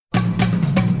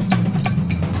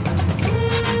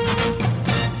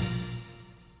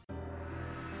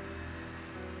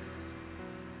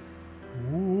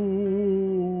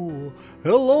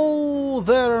Hello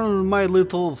there, my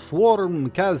little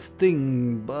swarm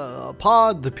casting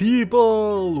pod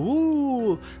people.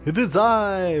 Woo! It is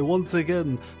I, once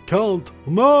again, Count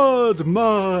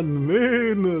Madman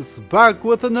Manus, back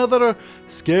with another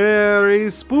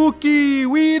scary, spooky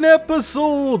ween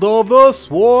episode of the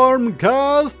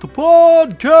Swarmcast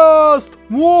podcast.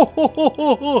 Whoa!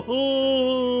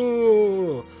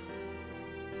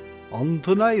 On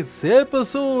tonight's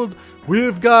episode,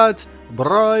 we've got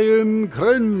Brian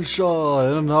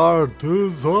Crenshaw in our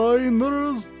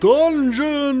Designer's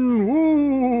Dungeon,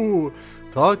 woo!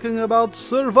 Talking about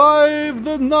Survive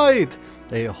the Night,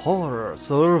 a horror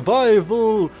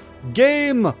survival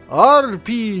game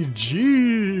RPG.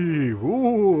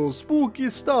 Ooh, spooky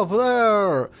stuff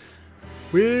there.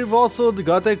 We've also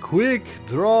got a quick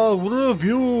draw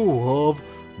review of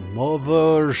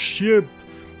Mothership,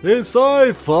 a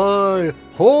sci-fi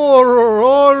horror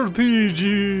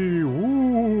RPG.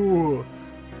 Woo!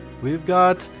 We've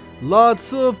got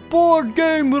lots of board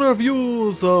game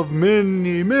reviews of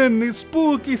many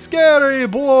spooky, scary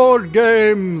board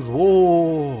games.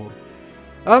 Whoa!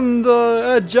 And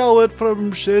Ed Jowett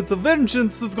from Shades of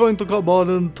Vengeance is going to come on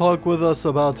and talk with us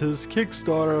about his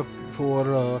Kickstarter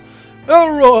for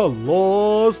Era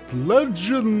Lost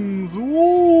Legends.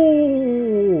 Woo!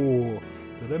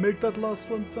 Did I make that last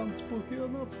one sound spooky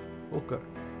enough? Okay.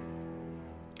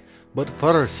 But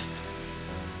first,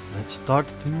 let's start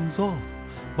things off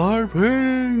by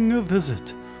paying a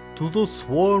visit to the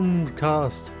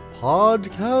Swarmcast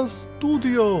Podcast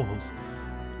Studios.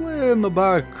 Way in the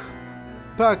back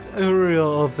area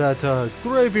of that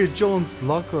Gravy Jones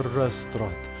Locker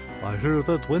restaurant. I hear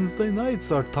that Wednesday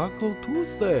nights are Taco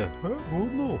Tuesday. Who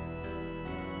knew?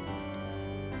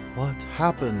 What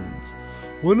happens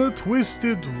when a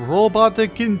twisted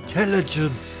robotic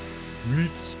intelligence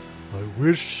meets a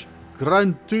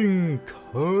wish-granting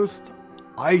cursed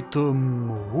item?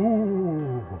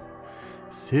 Ooh.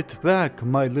 Sit back,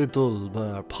 my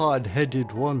little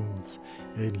pod-headed ones,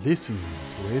 and listen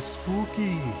to a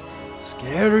spooky,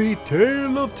 scary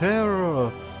tale of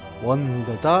terror, one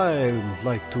that I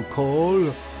like to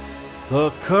call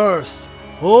The Curse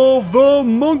of the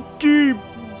Monkey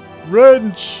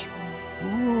Wrench.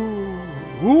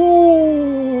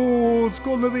 Ooh, it's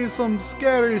gonna be some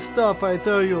scary stuff, I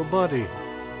tell you, buddy.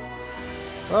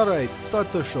 Alright,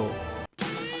 start the show.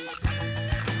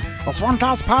 The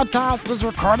Swarmcast podcast is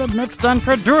recorded, mixed, and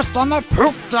produced on the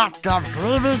poop deck of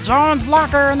Gravy Jones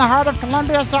Locker in the heart of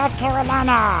Columbia, South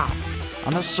Carolina.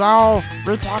 On the show,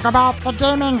 we talk about the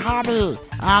gaming hobby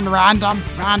and random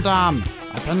fandom.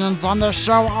 Opinions on the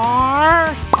show are...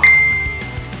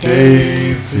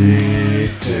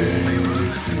 Daisy.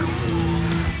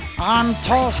 I'm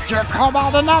Toast, your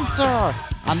cobalt announcer.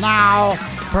 And now,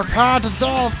 prepare to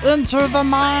delve into the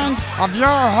mind of your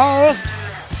host,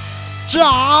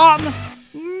 John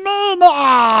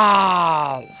Menas.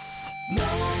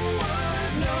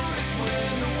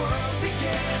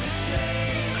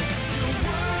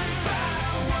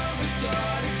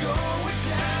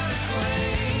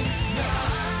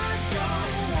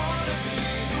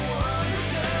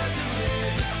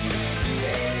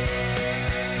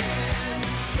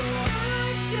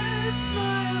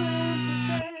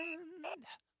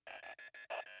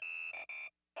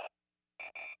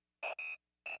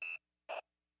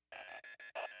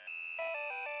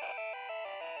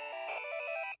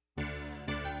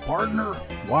 Partner,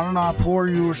 why don't I pour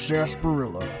you a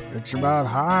sarsaparilla? It's about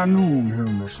high noon here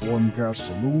in the Swarmcast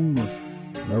Saloon.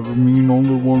 Never mean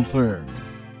only one thing.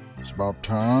 It's about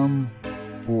time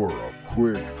for a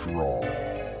quick draw.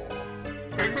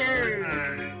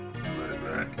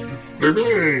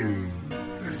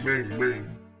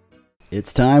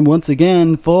 It's time once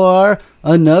again for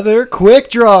another quick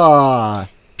draw.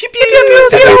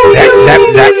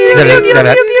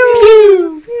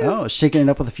 Oh, shaking it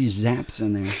up with a few zaps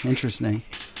in there. Interesting.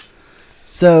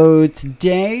 So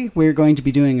today we're going to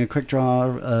be doing a quick draw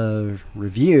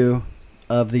review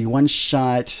of the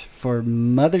one-shot for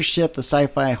Mothership, the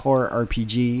sci-fi horror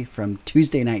RPG from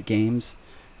Tuesday Night Games.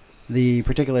 The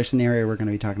particular scenario we're going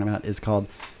to be talking about is called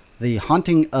The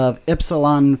Haunting of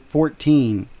Epsilon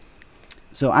 14.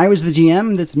 So I was the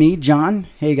GM. That's me, John.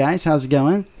 Hey guys, how's it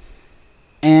going?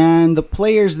 And the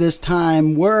players this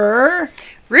time were...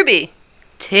 Ruby.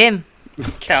 Tim.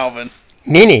 Calvin.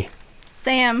 Nini.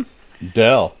 Sam.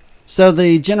 Dell. So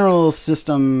the general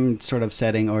system sort of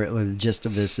setting, or the gist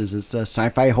of this, is it's a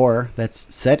sci-fi horror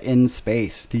that's set in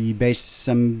space.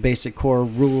 Some basic core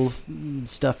rules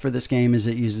stuff for this game is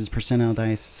it uses percentile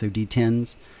dice, so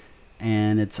D10s,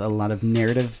 and it's a lot of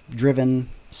narrative-driven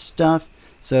stuff.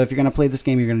 So if you're going to play this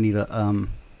game, you're going to need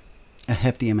a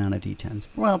hefty amount of D10s.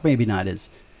 Well, maybe not as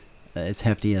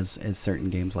hefty as certain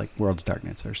games like World of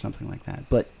Darkness or something like that,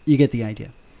 but you get the idea.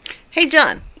 Hey,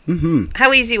 John. Mm-hmm.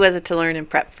 How easy was it to learn and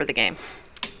prep for the game?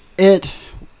 It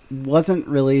wasn't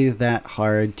really that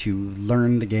hard to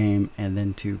learn the game and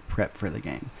then to prep for the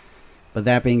game. But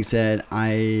that being said,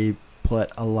 I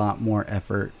put a lot more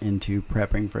effort into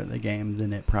prepping for the game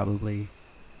than it probably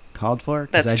called for.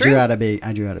 That's I true. drew out a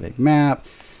big map.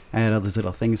 I had all these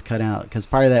little things cut out because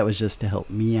part of that was just to help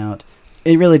me out.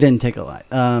 It really didn't take a lot.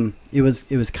 It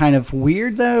was kind of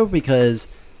weird though, because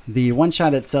the one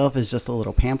shot itself is just a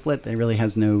little pamphlet. It really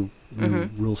has no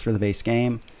rules for the base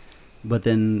game. But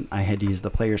then I had to use the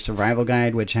player survival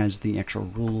guide, which has the actual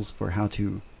rules for how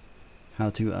to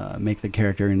make the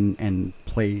character and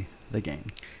play the game.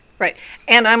 Right.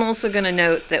 And I'm also going to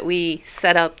note that we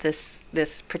set up this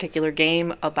particular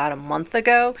game about a month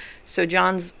ago. So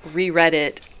John's reread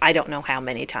it, I don't know how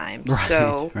many times.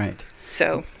 Right.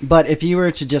 So, but if you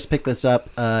were to just pick this up,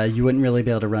 you wouldn't really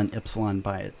be able to run Ipsilon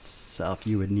by itself.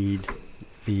 You would need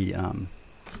the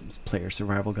player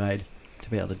survival guide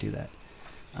to be able to do that.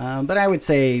 But I would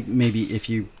say maybe if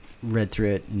you read through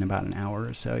it in about an hour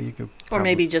or so, you could. Or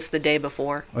maybe just the day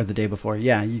before. Or the day before.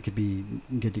 Yeah, you could be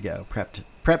good to go.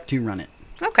 Prepped to run it.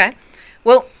 Okay.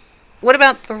 Well, what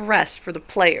about the rest for the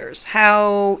players?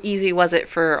 How easy was it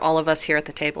for all of us here at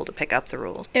the table to pick up the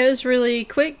rules? It was really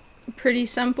quick, pretty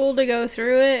simple to go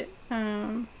through it.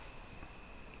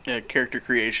 Yeah, character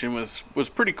creation was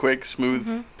pretty quick,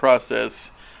 smooth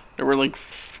process. There were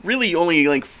really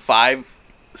only 5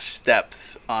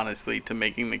 steps, honestly, to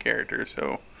making the character,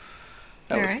 so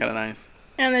that was kind of nice.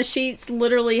 And the sheets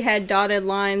literally had dotted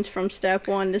lines from step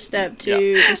 1 to step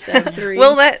 2 to step 3.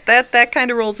 Well, that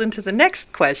kind of rolls into the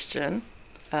next question.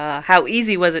 How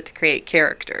easy was it to create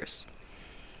characters?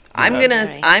 I'm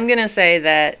gonna say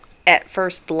that at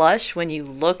first blush, when you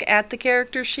look at the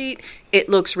character sheet, it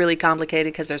looks really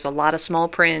complicated because there's a lot of small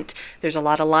print, there's a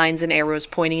lot of lines and arrows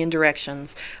pointing in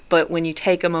directions. But when you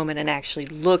take a moment and actually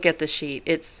look at the sheet,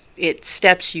 it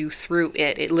steps you through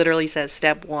it. It literally says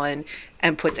step 1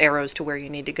 and puts arrows to where you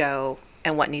need to go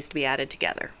and what needs to be added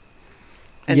together.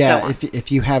 And so on.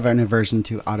 if you have an aversion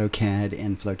to AutoCAD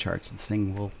and flowcharts, this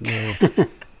thing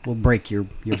will break your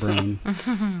brain.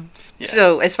 Yeah.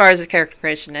 So as far as the character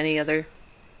creation, any other?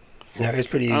 No, it was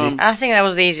pretty easy. I think that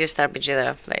was the easiest RPG that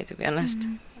I've played, to be honest.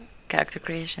 Character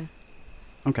creation.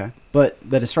 Okay, but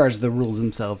as far as the rules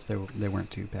themselves, they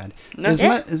weren't too bad. No.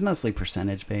 It was mostly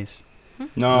percentage based.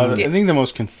 No, I think the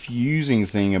most confusing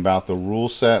thing about the rule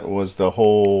set was the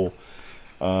whole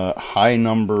high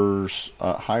numbers,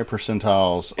 high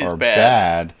percentiles Is are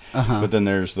bad. bad, but then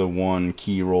there's the one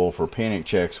key roll for panic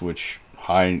checks, which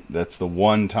that's the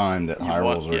one time that high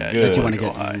rolls are good. That you want to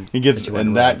get high. It gets, that you and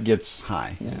wanna that gets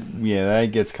high. Yeah,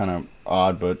 that gets kind of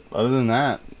odd, but other than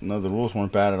that, no, the rules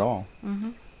weren't bad at all.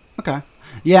 Okay.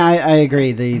 Yeah, I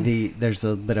agree. There's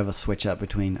a bit of a switch up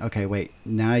between, okay, wait,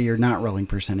 now you're not rolling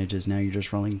percentages, now you're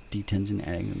just rolling d10s and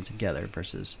adding them together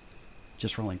versus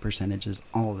just rolling percentages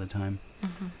all the time.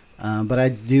 But I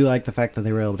do like the fact that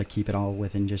they were able to keep it all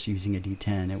within just using a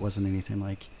d10. It wasn't anything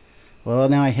like, well,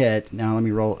 now I hit, now let me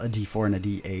roll a d4 and a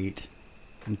d8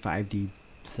 and 5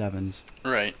 d7s.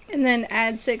 Right. And then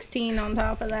add 16 on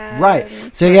top of that. Right.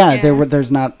 and- So yeah,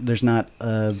 there's not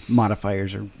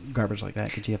modifiers or garbage like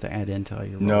that you have to add into all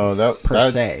your rolls. No,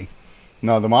 per se.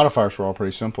 No, the modifiers were all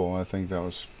pretty simple. I think that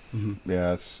was,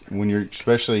 it's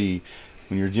especially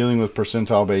when you're dealing with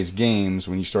percentile-based games,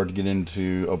 when you start to get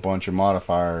into a bunch of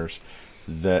modifiers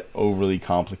that overly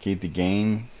complicate the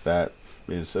game, that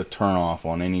is a turn-off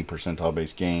on any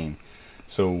percentile-based game.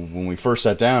 So when we first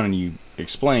sat down and you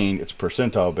explained it's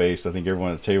percentile-based, I think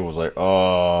everyone at the table was like,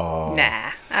 oh.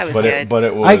 Nah, I was but good. But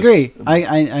it was. I agree.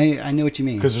 I know what you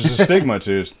mean. Because there's a stigma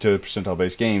to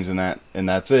percentile-based games, and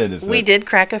that's it. We did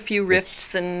crack a few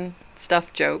riffs and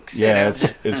stuff jokes. Yeah, you know?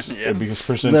 it's because A little bit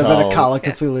percentile. of Call of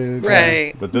Cthulhu.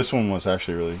 Right. But this one was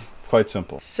actually really quite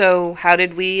simple. So how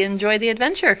did we enjoy the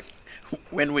adventure?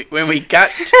 When we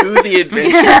got to the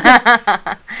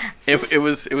adventure, it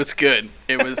was good.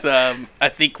 It was I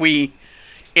think we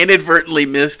inadvertently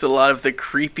missed a lot of the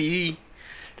creepy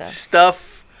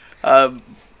stuff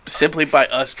simply by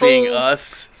us being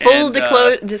us. Full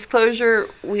and, disclosure,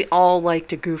 we all like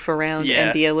to goof around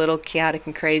and be a little chaotic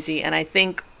and crazy, and I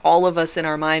think all of us in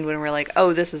our mind, when we're like,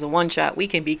 oh, this is a one-shot, we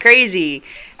can be crazy,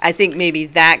 I think maybe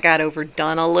that got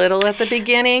overdone a little at the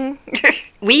beginning.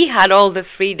 We had all the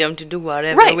freedom to do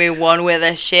whatever we want with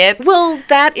a ship. Well,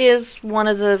 that is one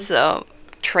of the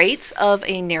traits of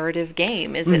a narrative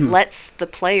game, is it lets the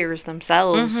players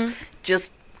themselves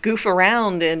just goof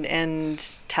around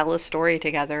and tell a story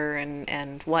together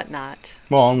and whatnot.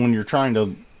 Well, and when you're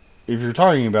if you're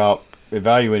talking about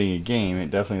evaluating a game,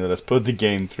 it definitely let us put the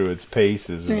game through its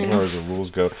paces as far as the rules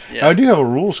go. Yeah. Now, I do have a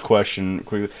rules question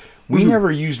quickly. We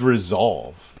never used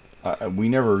resolve. We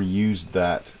never used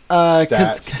that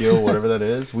stat skill, whatever that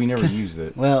is. We never used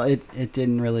it. Well, it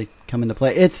didn't really come into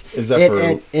play.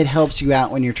 It helps you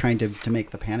out when you're trying to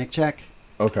make the panic check.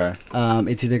 Okay.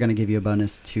 It's either going to give you a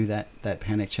bonus to that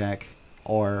panic check,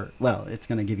 or it's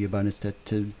going to give you a bonus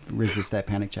to resist that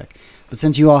panic check. But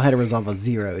since you all had to resolve a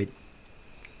 0, it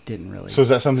didn't really. So is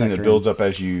that something that builds up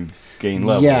as you gain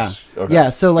levels? Yeah. Okay. Yeah.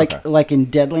 So like in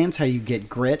Deadlands, how you get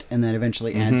grit and that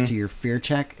eventually adds to your fear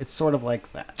check. It's sort of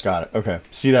like that. Got it. Okay.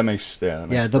 See, that makes the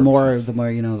more sense. the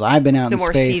more I've been out in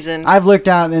more space. seasoned. I've looked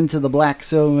out into the black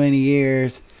so many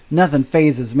years. Nothing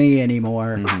phases me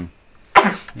anymore.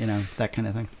 That kind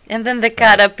of thing. And then the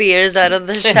cat appears out of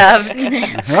the shaft.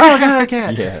 Oh God, a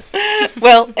cat! Yeah.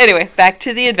 Well, anyway, back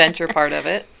to the adventure part of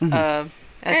it.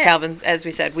 As we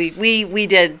said, we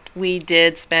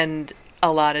did spend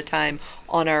a lot of time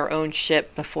on our own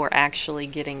ship before actually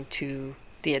getting to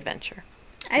the adventure.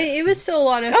 It was still a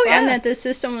lot of fun that the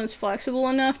system was flexible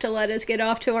enough to let us get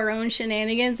off to our own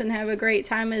shenanigans and have a great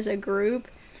time as a group,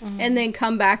 and then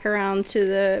come back around to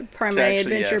the primary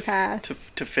adventure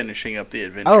path. To finishing up the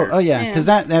adventure. Oh yeah, because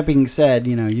that being said,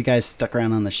 you guys stuck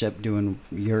around on the ship doing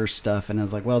your stuff, and I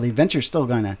was like, well, the adventure is still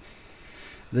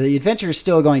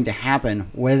going to happen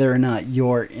whether or not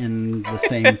you're in the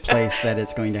same place that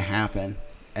it's going to happen.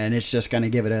 And it's just going to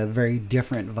give it a very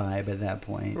different vibe at that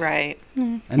point. Right.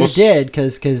 And it did,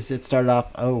 because it started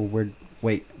off, weren't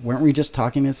we just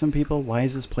talking to some people? Why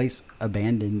is this place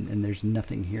abandoned and there's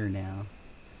nothing here now?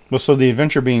 Well, so the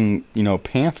adventure being,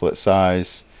 pamphlet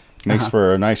size makes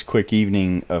for a nice quick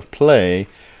evening of play.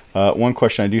 One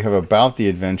question I do have about the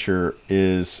adventure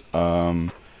is...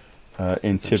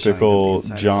 in typical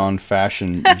John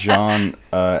fashion, John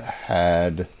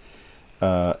had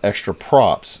extra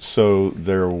props, so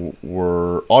there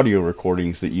were audio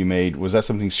recordings that you made. Was that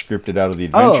something scripted out of the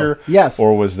adventure? Oh, yes.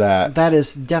 Or was that... That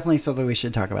is definitely something we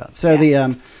should talk about. So the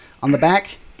on the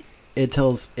back, it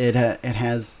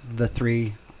has the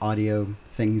 3 audio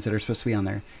things that are supposed to be on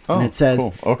there. And it says,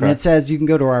 cool. Okay. And it says you can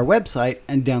go to our website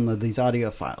and download these audio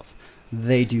files.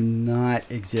 They do not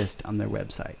exist on their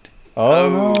website.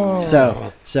 Oh.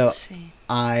 So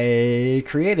I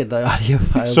created the audio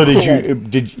files. So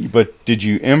did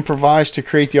you improvise to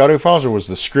create the audio files, or was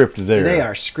the script there? They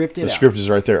are scripted. The script is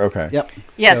right there. Okay. Yep.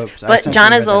 Yes, but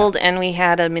John is old, and we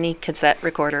had a mini cassette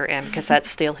recorder and cassettes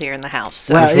still here in the house.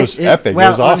 So. Which was epic. It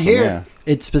was awesome. On here,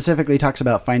 it specifically talks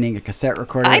about finding a cassette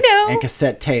recorder and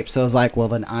cassette tapes. So I was like, well,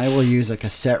 then I will use a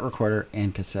cassette recorder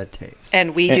and cassette tapes.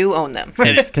 And we do own them.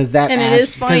 Because that and adds, it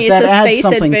is funny. It's a space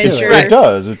adventure. It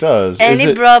does. And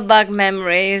it brought back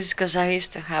memories, because I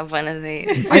used to have one of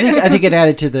these. I think it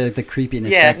added to the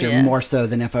creepiness factor more so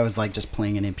than if I was like just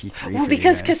playing an MP3. Well,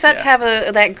 because cassettes have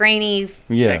that grainy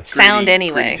sound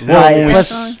anyway. Right.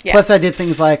 Plus, I did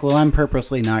things like, well, I'm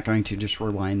purposely not going to just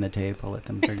rewind the tape. I'll let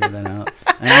them figure that out.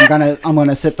 And I'm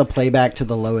gonna set the playback to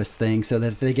the lowest thing, so that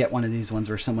if they get one of these ones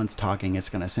where someone's talking, it's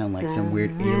gonna sound like some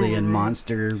weird alien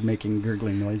monster making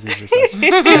gurgling noises or something.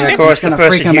 And of course, the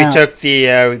person who took the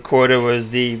recorder was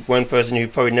the one person who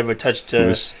probably never touched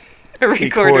a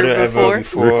recorder ever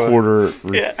before.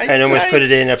 And almost put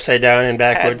it in upside down and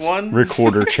backwards.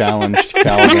 Recorder challenged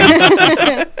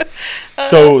Caliban.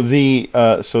 So the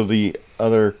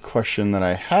other question that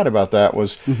I had about that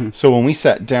was, so when we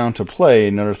sat down to play,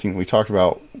 another thing that we talked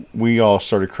about, we all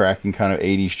started cracking kind of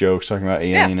 80s jokes, talking about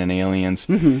Alien and aliens.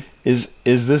 Is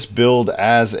this billed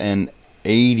as an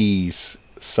 80s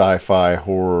sci-fi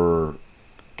horror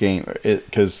game?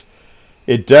 Because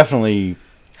it definitely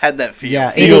had that feel.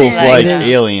 Yeah, feels like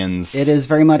Aliens. It is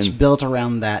very much built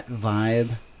around that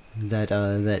vibe, that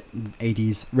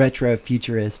 80s retro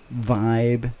futurist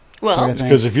vibe. Well, sort of thing.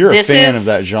 Because if you're a fan of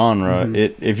that genre,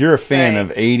 if you're a fan of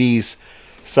 80s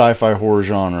sci-fi horror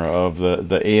genre, of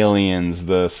the Aliens,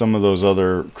 some of those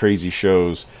other crazy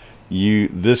shows,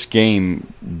 this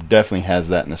game definitely has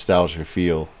that nostalgia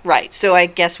feel. Right. So I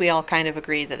guess we all kind of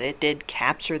agree that it did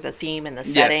capture the theme and the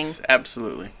setting. Yes,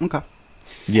 absolutely. Okay.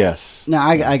 Yes. Now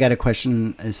I got a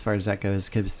question as far as that goes,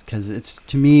 because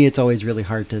to me it's always really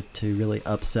hard to really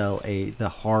upsell the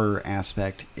horror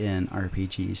aspect in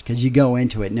RPGs, because you go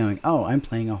into it knowing, I'm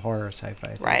playing a horror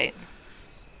sci-fi thing. Right.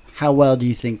 How well do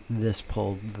you think this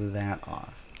pulled that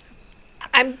off?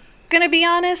 I'm gonna be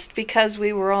honest, because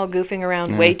we were all goofing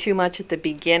around way too much at the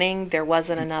beginning, there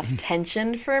wasn't enough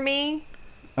tension for me.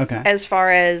 Okay. As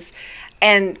far as,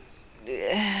 and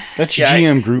That's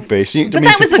GM group based. But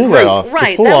that was a group,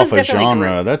 right? To pull off a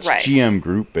genre, that's GM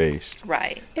group based.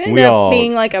 Right. It ended up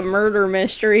being like a murder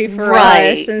mystery for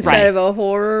us instead of a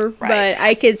horror. Right. But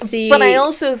I could see. But I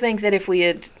also think that if we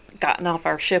had gotten off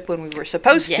our ship when we were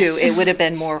supposed to, it would have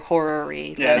been more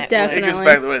horror-y. Yeah, definitely. It goes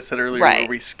back to what I said earlier, where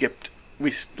we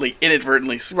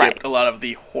inadvertently skipped a lot of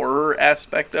the horror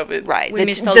aspect of it. Right. We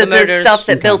missed all the stuff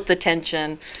that built the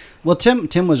tension. Well,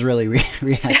 Tim was really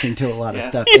reacting to a lot of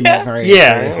stuff in that very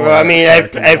well, I mean,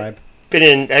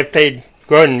 I've played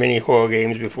run many horror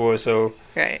games before, so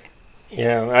you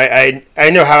know, I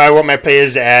know how I want my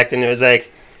players to act, and it was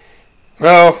like,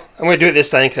 well, I'm going to do it this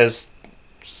time because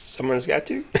someone's got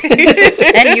to.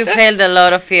 And you failed a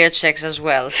lot of fear checks as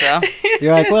well, so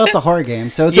you're like, well, it's a horror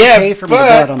game, so it's okay for me to go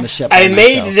out on the ship. I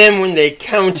made them when they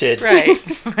counted,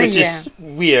 which is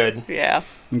weird. Yeah.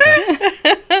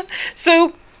 Okay.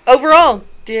 So overall,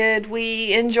 did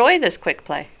we enjoy this quick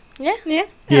play? Yeah. It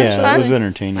was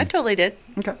entertaining. I totally did.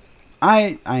 Okay.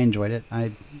 I enjoyed it.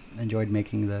 I enjoyed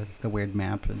making the weird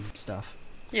map and stuff.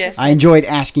 Yes. I enjoyed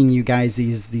asking you guys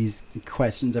these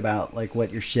questions about like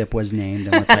what your ship was named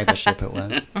and what type of ship it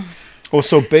was. Well,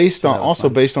 so based on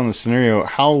the scenario,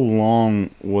 how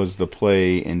long was the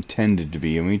play intended to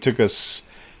be? I mean, it took us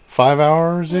 5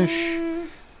 hours ish.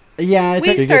 Yeah,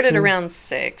 we started around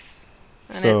 6.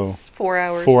 And it's 4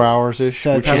 hours. 4 hours ish.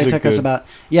 So it probably took us about.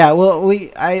 Yeah, well,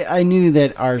 I knew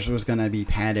that ours was going to be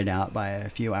padded out by a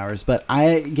few hours, but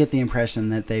I get the impression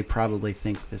that they probably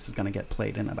think this is going to get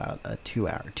played in about a 2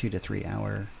 to 3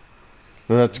 hour.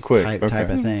 Well, that's quick. Type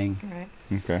of thing. Right.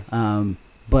 Okay.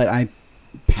 But I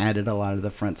padded a lot of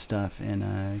the front stuff,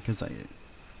 and because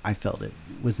I felt it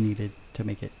was needed to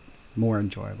make it more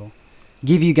enjoyable.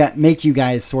 Make you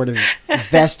guys sort of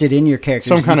vested in your characters.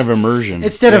 Some kind of immersion.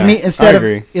 Instead of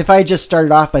if I just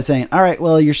started off by saying, all right,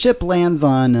 well, your ship lands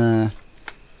on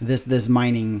this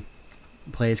mining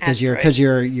place because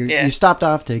you stopped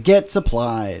off to get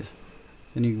supplies,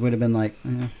 and you would have been like,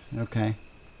 okay.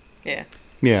 Yeah.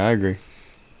 Yeah, I agree.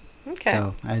 Okay.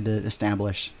 So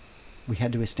we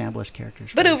had to establish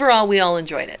characters. But overall, we all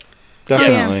enjoyed it.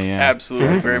 Definitely, yeah.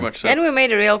 Absolutely, very much so. And we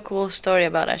made a real cool story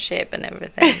about our ship and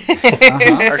everything.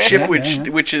 Our ship,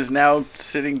 which is now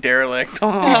sitting derelict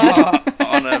on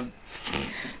an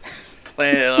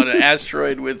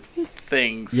asteroid with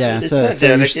things. Yeah,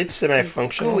 it's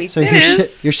semi-functional. So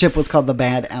your ship was called the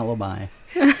Bad Alibi.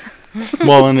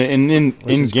 Well, in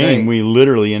game, we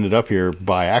literally ended up here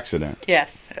by accident.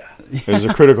 Yes. It was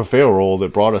a critical fail roll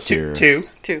that brought us here. Two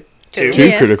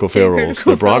critical fail rolls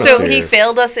that brought us here. So he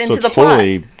failed us into the plot.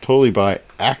 Totally by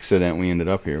accident we ended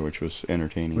up here, which was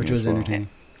entertaining. Entertaining.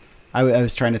 I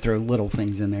was trying to throw little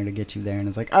things in there to get you there, and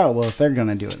it's like, oh, well, if they're going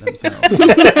to do it themselves.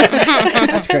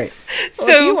 That's great. So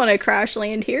if you want to crash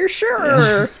land here,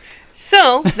 sure.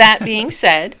 So, that being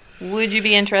said, would you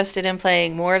be interested in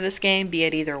playing more of this game, be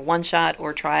it either one-shot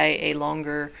or try a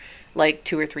longer, like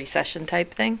 2 or 3 session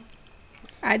type thing?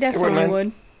 I definitely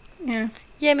would. Yeah.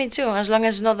 Yeah, me too, as long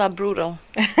as it's not that brutal.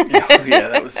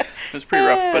 That was pretty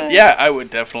rough. But yeah, I would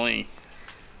definitely.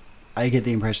 I get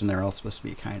the impression they're all supposed to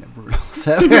be kind of brutal.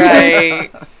 So.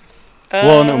 Right.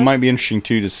 Well, no, it might be interesting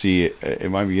too to see. It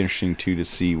might be interesting too to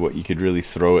see what you could really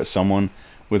throw at someone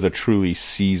with a truly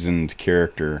seasoned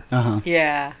character.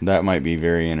 Yeah. That might be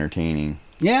very entertaining.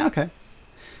 Yeah. Okay.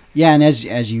 Yeah, and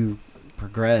as you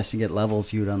progress and get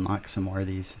levels, you would unlock some more of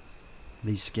these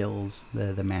skills,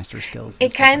 the master skills.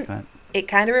 It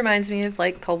kind of reminds me of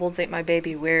like Kobolds Ate My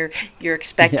Baby, where you're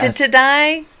expected to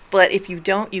die, but if you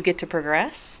don't, you get to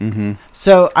progress. Mm-hmm.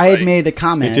 So I had made a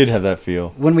comment. It did have that feel.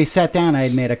 When we sat down, I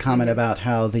had made a comment about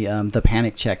how the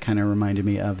panic check kind of reminded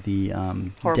me of the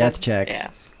death checks,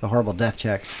 the horrible death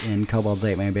checks in Kobolds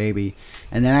Ate My Baby.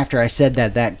 And then after I said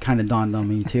that kind of dawned on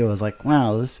me too. I was like,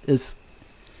 wow, this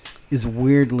is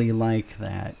weirdly like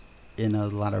that in a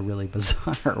lot of really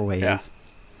bizarre ways. Yeah.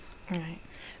 All right.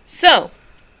 So,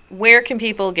 where can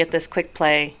people get this quick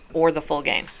play or the full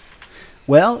game?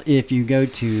 Well, if you go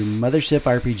to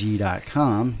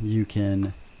mothershiprpg.com, you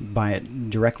can buy it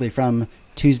directly from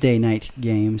Tuesday Night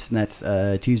Games. And that's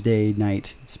Tuesday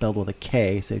Night spelled with a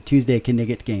K, so Tuesday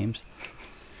Knigget Games.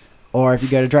 Or if you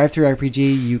go to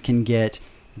DriveThruRPG, you can get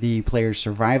the Player's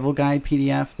Survival Guide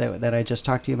PDF that I just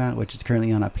talked to you about, which is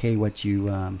currently on a pay what you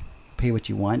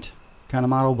want kind of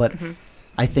model, but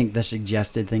I think the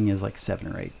suggested thing is like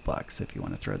 $7 or $8 if you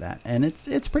want to throw that, and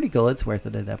it's pretty cool. It's worth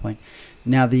it at that point.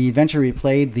 Now the adventure we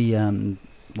played, the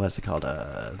what's it called?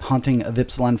 Haunting of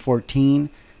Ipsilon 14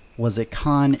 was a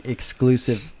con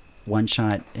exclusive one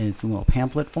shot in its little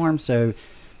pamphlet form, so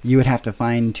you would have to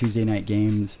find Tuesday Night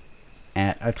Games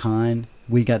at a con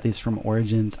We got these from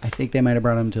Origins. I think they might have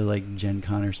brought them to like Gen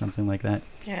Con or something like that.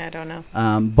 Yeah, I don't know.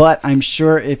 But I'm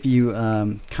sure if you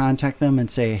contact them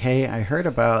and say, hey, I heard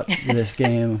about this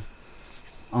game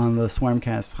on the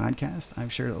Swarmcast podcast, I'm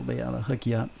sure they'll be able to hook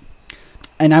you up.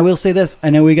 And I will say this. I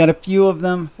know we got a few of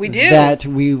them. We do. That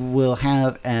we will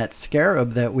have at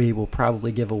Scarab that we will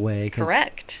probably give away.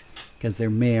 Correct. Because there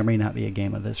may or may not be a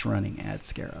game of this running at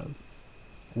Scarab.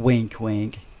 Wink,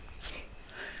 wink.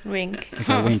 Wink.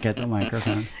 As I wink at the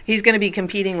microphone. He's going to be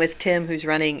competing with Tim, who's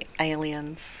running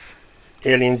Aliens.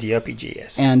 Aliens, the RPG,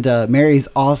 yes. And Mary's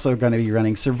also going to be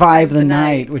running Survive the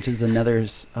Night, which is another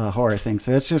horror thing.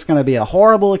 So it's just going to be a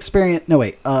horrible experience. No,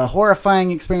 wait. A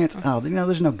horrifying experience. Oh,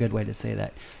 there's no good way to say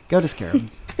that. Go to Scarab.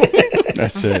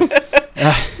 That's it.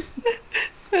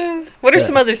 What are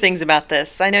some other things about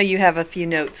this? I know you have a few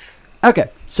notes.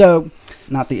 Okay, so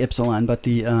not the Ypsilon, but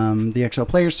the actual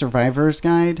Player Survivors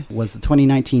Guide was the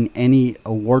 2019 ENnie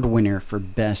Award winner for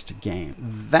Best Game.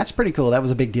 That's pretty cool. That was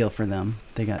a big deal for them.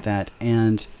 They got that.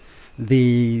 And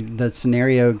the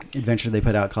scenario adventure they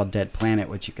put out called Dead Planet,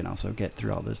 which you can also get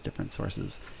through all those different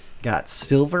sources, got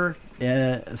silver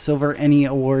ENnie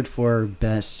Award for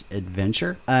Best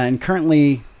Adventure. And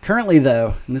currently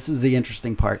though, and this is the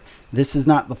interesting part, this is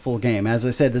not the full game. As I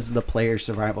said, this is the Player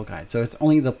Survival Guide. So it's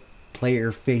only the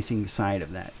player-facing side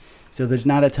of that. So there's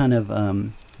not a ton of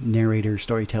narrator,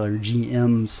 storyteller,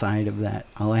 GM side of that.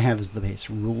 All I have is the base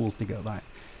rules to go by.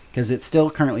 Because it's still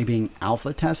currently being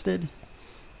alpha tested,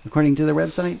 according to their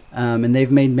website. And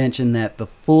they've made mention that the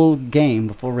full game,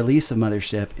 the full release of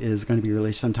Mothership, is going to be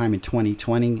released sometime in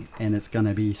 2020, and it's going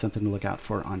to be something to look out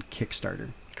for on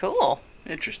Kickstarter. Cool.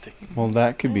 Interesting. Well,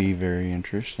 that could be very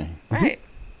interesting. Right.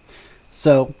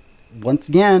 So, once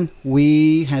again,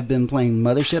 we have been playing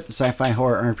Mothership, the sci-fi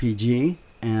horror RPG,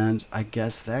 and I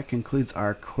guess that concludes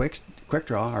our quick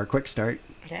draw, our quick start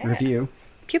review.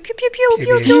 Pew pew pew pew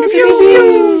pew pew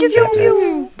pew pew pew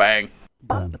pew. Bang.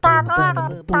 Podcast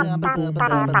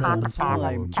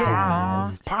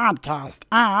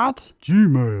at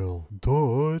gmail.com.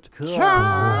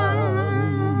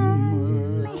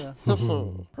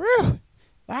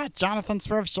 That Jonathan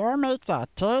Swift sure makes a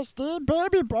tasty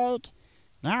baby bake.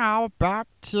 Now back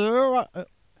to...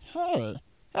 Hey,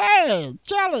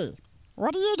 Jelly!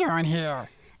 What are you doing here?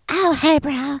 Oh, hey,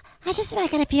 bro. I was just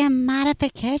making a few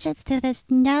modifications to this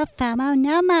No FOMO,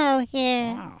 No Mo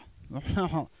here.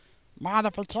 Oh.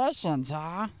 Modifications,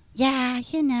 huh? Yeah,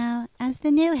 you know, as the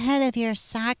new head of your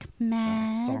sock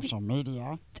mag... social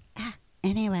media.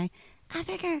 Anyway, I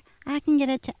figure I can get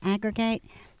it to aggregate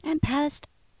and post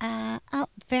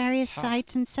various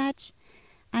sites and such.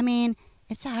 I mean,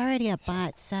 it's already a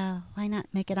bot, so why not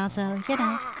make it also, you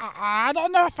know? I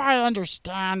don't know if I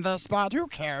understand this, but who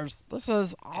cares? This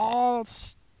is all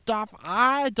stuff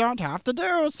I don't have to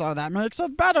do, so that makes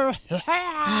it better.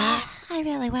 I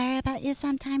really worry about you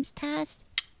sometimes, Toast.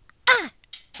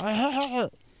 Hey,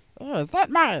 is that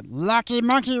my Lucky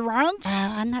Monkey Ranch?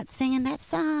 Oh, I'm not singing that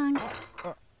song.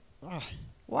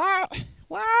 What?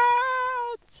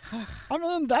 I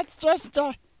mean, that's just,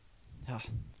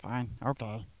 fine,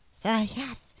 okay. So,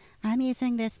 yes, I'm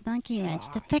using this monkey wrench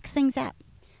to fix things up.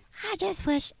 I just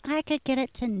wish I could get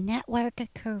it to network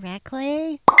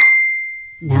correctly.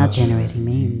 Now generating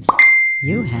memes.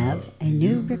 You have a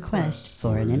new request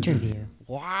for an interview.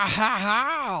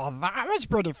 Wow, that was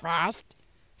pretty fast.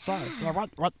 So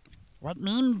what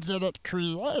meme did it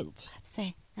create? Let's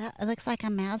see. It looks like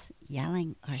a mouse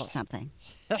yelling or something.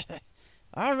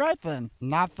 All right, then.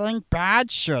 Nothing bad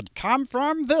should come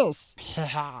from this.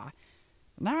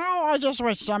 Now I just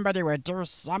wish somebody would do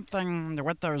something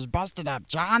with those busted up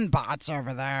John bots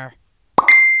over there.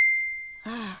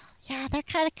 Oh, yeah, they're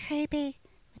kind of creepy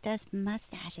with those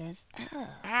mustaches.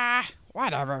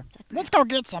 Whatever. Let's go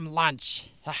get some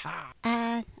lunch.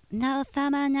 No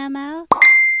FOMO, no mo.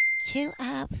 Cue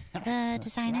up the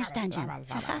Designer's Dungeon.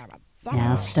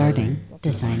 Now starting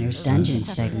Designer's Dungeon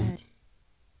segment.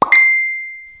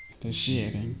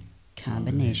 Initiating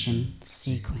combination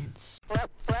sequence.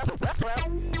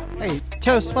 Hey,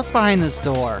 Toast, what's behind this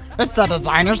door? It's the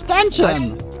Designer's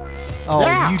Dungeon! Oh,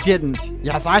 yeah. You didn't.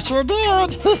 Yes, I sure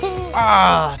did.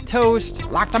 Toast.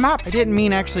 Locked them up. I didn't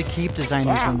mean actually keep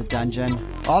designers in the dungeon.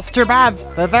 Well, it's too bad.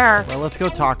 They're there. Well, let's go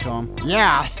talk to them.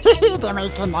 Yeah. They may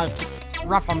can,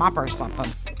 rough them up or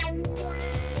something.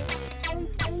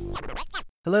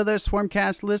 Hello there,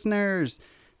 Swarmcast listeners.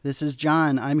 This is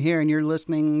John. I'm here, and you're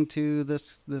listening to the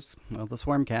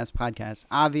Swarmcast podcast,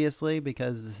 obviously,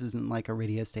 because this isn't like a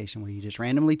radio station where you just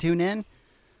randomly tune in,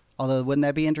 although wouldn't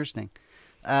that be interesting?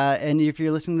 And if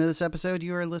you're listening to this episode,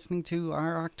 you are listening to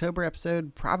our October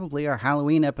episode, probably our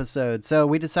Halloween episode. So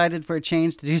we decided for a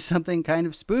change to do something kind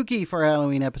of spooky for a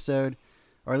Halloween episode,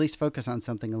 or at least focus on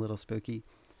something a little spooky.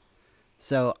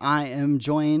 So I am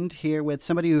joined here with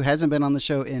somebody who hasn't been on the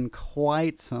show in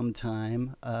quite some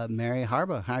time, Mary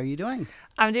Harbaugh. How are you doing?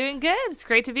 I'm doing good. It's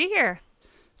great to be here.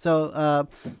 So,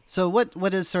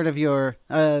 what is sort of your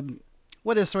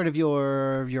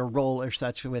your role or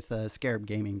such with Scarab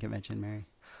Gaming Convention, Mary?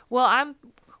 Well, I'm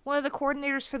one of the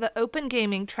coordinators for the Open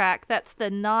Gaming track. That's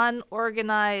the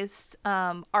non-organized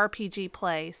RPG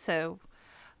play. So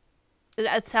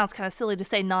it sounds kind of silly to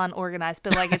say non-organized,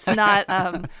 but like it's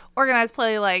not organized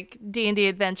play like D&D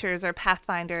Adventures or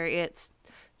Pathfinder. It's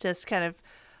just kind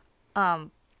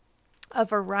of a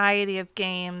variety of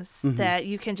games that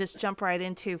you can just jump right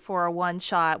into for a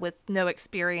one-shot with no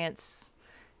experience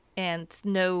and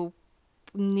no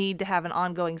need to have an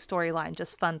ongoing storyline,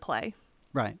 just fun play.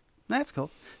 Right. That's cool.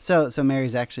 So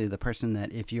Mary's actually the person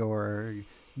that if you're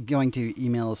going to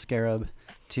email Scarab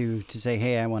to say,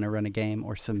 hey, I want to run a game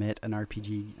or submit an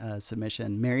RPG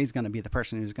submission, Mary's going to be the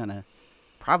person who's going to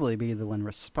probably be the one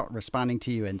responding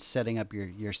to you and setting up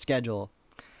your schedule.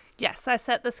 Yes, I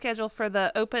set the schedule for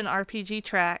the Open RPG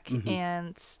track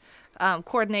and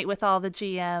coordinate with all the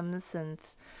GMs and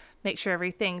make sure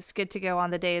everything's good to go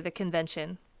on the day of the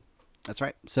convention. That's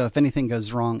right. So if anything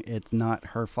goes wrong, it's not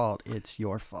her fault. It's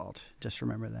your fault. Just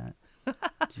remember that.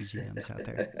 GMs out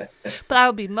there. But I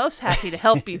would be most happy to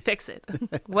help you fix it,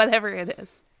 whatever it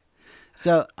is.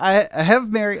 So I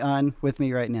have Mary on with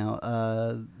me right now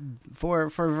for a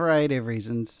variety of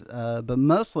reasons, but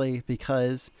mostly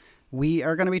because we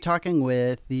are going to be talking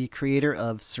with the creator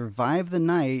of Survive the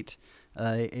Night,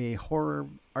 a horror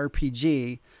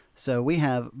RPG. So we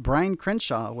have Brian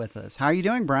Crenshaw with us. How are you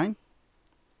doing, Brian?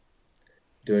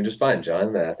 Doing just fine,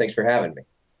 John. Thanks for having me.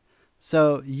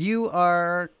 So you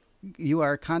are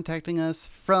contacting us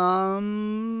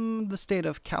from the state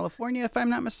of California, if I'm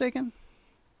not mistaken?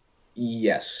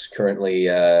 Yes, currently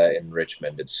in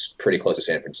Richmond. It's pretty close to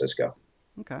San Francisco.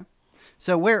 Okay.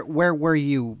 So where were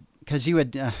you? Because you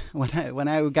had when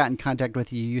I got in contact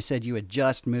with you, you said you had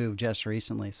just moved just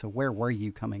recently. So where were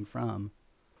you coming from?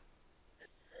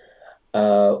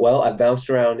 Well, I've bounced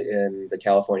around in the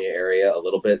California area a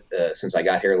little bit since I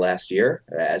got here last year.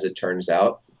 As it turns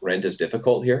out, rent is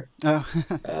difficult here. Oh.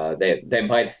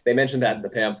 They mentioned that in the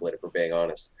pamphlet, if we're being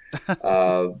honest.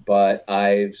 But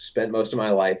I've spent most of my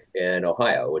life in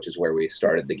Ohio, which is where we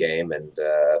started the game and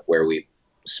where we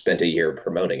spent a year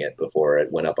promoting it before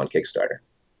it went up on Kickstarter.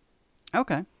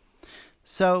 Okay.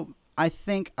 So I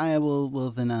think I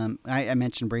will then. I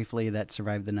mentioned briefly that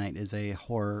Survive the Night is a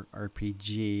horror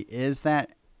RPG. Is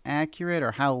that accurate,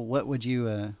 or how? What would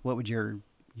your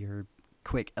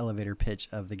quick elevator pitch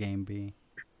of the game be?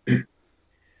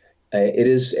 It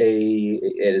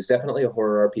is definitely a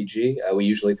horror RPG. We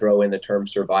usually throw in the term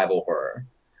survival horror.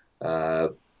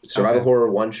 Survival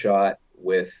horror one shot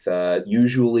with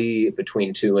usually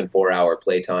between 2 and 4 hour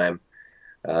playtime.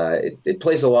 It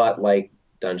plays a lot like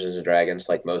Dungeons and Dragons,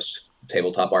 like most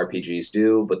tabletop RPGs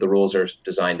do, but the rules are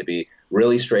designed to be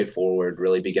really straightforward,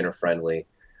 really beginner friendly.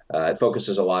 It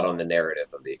focuses a lot on the narrative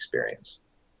of the experience.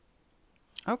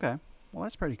 Okay, well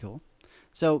that's pretty cool.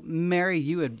 So Mary,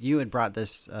 you had brought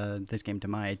this game to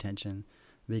my attention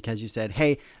because you said,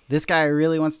 "Hey, this guy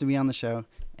really wants to be on the show,"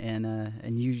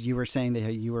 and you were saying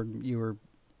that you were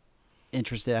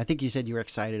interested. I think you said you were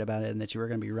excited about it and that you were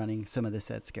going to be running some of this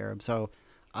at Scarab. So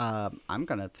I'm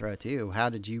going to throw it to you. How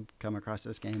did you come across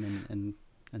this game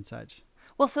and such?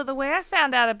 Well, so the way I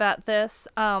found out about this,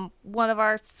 one of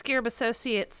our Scarab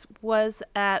associates was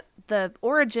at the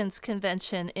Origins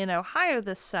convention in Ohio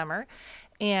this summer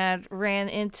and ran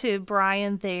into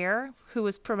Brian there, who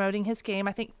was promoting his game.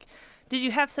 I think, did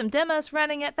you have some demos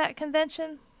running at that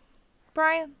convention,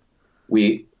 Brian?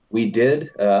 We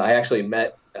did. I actually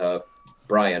met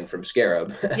Brian from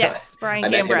Scarab. Yes, Brian I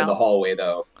met Gambrell. him in the hallway,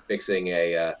 though, fixing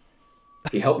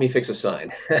he helped me fix a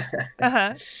sign.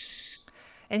 Uh-huh.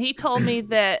 And he told me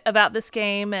that about this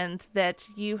game and that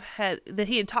he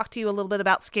had talked to you a little bit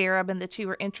about Scarab and that you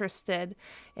were interested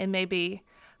in maybe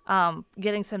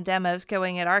getting some demos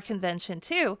going at our convention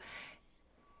too.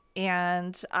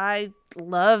 And I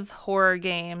love horror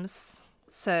games,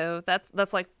 so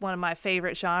that's like one of my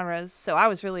favorite genres. So I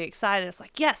was really excited. It's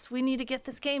like, yes, we need to get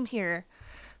this game here.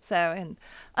 So, and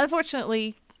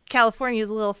unfortunately, California is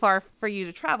a little far for you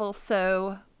to travel,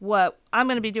 so what I'm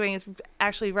going to be doing is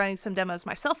actually running some demos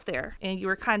myself there. And you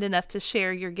were kind enough to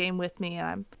share your game with me. And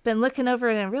I've been looking over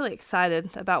it and I'm really excited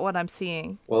about what I'm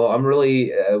seeing. Well, I'm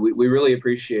really, we really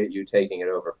appreciate you taking it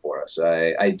over for us.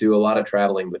 I do a lot of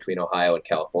traveling between Ohio and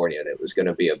California, and it was going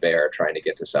to be a bear trying to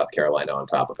get to South Carolina on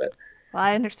top of it. Well,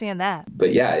 I understand that.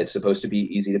 But yeah, it's supposed to be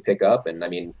easy to pick up. And I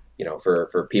mean, you know,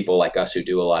 for people like us who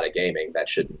do a lot of gaming,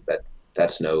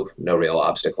 that's no real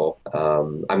obstacle.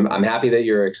 I'm happy that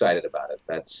you're excited about it.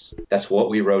 That's what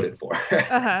we wrote it for.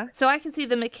 So I can see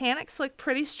the mechanics look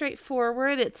pretty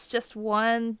straightforward. It's just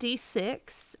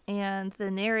 1d6, and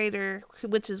the narrator,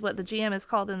 which is what the GM is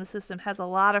called in the system, has a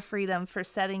lot of freedom for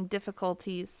setting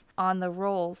difficulties on the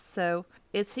rolls. So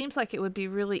it seems like it would be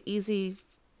really easy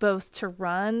both to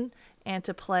run and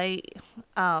to play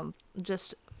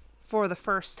just for the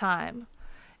first time.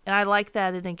 And I like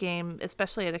that in a game,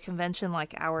 especially at a convention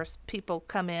like ours. People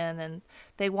come in and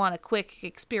they want a quick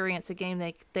experience, a game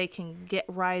they can get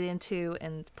right into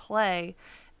and play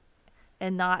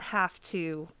and not have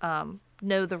to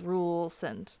know the rules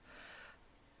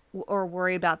or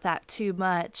worry about that too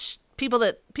much. People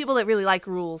that really like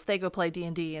rules, they go play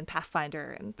D&D and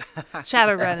Pathfinder and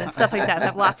Shadowrun and stuff like that.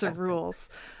 Have lots of rules.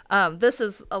 This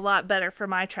is a lot better for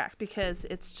my track because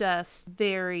it's just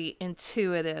very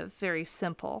intuitive, very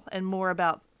simple, and more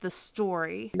about the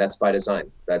story. That's by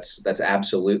design. That's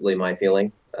absolutely my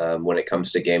feeling when it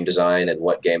comes to game design and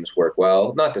what games work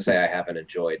well. Not to say I haven't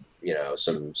enjoyed, you know,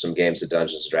 some games of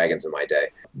Dungeons and Dragons in my day,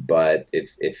 but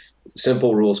if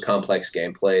simple rules, complex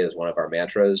gameplay is one of our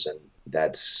mantras, and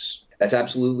that's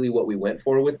absolutely what we went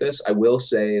for with this. I will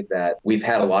say that we've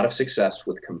had a lot of success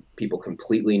with people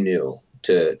completely new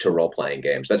to role-playing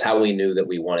games. That's how we knew that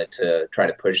we wanted to try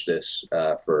to push this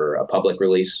for a public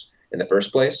release in the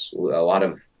first place. A lot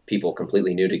of people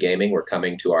completely new to gaming were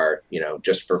coming to our, you know,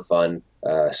 just for fun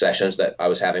sessions that I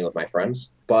was having with my friends.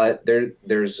 But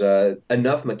there's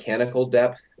enough mechanical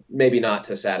depth, maybe not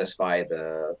to satisfy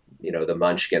the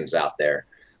munchkins out there.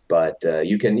 But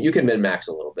you can min-max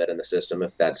a little bit in the system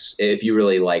if you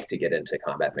really like to get into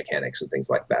combat mechanics and things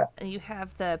like that. And you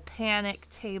have the panic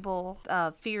table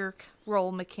fear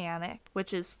roll mechanic,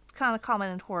 which is kind of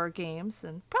common in horror games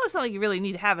and probably something you really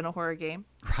need to have in a horror game.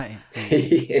 Right.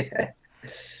 Yeah.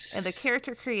 And the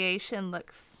character creation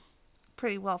looks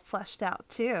pretty well fleshed out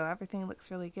too. Everything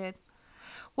looks really good.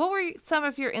 What were some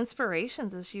of your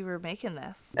inspirations as you were making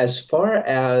this? As far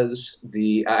as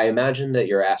I imagine that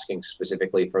you're asking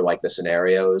specifically for like the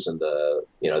scenarios and the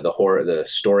horror, the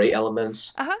story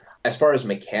elements. Uh-huh. As far as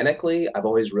mechanically, I've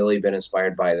always really been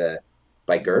inspired by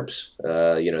GURPS,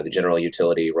 the general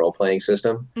utility role-playing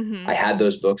system. Mm-hmm. I had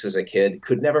those books as a kid,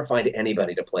 could never find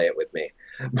anybody to play it with me.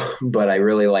 But I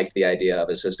really liked the idea of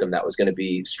a system that was going to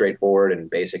be straightforward and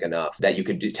basic enough that you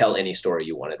could tell any story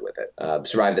you wanted with it.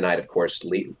 Survive the Night, of course,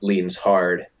 leans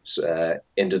hard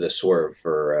into the swerve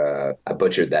for, I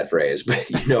butchered that phrase, but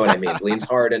you know what I mean, leans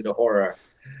hard into horror.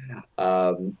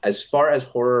 As far as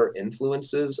horror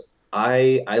influences,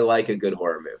 I like a good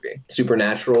horror movie.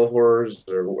 Supernatural horrors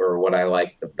are what I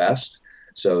like the best.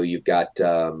 So you've got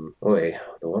the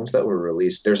ones that were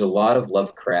released. There's a lot of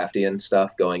Lovecraftian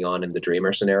stuff going on in the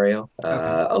Dreamer scenario.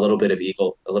 A little bit of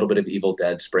Evil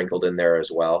Dead sprinkled in there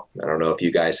as well. I don't know if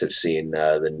you guys have seen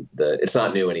the it's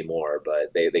not new anymore,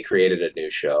 but they created a new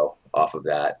show off of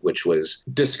that, which was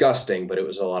disgusting, but it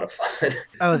was a lot of fun.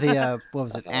 Oh, what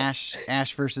was it?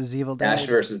 Ash versus Evil Dead. Ash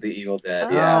versus the Evil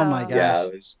Dead. Yeah. Oh my gosh. Yeah,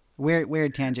 it was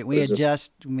weird tangent. We had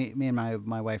me and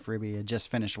my wife Ruby had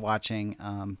just finished watching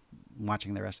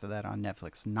the rest of that on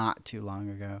Netflix not too long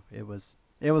ago. It was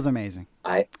amazing.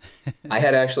 I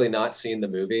had actually not seen the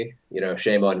movie,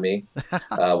 shame on me,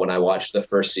 when I watched the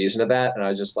first season of that, and I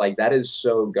was just like, that is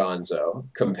so gonzo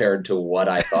compared to what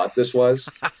I thought this was.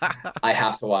 I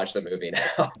have to watch the movie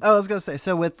now. I was gonna say,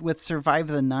 so with Survive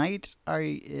the Night, are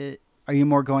you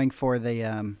more going for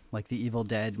the like the Evil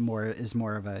Dead more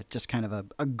of a just kind of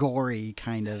a gory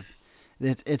kind of,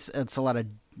 it's a lot of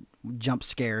jump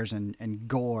scares and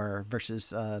gore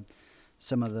versus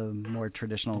some of the more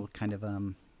traditional kind of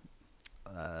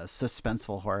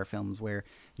suspenseful horror films where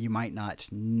you might not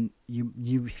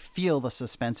you feel the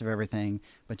suspense of everything,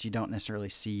 but you don't necessarily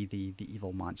see the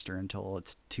evil monster until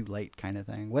it's too late, kind of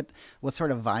thing. What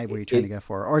sort of vibe were you trying to go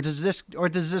for, or does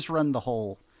this run the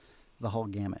whole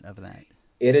gamut of that?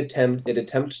 It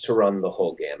attempts to run the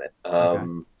whole gamut.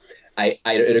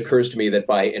 it occurs to me that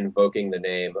by invoking the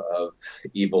name of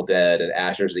Evil Dead and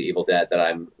Asher's the Evil Dead, that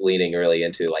I'm leaning really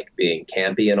into like being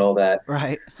campy and all that.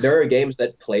 Right. There are games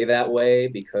that play that way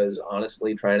because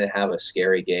honestly, trying to have a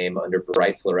scary game under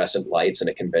bright fluorescent lights in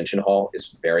a convention hall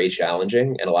is very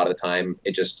challenging. And a lot of the time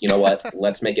it just, you know what,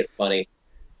 let's make it funny.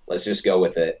 Let's just go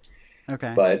with it.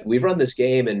 Okay. But we've run this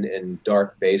game in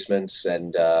dark basements,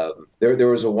 and there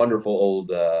was a wonderful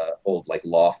old like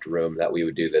loft room that we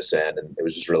would do this in, and it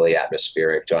was just really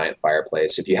atmospheric, giant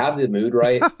fireplace. If you have the mood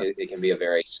right, it can be a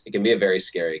very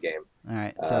scary game. All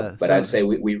right. But I'd say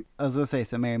we I was gonna say,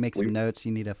 so Mary, make some notes.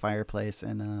 You need a fireplace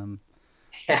and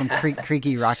some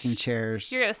creaky rocking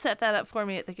chairs. You're gonna set that up for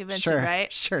me at the convention,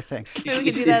 right? Sure thing. Maybe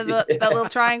we can do that in that little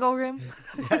triangle room.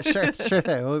 Yeah, sure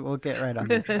thing. We'll get right on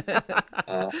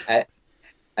it.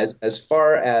 As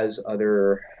far as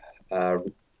other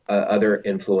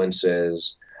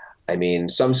influences, I mean,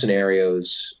 some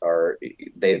scenarios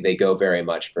they go very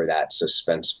much for that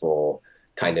suspenseful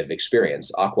kind of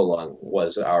experience. Aqualung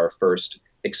was our first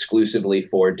exclusively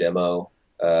for demo,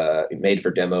 made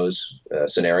for demos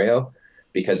scenario,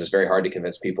 because it's very hard to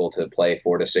convince people to play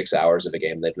 4 to 6 hours of a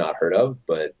game they've not heard of,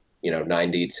 but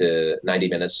 90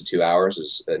 minutes to 2 hours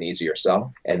is an easier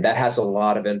sell. And that has a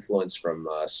lot of influence from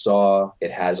Saw. It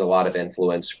has a lot of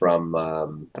influence from,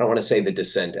 I don't want to say The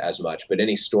Descent as much, but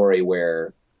any story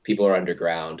where people are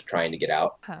underground trying to get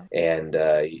out. And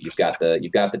you've got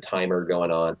the timer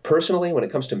going on. Personally, when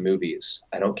it comes to movies,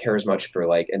 I don't care as much for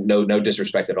like, and no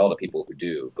disrespect at all to people who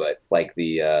do, but like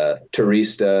the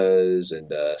Turistas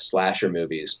and slasher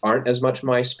movies aren't as much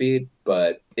my speed,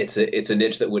 but it's a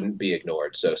niche that wouldn't be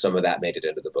ignored. So some of that made it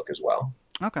into the book as well.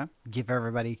 Okay. Give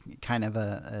everybody kind of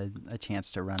a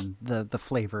chance to run the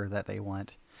flavor that they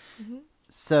want. Mm-hmm.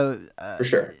 So for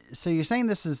sure. So you're saying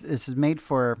this is made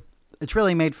for, it's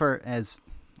really made for, as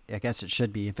I guess it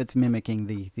should be, if it's mimicking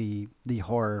the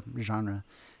horror genre,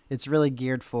 it's really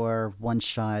geared for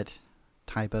one-shot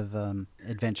type of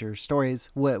adventure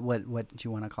stories. What do you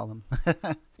want to call them?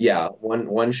 Yeah,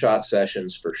 one-shot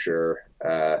sessions for sure.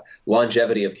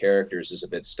 Longevity of characters is a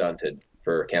bit stunted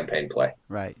for campaign play.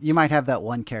 Right. You might have that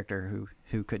one character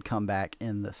who could come back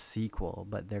in the sequel,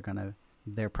 but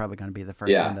they're probably going to be the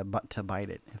first one to bite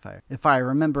it. If I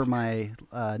remember my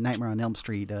Nightmare on Elm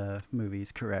Street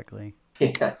movies correctly.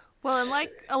 Yeah. Well, and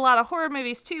like a lot of horror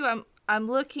movies too, I'm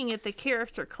looking at the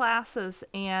character classes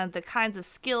and the kinds of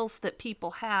skills that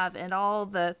people have, and all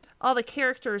the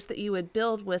characters that you would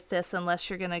build with this, unless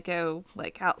you're going to go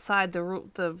like outside the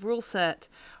rule set,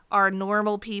 are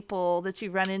normal people that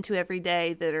you run into every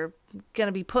day that are going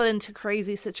to be put into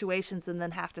crazy situations and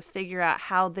then have to figure out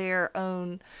how their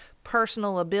own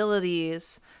personal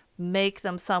abilities make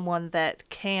them someone that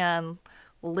can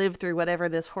live through whatever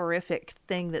this horrific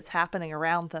thing that's happening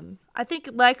around them. I think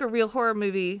like a real horror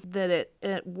movie that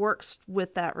it works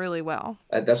with that really well.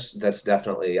 That's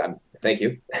definitely, thank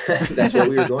you. That's what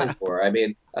we were going for. I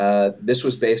mean, this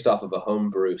was based off of a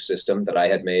homebrew system that I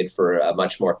had made for a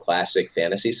much more classic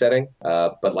fantasy setting.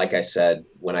 But like I said,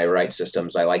 when I write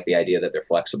systems, I like the idea that they're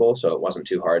flexible, so it wasn't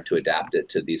too hard to adapt it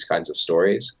to these kinds of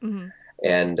stories. Mm-hmm.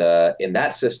 And in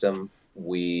that system,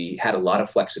 we had a lot of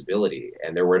flexibility,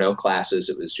 and there were no classes.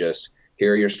 It was just,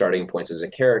 here are your starting points as a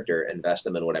character, invest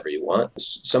them in whatever you want.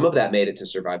 Some of that made it to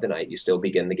Survive the Night. You still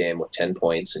begin the game with 10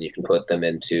 points, and you can put them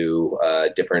into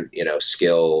different,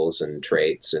 skills and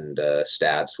traits and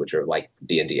stats, which are like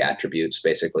D&D attributes,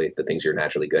 basically, the things you're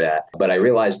naturally good at. But I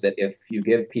realized that if you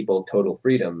give people total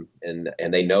freedom and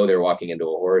they know they're walking into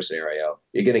a horror scenario,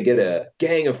 you're going to get a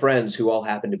gang of friends who all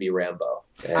happen to be Rambo.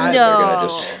 And they're gonna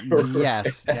just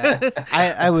yes, yeah.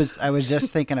 I was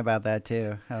just thinking about that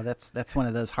too. Oh, that's one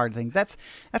of those hard things. That's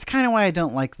kind of why I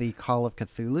don't like the Call of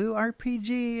Cthulhu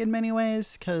RPG in many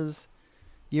ways, because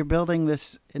you're building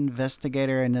this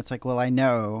investigator, and it's like, well, I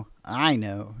know,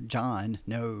 John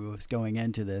knows going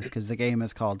into this because the game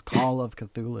is called Call of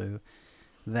Cthulhu.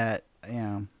 That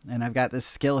and I've got this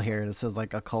skill here that says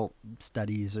like occult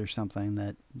studies or something,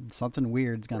 that something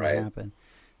weird's gonna happen.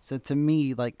 So to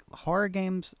me, like horror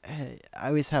games, I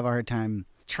always have a hard time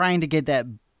trying to get that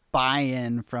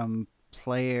buy-in from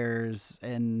players,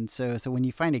 and so when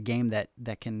you find a game that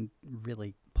can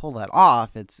really pull that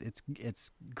off, it's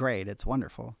great. It's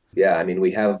wonderful. Yeah, I mean,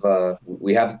 we have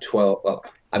 12. Well,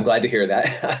 I'm glad to hear that.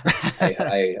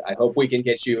 I hope we can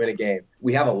get you in a game.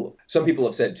 We have some people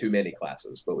have said too many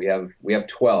classes, but we have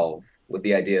 12 with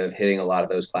the idea of hitting a lot of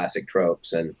those classic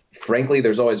tropes. And frankly,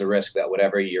 there's always a risk that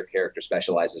whatever your character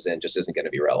specializes in just isn't going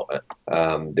to be relevant.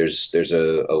 There's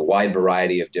a wide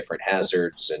variety of different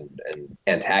hazards and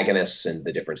antagonists in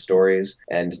the different stories,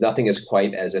 and nothing is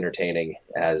quite as entertaining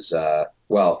as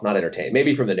well, not entertaining,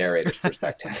 maybe from the narrator's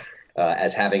perspective,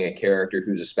 as having a character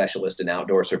who's a specialist in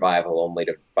outdoor survival, only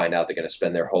to find out they're going to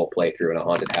spend their whole playthrough in a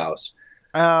haunted house.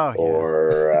 Oh,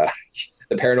 or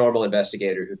the paranormal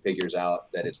investigator who figures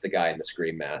out that it's the guy in the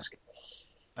Scream mask.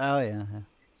 Oh yeah.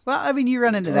 Well, I mean, you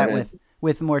run into that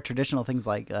with more traditional things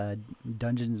like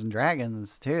Dungeons and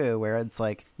Dragons too, where it's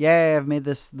like, yeah, I've made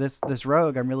this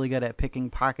rogue. I'm really good at picking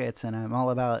pockets, and I'm all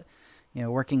about,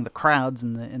 working the crowds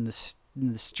in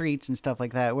the streets and stuff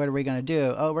like that. What are we gonna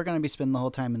do? Oh, we're gonna be spending the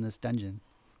whole time in this dungeon.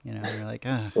 You're like,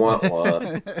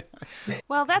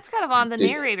 Well, that's kind of on the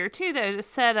narrator too, though, to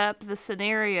set up the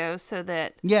scenario so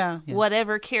that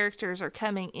whatever characters are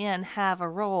coming in have a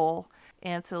role.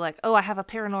 And so like, I have a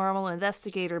paranormal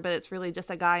investigator, but it's really just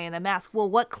a guy in a mask. Well,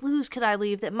 what clues could I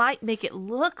leave that might make it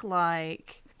look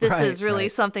like this is really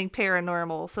something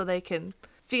paranormal, so they can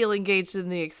feel engaged in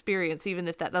the experience, even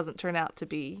if that doesn't turn out to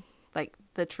be like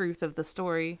the truth of the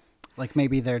story. Like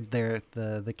maybe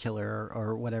the killer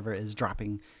or whatever is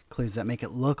dropping clues that make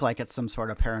it look like it's some sort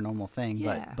of paranormal thing,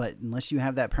 but unless you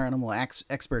have that paranormal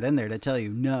expert in there to tell you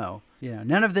no,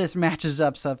 none of this matches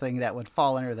up something that would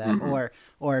fall under that,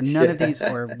 or none of these,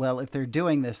 or well, if they're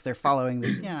doing this, they're following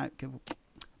this.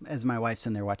 As my wife's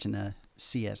in there watching a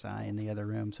CSI in the other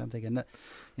room, so I'm thinking,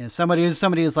 somebody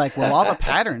is like, well, all the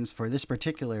patterns for this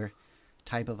particular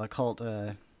type of occult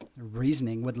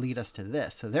reasoning would lead us to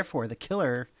this, so therefore the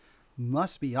killer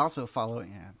must be also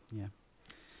following.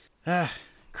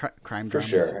 Crime for dramas.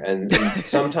 sure, and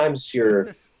sometimes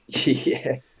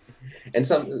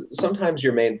sometimes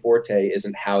your main forte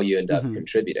isn't how you end up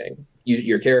contributing.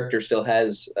 Your character still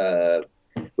has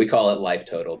we call it life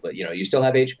total, but you still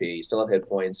have HP, you still have hit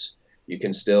points. You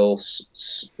can still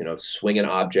swing an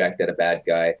object at a bad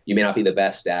guy. You may not be the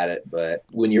best at it, but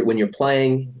when you're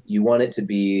playing, you want it to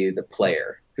be the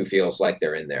player who feels like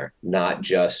they're in there, not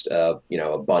just a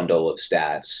bundle of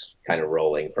stats kind of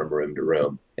rolling from room to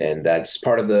room. And that's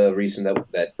part of the reason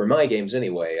that for my games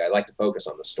anyway, I like to focus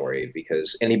on the story,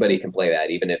 because anybody can play that,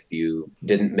 even if you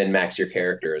didn't min-max your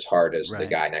character as hard as the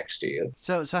guy next to you.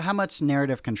 So how much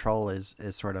narrative control is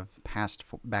sort of passed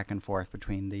back and forth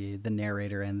between the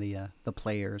narrator and the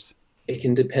players? It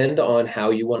can depend on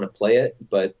how you want to play it,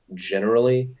 but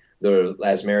generally,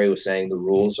 as Mary was saying, the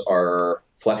rules are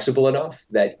flexible enough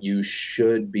that you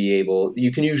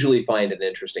can usually find an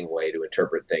interesting way to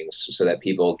interpret things so that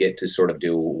people get to sort of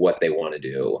do what they want to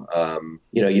do.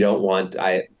 You don't want,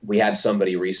 we had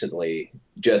somebody recently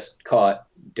just caught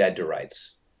dead to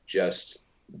rights, just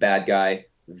bad guy,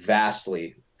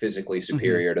 vastly physically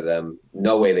superior to them.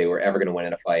 No way they were ever going to win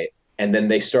in a fight. And then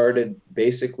they started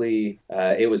basically,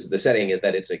 the setting is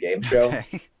that it's a game show.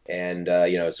 Okay. And,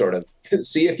 sort of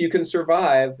see if you can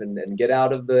survive and get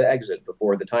out of the exit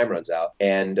before the time runs out.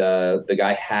 And the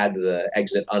guy had the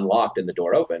exit unlocked and the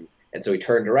door open. And so he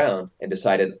turned around and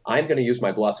decided, I'm going to use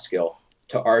my bluff skill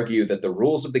to argue that the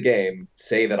rules of the game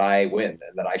say that I win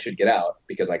and that I should get out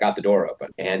because I got the door open.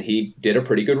 And he did a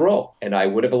pretty good roll, and I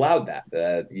would have allowed that.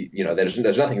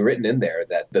 There's nothing written in there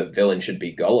that the villain should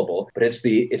be gullible, but it's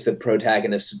the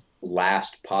protagonist's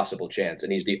last possible chance,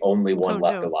 and he's the only one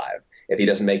left alive. If he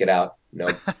doesn't make it out,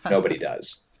 nobody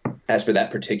does. As for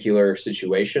that particular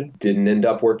situation, didn't end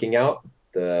up working out.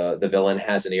 The villain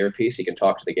has an earpiece. He can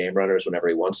talk to the game runners whenever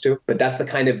he wants to. But that's the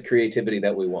kind of creativity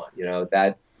that we want.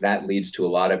 That leads to a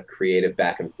lot of creative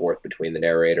back and forth between the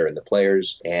narrator and the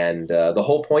players. And the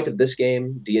whole point of this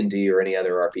game, D&D or any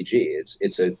other RPG,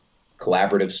 it's a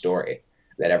collaborative story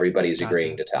that everybody's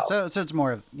agreeing to tell. So it's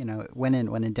more of, when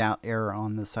in doubt, error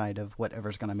on the side of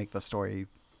whatever's going to make the story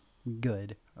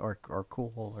good or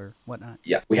cool or whatnot.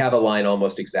 Yeah, we have a line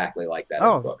almost exactly like that in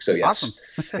the book. So yes,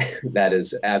 awesome. That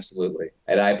is absolutely.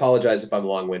 And I apologize if I'm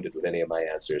long-winded with any of my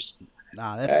answers.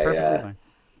 Nah, that's perfectly fine.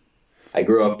 I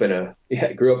grew up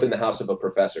in the house of a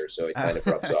professor, so it kind of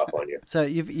rubs off on you. So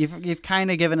you've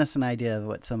kind of given us an idea of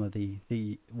what some of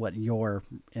what your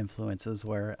influences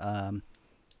were,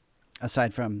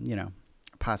 aside from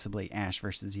possibly Ash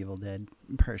versus Evil Dead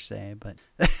per se, but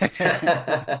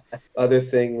other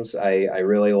things I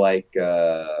really like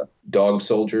Dog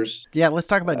Soldiers. Yeah, let's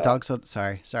talk about Dog Soldiers.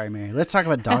 Sorry, Mary. Let's talk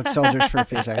about Dog Soldiers for a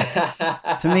few seconds.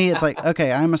 To me, it's like,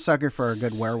 okay, I'm a sucker for a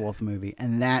good werewolf movie,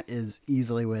 and that is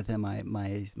easily within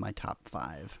my top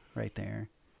 5 right there.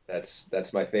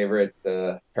 That's my favorite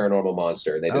paranormal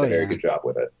monster, and they did a very good job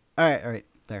with it. All right,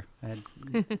 there.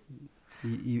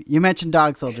 You mentioned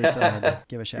Dog Soldiers, so I had to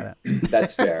give a shout out.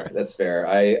 That's fair.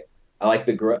 I like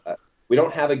the we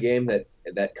don't have a game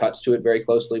that cuts to it very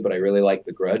closely, but I really like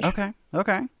The Grudge. Okay.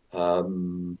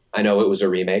 I know it was a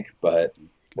remake, but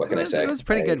what can I say? It was a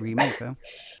pretty good remake, though.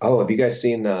 Oh, have you guys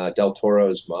seen Del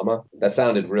Toro's Mama? That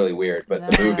sounded really weird, but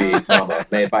the movie Mama,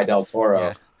 made by Del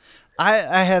Toro.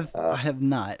 I have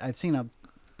not. I've seen a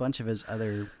bunch of his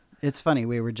other. It's funny.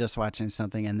 We were just watching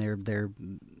something, and they're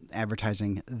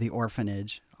advertising The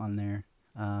Orphanage on there.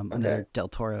 Another Del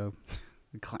Toro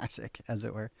classic, as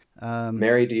it were.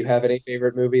 Mary, do you have any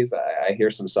favorite movies? I hear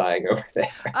some sighing over there.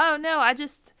 Oh no,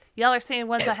 y'all are saying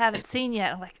ones I haven't seen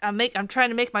yet. I'm trying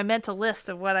to make my mental list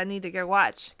of what I need to go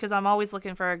watch because I'm always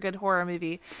looking for a good horror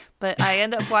movie, but I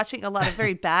end up watching a lot of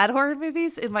very bad horror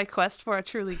movies in my quest for a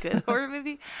truly good horror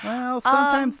movie. Well,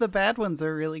 sometimes the bad ones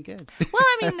are really good. Well,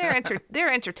 I mean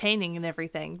they're entertaining and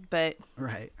everything, but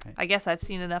right. I guess I've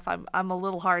seen enough. I'm a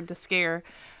little hard to scare.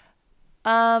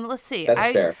 Let's see.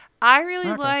 That's fair. I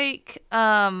really like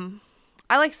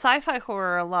I like sci-fi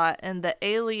horror a lot, and the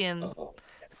Alien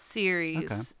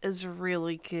series is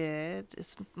really good.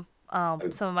 It's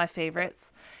some of my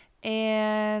favorites.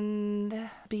 And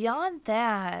beyond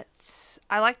that,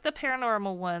 I like the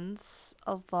paranormal ones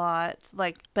a lot.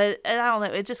 But I don't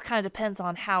know, it just kind of depends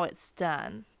on how it's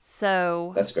done.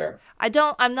 So that's fair.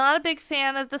 I'm not a big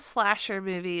fan of the slasher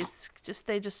movies.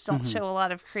 They just don't show a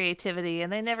lot of creativity,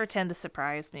 and they never tend to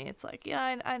surprise me. It's like,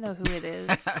 yeah, I know who it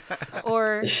is,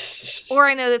 or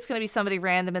I know that's going to be somebody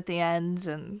random at the end,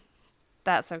 and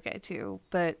that's okay too.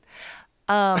 But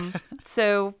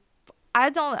so I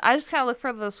just kind of look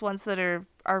for those ones that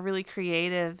are really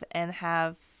creative and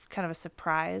have kind of a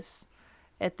surprise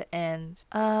at the end.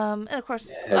 And of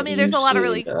course, there's a lot of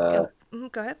really.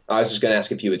 Go ahead. I was just going to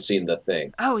ask if you had seen The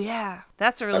Thing. Oh yeah,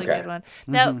 that's a really good one.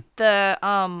 Now the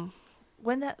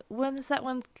when is that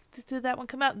one? Did that one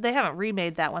come out? They haven't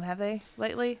remade that one, have they,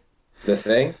 lately? The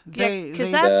Thing? Yeah, because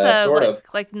that's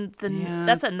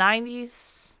that's a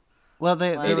 90s. Well,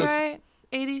 there was right?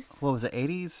 80s. What was it?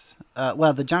 80s?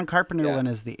 Well, the John Carpenter one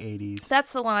is the 80s.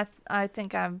 That's the one I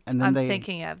think I'm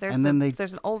thinking of. There's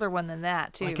an older one than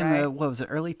that too, like right? in the, what was it,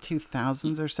 early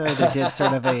 2000s or so? They did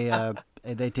sort of a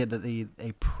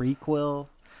prequel.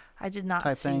 I did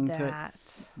not see that.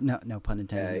 No pun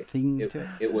intended. To it.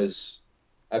 It was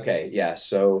okay. Yeah.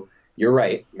 So you're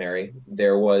right, Mary.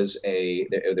 There was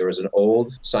an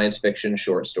old science fiction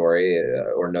short story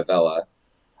or novella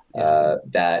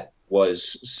that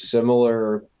was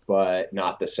similar but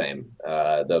not the same.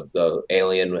 The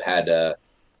alien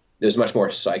there's much more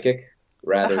psychic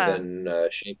rather than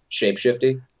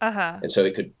shape-shifty, and so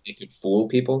it could fool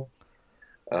people.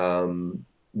 Then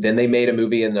they made a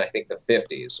movie in I think the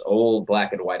 50s, old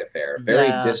black and white affair, very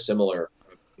dissimilar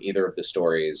from either of the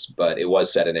stories, but it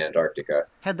was set in Antarctica.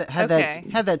 Had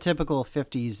that typical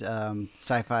 50s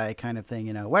sci-fi kind of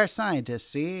thing, we're scientists,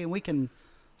 see, and we can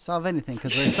solve anything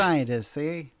because we're scientists,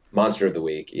 see. Monster of the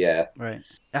Week, yeah. Right.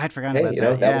 I'd forgotten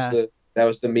about that. That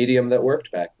was the medium that worked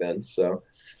back then, so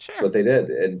that's what they did.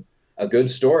 And a good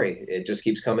story. It just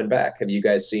keeps coming back. Have you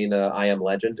guys seen I Am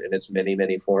Legend in its many,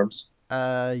 many forms?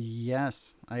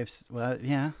 Yes. It's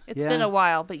been a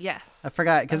while, but yes. I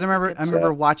forgot because I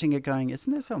remember watching it going,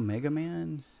 isn't this Omega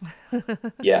Man?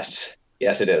 Yes,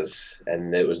 it is.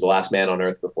 And it was The Last Man on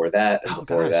Earth before that, and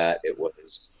before that it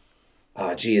was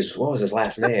what was his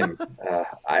last name?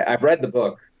 I've read the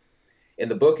book. In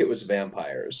the book, it was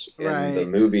vampires. In the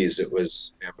movies, it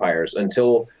was vampires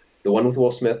until the one with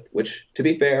Will Smith, which, to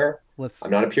be fair,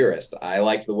 I'm not a purist. I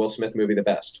liked the Will Smith movie the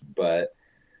best, but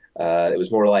it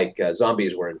was more like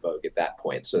zombies were in vogue at that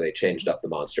point, so they changed up the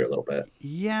monster a little bit.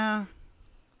 Yeah,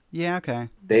 okay.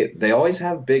 They always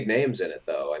have big names in it,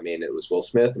 though. I mean, it was Will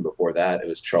Smith, and before that, it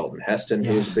was Charlton Heston,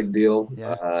 who was a big deal.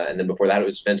 Yeah. And then before that, it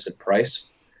was Vincent Price.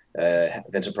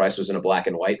 Vincent Price was in a black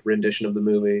and white rendition of the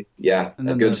movie. Yeah,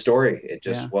 a good story. It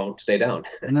just won't stay down.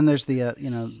 And then there's the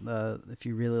if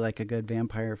you really like a good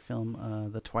vampire film,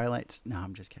 The Twilight. No,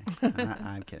 I'm just kidding.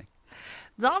 I'm kidding.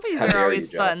 Zombies are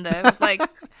always fun, though.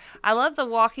 I love The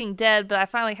Walking Dead, but I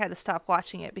finally had to stop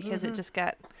watching it because it just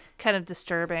got kind of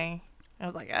disturbing. I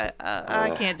was like,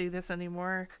 I can't do this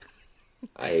anymore.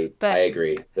 I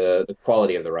agree. The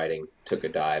quality of the writing took a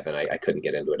dive, and I couldn't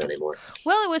get into it anymore.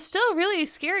 Well, it was still really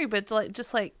scary, but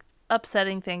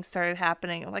upsetting things started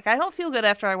happening. I don't feel good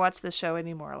after I watch this show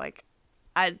anymore.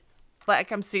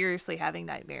 I'm seriously having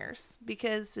nightmares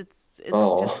because it's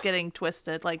just getting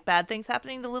twisted. Bad things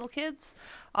happening to little kids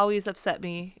always upset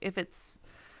me if it's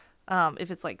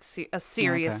a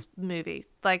serious movie.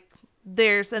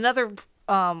 There's another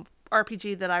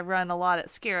RPG that I run a lot at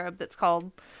Scarab that's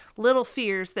called Little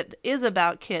Fears that is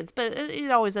about kids, but it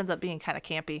always ends up being kind of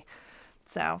campy.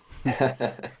 So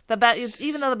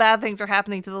even though the bad things are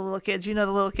happening to the little kids, the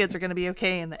little kids are going to be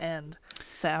okay in the end.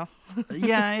 So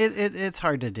yeah, it's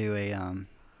hard to do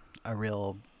a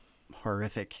real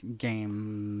horrific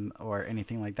game or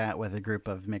anything like that with a group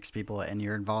of mixed people, and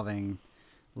you're involving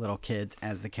little kids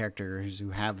as the characters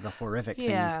who have the horrific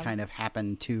things kind of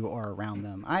happen to or around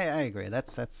them. I agree. That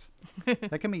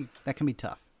can be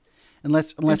tough.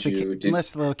 Unless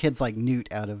the little kids like Newt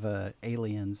out of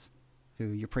Aliens, who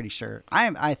you're pretty sure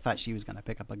I thought she was going to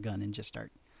pick up a gun and just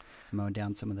start mowing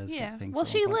down some of those things. Well,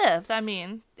 she lived. I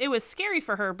mean, it was scary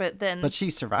for her, but she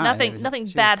survived. Nothing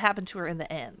bad happened to her in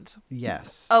the end.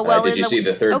 Yes. Oh well. Did you see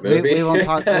the third movie? We won't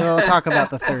talk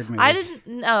about the third movie. I didn't.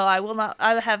 No, I will not.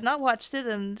 I have not watched it,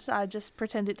 and I just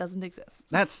pretend it doesn't exist.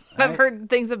 I've heard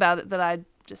things about it that I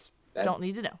just don't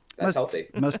need to know. That's healthy.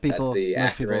 Most people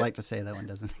like to say that one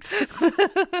doesn't exist.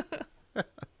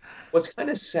 What's kind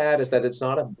of sad is that it's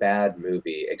not a bad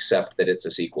movie, except that it's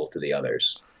a sequel to the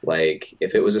others. Like,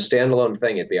 if it was a standalone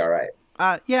thing, it'd be all right.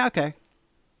 Yeah, okay.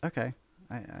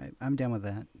 I'm down with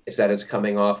that. It's that it's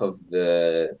coming off of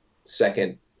the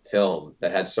second film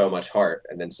that had so much heart,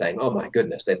 and then saying, "Oh my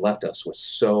goodness, they've left us with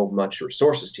so much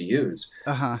resources to use.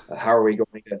 How are we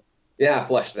going to?" Yeah,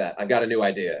 flush that. I've got a new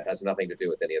idea. It has nothing to do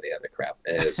with any of the other crap.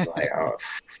 And it's like, oh,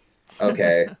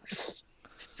 okay,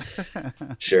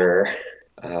 sure.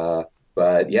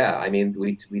 But yeah, I mean,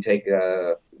 we take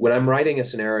when I'm writing a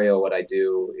scenario, what I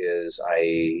do is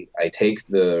I take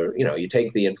you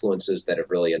take the influences that have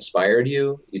really inspired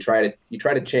you. You try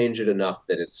to change it enough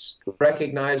that it's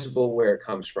recognizable where it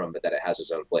comes from, but that it has its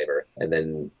own flavor, and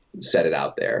then set it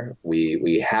out there.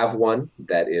 We have one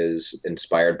that is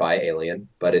inspired by Alien,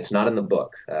 but it's not in the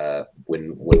book.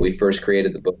 When we first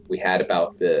created the book, we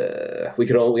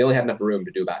only had enough room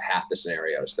to do about half the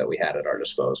scenarios that we had at our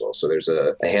disposal. So there's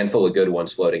a handful of good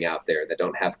ones floating out there that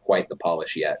don't have quite the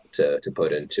polish yet to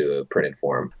put into a printed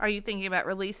form. Are you thinking about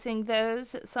releasing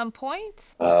those at some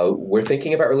point? We're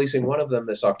thinking about releasing one of them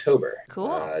this October.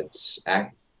 Cool. It's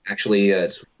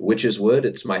Witch's Wood.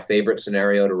 It's my favorite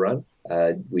scenario to run.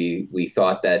 We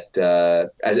thought that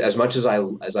as much as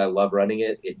I love running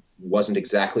it, it wasn't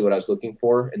exactly what I was looking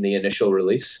for in the initial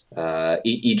release.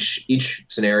 Each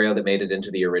scenario that made it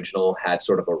into the original had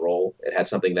sort of a role. It had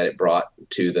something that it brought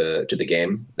to the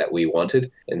game that we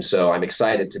wanted, and so I'm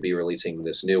excited to be releasing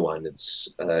this new one.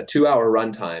 It's a 2-hour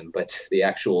runtime, but the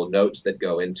actual notes that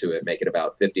go into it make it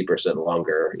about 50%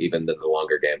 longer even than the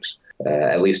longer games.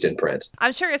 At least in print.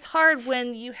 I'm sure it's hard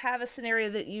when you have a scenario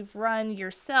that you've run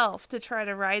yourself to try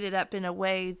to write it up in a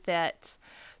way that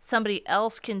somebody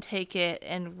else can take it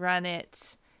and run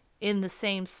it in the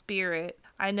same spirit.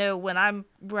 I know when I'm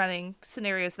running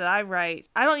scenarios that I write,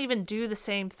 I don't even do the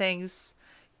same things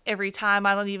every time.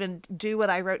 I don't even do what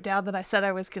I wrote down that I said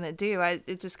I was going to do.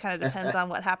 It just kind of depends on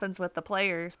what happens with the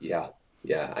players.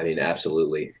 Yeah, I mean,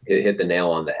 absolutely. It hit the nail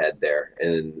on the head there.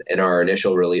 And in our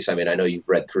initial release, I mean, I know you've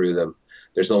read through them.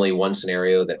 There's only one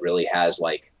scenario that really has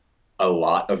like a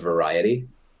lot of variety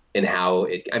in how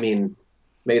I mean,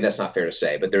 maybe that's not fair to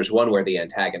say, but there's one where the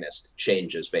antagonist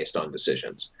changes based on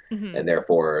decisions. Mm-hmm. And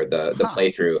therefore the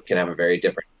playthrough can have a very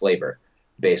different flavor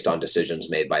based on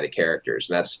decisions made by the characters.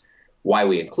 And that's why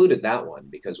we included that one,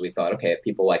 because we thought, okay, if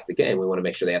people like the game, we want to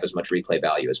make sure they have as much replay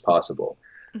value as possible.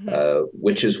 Mm-hmm.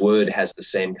 Witch's Wood has the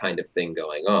same kind of thing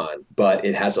going on, but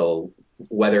it has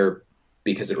whether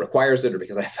because it requires it or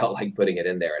because I felt like putting it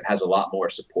in there, it has a lot more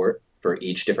support for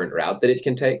each different route that it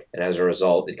can take. And as a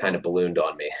result, it kind of ballooned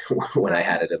on me when I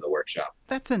had it in the workshop.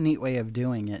 That's a neat way of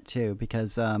doing it too,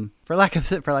 because for lack of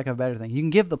a better thing, you can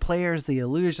give the players the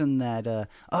illusion that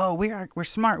we're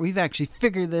smart, we've actually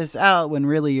figured this out, when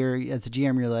really as a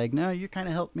GM you're like, no, you kind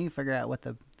of helped me figure out what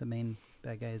the main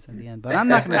bad guy is at the end, but I'm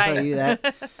not going to tell you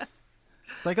that.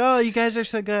 It's like, oh, you guys are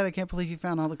so good. I can't believe you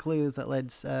found all the clues that led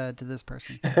to this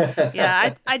person.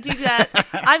 Yeah, I do that.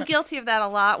 I'm guilty of that a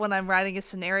lot when I'm writing a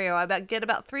scenario. I get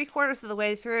about 3/4 of the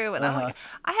way through, and I'm like,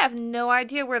 I have no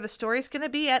idea where the story's going to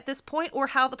be at this point or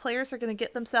how the players are going to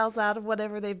get themselves out of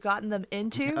whatever they've gotten them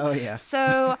into. Oh, yeah.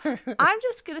 So I'm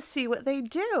just going to see what they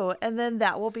do, and then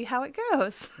that will be how it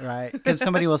goes. Right, because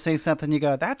somebody will say something, you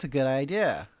go, that's a good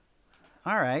idea.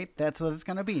 All right, that's what it's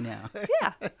going to be now.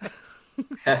 Yeah.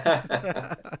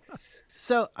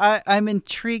 So I'm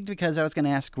intrigued because I was going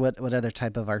to ask what other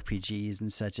type of RPGs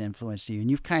and such influenced you,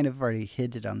 and you've kind of already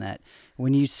hinted on that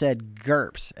when you said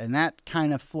GURPS, and that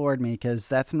kind of floored me because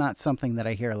that's not something that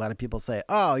I hear a lot of people say.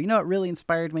 Oh, you know what really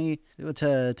inspired me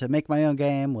to make my own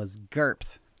game was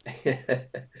GURPS.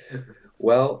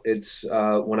 Well, it's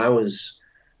when I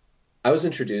was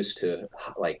introduced to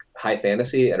like high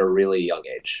fantasy at a really young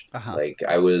age. Uh-huh. Like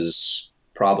I was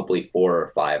probably 4 or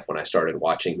 5 when I started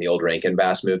watching the old Rankin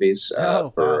Bass movies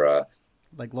for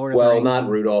like Lord of the Rings. Well, not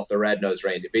Rudolph the Red-Nosed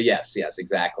Reindeer, but yes,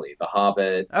 exactly. The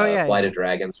Hobbit, Flight of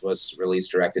Dragons was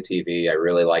released direct to TV. I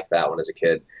really liked that one as a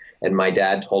kid. And my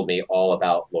dad told me all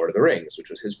about Lord of the Rings, which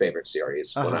was his favorite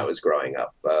series when I was growing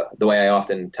up. The way I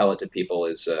often tell it to people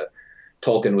is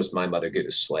Tolkien was my Mother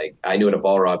Goose. Like, I knew what a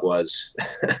Balrog was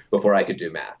before I could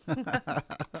do math.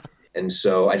 And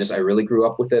so I really grew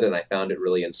up with it, and I found it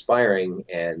really inspiring.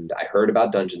 And I heard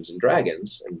about Dungeons and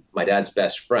Dragons, and my dad's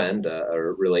best friend,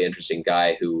 a really interesting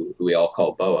guy who we all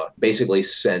call Boa, basically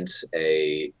sent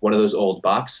one of those old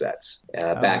box sets.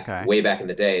 Way back in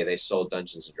the day, they sold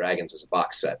Dungeons and Dragons as a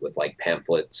box set with like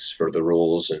pamphlets for the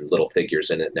rules and little figures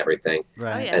in it and everything.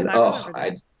 Right. And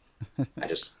I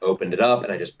just opened it up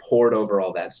and I just poured over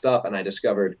all that stuff, and I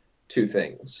discovered two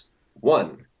things.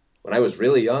 One, when I was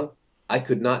really young, I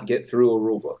could not get through a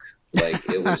rule book. Like,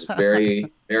 it was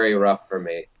very, very rough for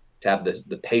me to have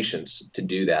the patience to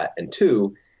do that. And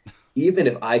two, even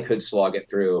if I could slog it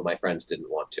through, my friends didn't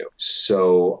want to.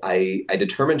 So I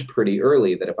determined pretty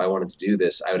early that if I wanted to do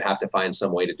this, I would have to find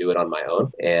some way to do it on my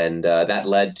own. And that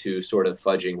led to sort of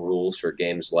fudging rules for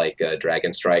games like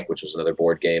Dragon Strike, which was another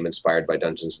board game inspired by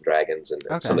Dungeons and Dragons,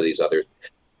 and some of these other.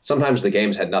 Sometimes the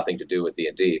games had nothing to do with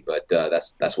D&D, but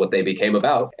that's what they became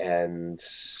about. And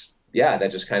yeah,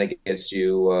 that just kind of gets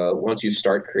you, once you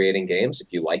start creating games,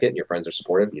 if you like it and your friends are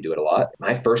supportive, you do it a lot.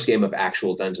 My first game of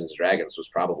actual Dungeons & Dragons was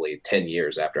probably 10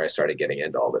 years after I started getting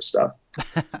into all this stuff.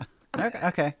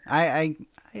 Okay.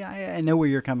 I know where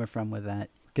you're coming from with that.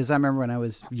 Because I remember when I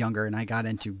was younger and I got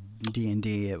into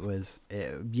D&D, it was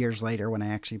years later when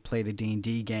I actually played a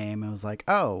D&D game. It was like,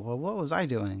 oh, well, what was I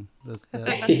doing those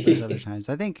other times?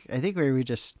 I think we were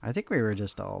just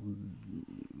all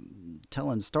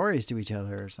telling stories to each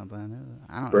other or something.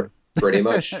 I don't know. Pretty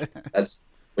much. That's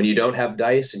when you don't have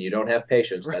dice and you don't have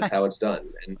patience. That's how it's done.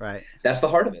 And that's the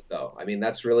heart of it, though. I mean,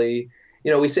 that's really,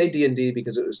 we say D&D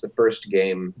because it was the first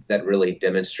game that really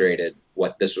demonstrated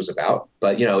what this was about.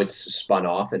 But, it's spun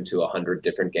off into 100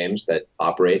 different games that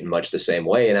operate in much the same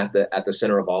way. And at the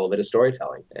center of all of it is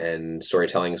storytelling. And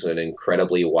storytelling is an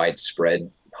incredibly widespread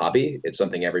hobby. It's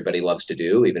something everybody loves to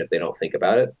do, even if they don't think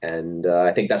about it. And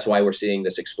I think that's why we're seeing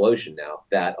this explosion now,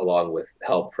 that along with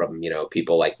help from,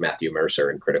 people like Matthew Mercer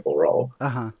and Critical Role.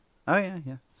 Oh,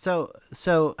 yeah.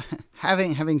 So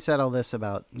having said all this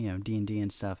about, D&D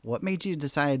and stuff, what made you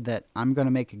decide that I'm going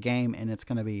to make a game and it's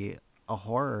going to be a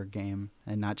horror game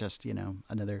and not just,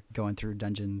 another going through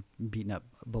dungeon, beating up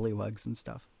bullywugs and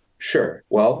stuff? Sure.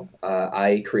 Well,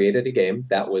 I created a game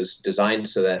that was designed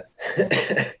so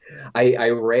that I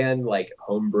ran like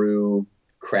homebrew,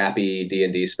 crappy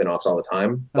D&D spinoffs all the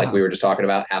time. Like we were just talking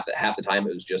about, half the time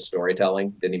it was just storytelling,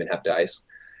 didn't even have dice.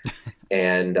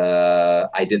 And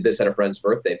I did this at a friend's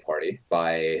birthday party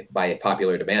by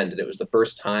popular demand, and it was the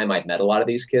first time I'd met a lot of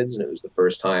these kids, and it was the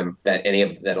first time that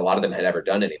a lot of them had ever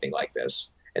done anything like this.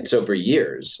 And so for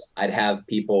years, I'd have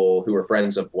people who were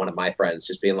friends of one of my friends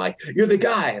just being like, "You're the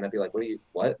guy," and I'd be like,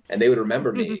 "What?" And they would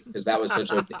remember me because that was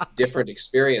such a different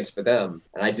experience for them.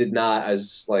 And I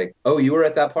was like, "Oh, you were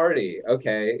at that party?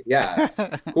 Okay, yeah,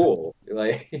 cool."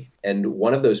 And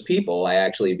one of those people I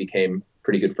actually became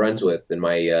pretty good friends with in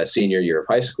my senior year of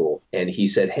high school. And he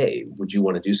said, "Hey, would you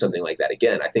want to do something like that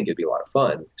again? I think it'd be a lot of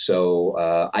fun." So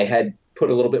I had put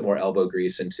a little bit more elbow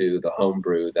grease into the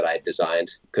homebrew that I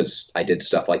designed, because I did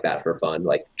stuff like that for fun,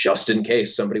 like just in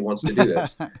case somebody wants to do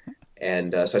this.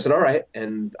 And so I said, all right.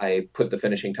 And I put the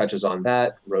finishing touches on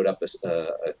that, wrote up a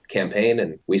campaign,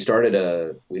 and we started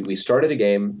a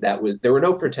game there were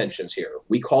no pretensions here.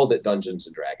 We called it Dungeons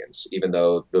and Dragons, even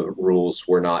though the rules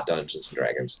were not Dungeons and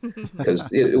Dragons,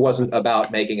 because it wasn't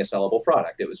about making a sellable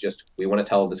product. It was just, we want to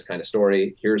tell this kind of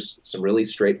story. Here's some really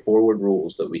straightforward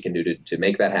rules that we can do to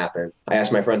make that happen. I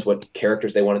asked my friends what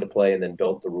characters they wanted to play and then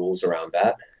built the rules around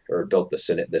that, or built the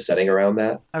setting around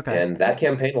that. Okay. And that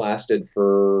campaign lasted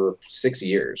for 6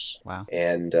 years. Wow.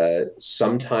 And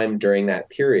sometime during that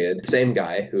period, the same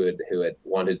guy who had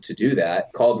wanted to do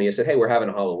that called me and said, "Hey, we're having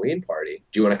a Halloween party.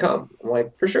 Do you want to come?" I'm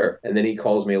like, "For sure." And then he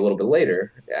calls me a little bit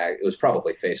later. It was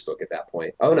probably Facebook at that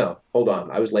point. "Oh, no, hold on.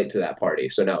 I was late to that party."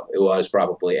 So no, it was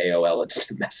probably AOL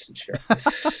Instant Messenger.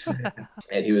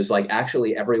 And he was like,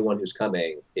 "Actually, everyone who's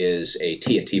coming is a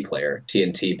TNT player."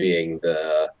 TNT being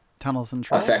the Tunnels and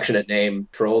Trolls? Affectionate name,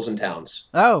 Trolls and Towns.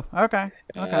 Oh, okay.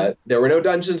 There were no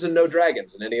Dungeons and no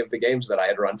Dragons in any of the games that I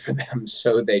had run for them,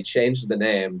 so they changed the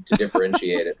name to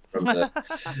differentiate it from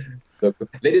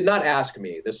They did not ask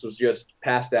me. This was just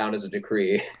passed down as a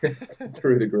decree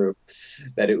through the group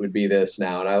that it would be this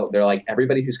now. And they're like,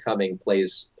 everybody who's coming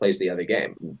plays the other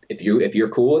game. If you're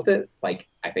cool with it, like,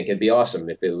 I think it'd be awesome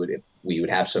if we would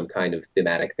have some kind of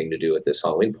thematic thing to do at this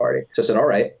Halloween party. So I said, all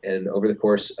right. And over the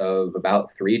course of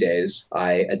about 3 days,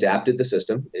 I adapted the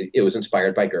system. It was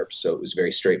inspired by GURPS, so it was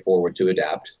very straightforward to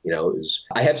adapt.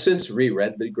 I have since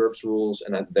reread the GURPS rules,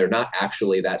 and they're not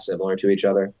actually that similar to each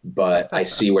other, but I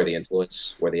see where the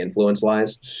influence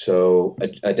lies. So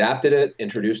adapted it,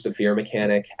 introduced the fear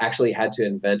mechanic, actually had to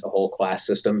invent a whole class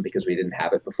system because we didn't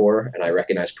have it before. And I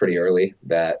recognized pretty early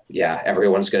that,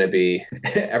 everyone's going to be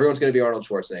Arnold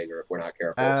Schwarzenegger if we're not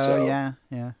careful.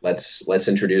 Let's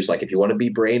introduce, like, if you want to be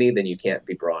brainy, then you can't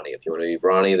be brawny. If you want to be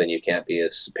brawny, then you can't be a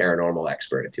paranormal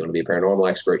expert. If you want to be a paranormal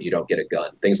expert, you don't get a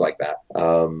gun. Things like that.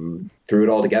 Threw it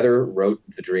all together, wrote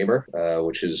The Dreamer,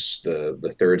 which is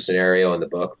the third scenario in the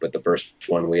book, but the first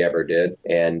one we ever did.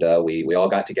 And we all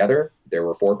got together. There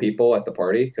were 4 people at the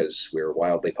party because we were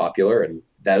wildly popular, and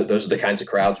those are the kinds of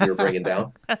crowds we were bringing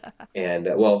down. And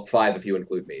 5 if you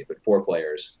include me, but 4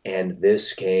 players. And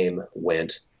this game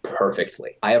went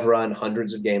perfectly. I have run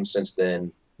hundreds of games since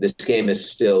then. This game is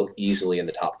still easily in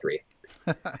the top 3.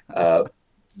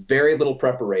 Very little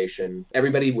preparation.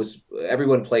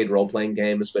 Everyone played role-playing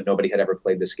games, but nobody had ever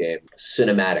played this game.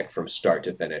 Cinematic from start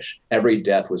to finish. Every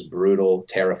death was brutal,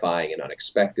 terrifying, and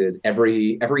unexpected.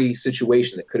 Every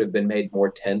situation that could have been made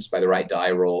more tense by the right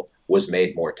die roll was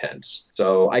made more tense.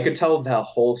 So I could tell the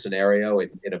whole scenario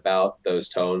in about those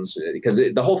tones, because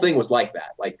the whole thing was like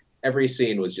that. Like, every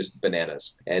scene was just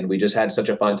bananas. And we just had such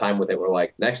a fun time with it. We're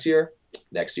like, next year,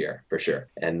 for sure.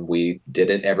 And we did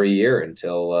it every year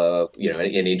until,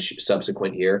 in each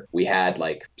subsequent year, we had,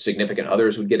 like, significant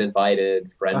others would get invited,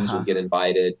 friends would get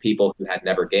invited, people who had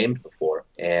never gamed before,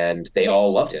 and they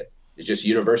all loved it. It's just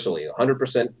universally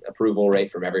 100% approval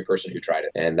rate from every person who tried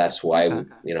it. And that's why,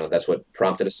 that's what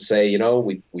prompted us to say,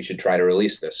 we should try to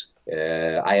release this.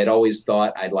 I had always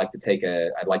thought I'd like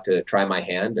to try my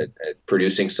hand at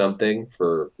producing something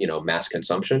for, mass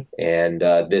consumption. And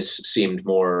this seemed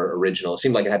more original. It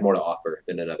seemed like it had more to offer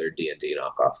than another D&D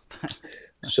knockoff.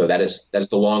 So that is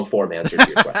the long form answer to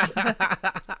your question.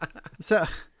 So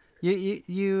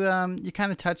you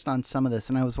kind of touched on some of this,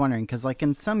 and I was wondering, because, like,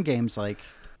 in some games, like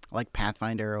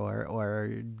Pathfinder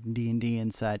or D&D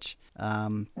and such,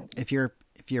 if you're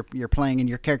playing and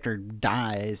your character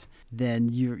dies, then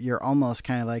you're almost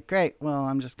kind of like, great, well,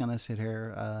 I'm just gonna sit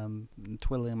here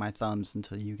twiddling my thumbs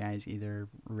until you guys either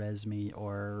res me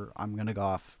or I'm gonna go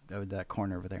off to that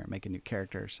corner over there and make a new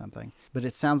character or something. But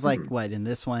it sounds like what in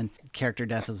this one, character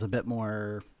death is a bit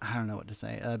more, I don't know what to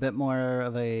say, a bit more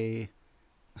of a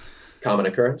common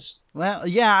occurrence. Well,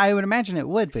 yeah, I would imagine it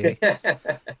would be,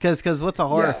 because what's a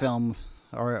horror film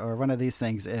or one of these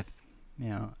things if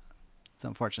it's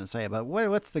unfortunate to say, but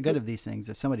what's the good of these things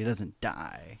if somebody doesn't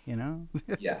die?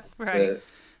 Yeah, right.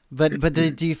 But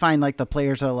do you find, like, the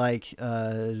players are like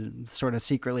sort of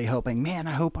secretly hoping, man,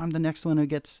 I hope I'm the next one who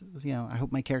gets, I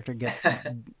hope my character gets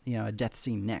a death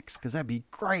scene next, because that'd be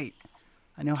great.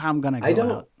 I know how I'm gonna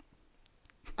go out.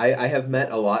 I have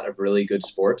met a lot of really good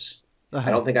sports. I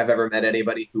don't think I've ever met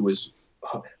anybody who was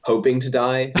hoping to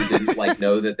die, who didn't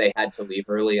know that they had to leave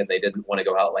early and they didn't want to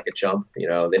go out like a chump. They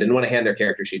didn't want to hand their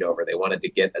character sheet over. They wanted to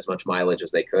get as much mileage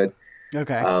as they could.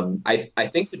 Okay. I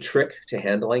think the trick to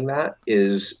handling that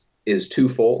is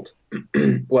twofold.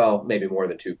 Well, maybe more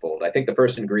than twofold. I think the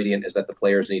first ingredient is that the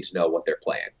players need to know what they're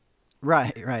playing.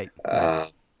 Right.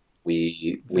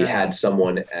 We had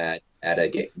someone at a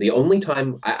game. The only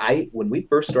time when we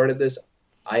first started this,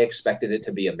 I expected it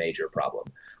to be a major problem.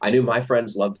 I knew my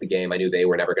friends loved the game. I knew they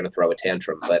were never going to throw a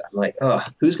tantrum, but I'm like,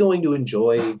 who's going to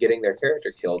enjoy getting their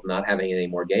character killed, not having any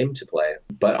more game to play?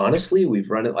 But honestly, we've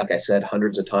run it, like I said,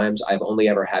 hundreds of times. I've only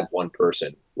ever had one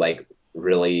person,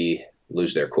 really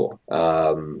lose their cool.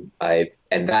 And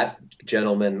that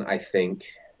gentleman, I think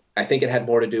it had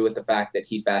more to do with the fact that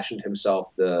he fashioned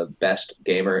himself the best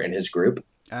gamer in his group.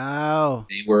 Oh.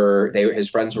 His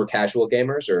friends were casual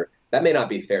gamers, or that may not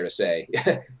be fair to say.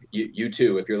 You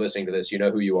too, if you're listening to this, you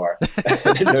know who you are.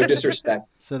 No disrespect.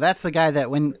 So that's the guy that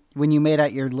when you made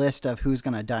out your list of who's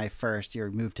going to die first,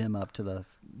 you moved him up to the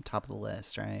top of the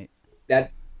list, right?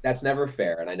 That's never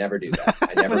fair, and I never do that.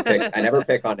 I never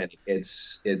pick on any.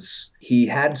 He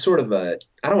had sort of I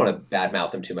don't want to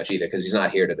badmouth him too much either, because he's not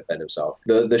here to defend himself.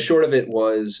 The short of it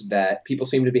was that people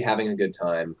seemed to be having a good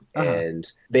time, and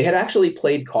they had actually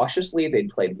played cautiously. They'd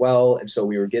played well, and so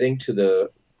we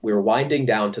were winding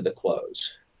down to the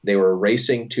close. They were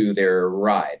racing to their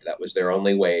ride. That was their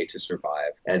only way to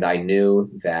survive. And I knew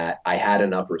that I had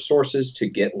enough resources to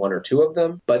get one or two of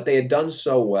them, but they had done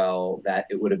so well that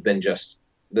it would have been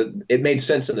it made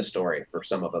sense in the story for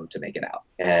some of them to make it out.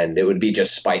 And it would be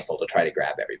just spiteful to try to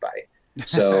grab everybody.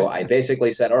 So I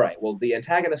basically said, all right, well, the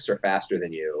antagonists are faster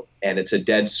than you, and it's a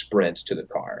dead sprint to the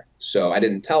car. So I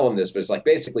didn't tell him this, but it's like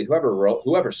basically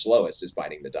whoever's slowest is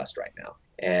biting the dust right now.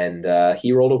 And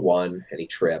he rolled a 1, and he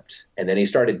tripped. And then he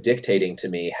started dictating to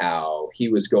me how he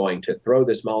was going to throw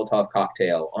this Molotov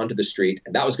cocktail onto the street,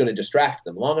 and that was going to distract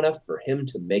them long enough for him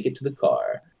to make it to the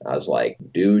car. I was like,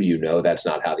 dude, you know that's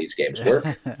not how these games work.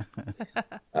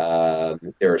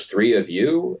 There's 3 of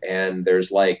you, and there's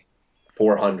like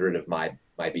 400 of my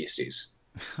beasties.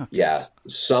 Okay. Yeah,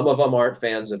 some of them aren't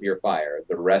fans of your fire.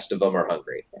 The rest of them are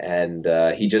hungry. And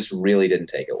he just really didn't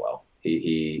take it well.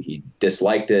 He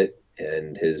disliked it,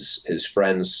 and his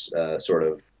friends sort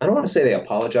of, I don't want to say they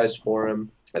apologized for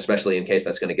him, especially in case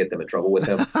that's going to get them in trouble with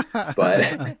him.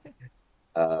 But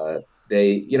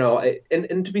they, you know,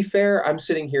 and to be fair, I'm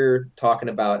sitting here talking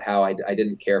about how I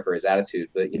didn't care for his attitude.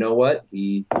 But you know what?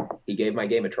 He gave my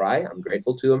game a try. I'm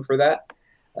grateful to him for that.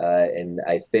 And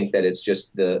I think that it's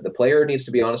just the player needs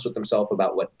to be honest with themselves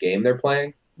about what game they're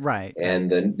playing. Right. And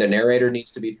the narrator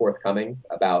needs to be forthcoming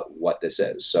about what this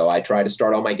is. So I try to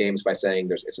start all my games by saying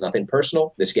it's nothing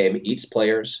personal. This game eats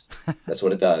players. That's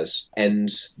what it does. And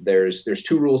there's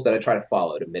 2 rules that I try to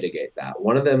follow to mitigate that.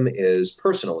 One of them is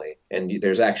personally, and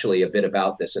there's actually a bit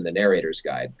about this in the narrator's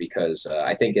guide, because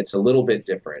I think it's a little bit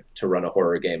different to run a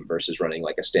horror game versus running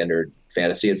like a standard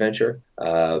fantasy adventure.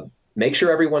 Make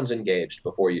sure everyone's engaged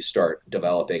before you start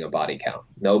developing a body count.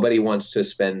 Nobody wants to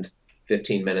spend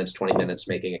 15 minutes, 20 minutes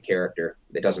making a character.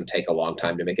 It doesn't take a long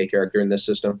time to make a character in this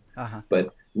system.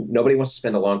 But nobody wants to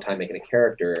spend a long time making a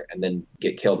character and then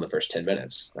get killed in the first 10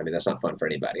 minutes. I mean, that's not fun for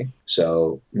anybody.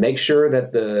 So make sure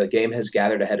that the game has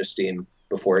gathered a head of steam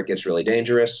before it gets really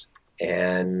dangerous.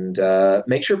 And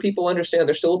make sure people understand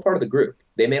they're still a part of the group.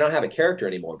 They may not have a character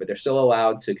anymore, but they're still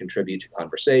allowed to contribute to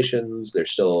conversations. They're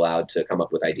still allowed to come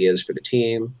up with ideas for the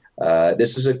team.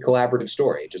 This is a collaborative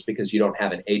story. Just because you don't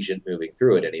have an agent moving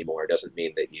through it anymore doesn't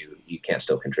mean that you can't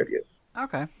still contribute.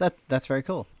 Okay, that's very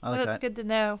cool. I like that. That's good to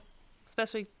know,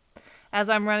 especially as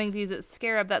I'm running these at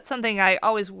Scarab. That's something I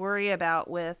always worry about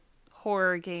with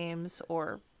horror games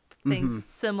or things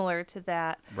similar to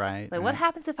that. Right. Like, what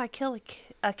happens if I kill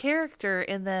a character,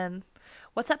 and then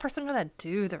what's that person going to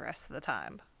do the rest of the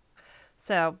time?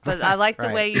 So, but I like the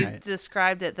way you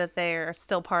described it, that they're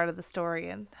still part of the story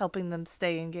and helping them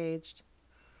stay engaged.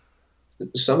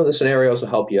 Some of the scenarios will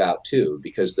help you out too,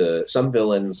 because some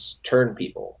villains turn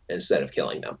people instead of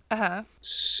killing them.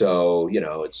 So, you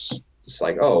know, it's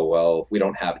like, oh, well, we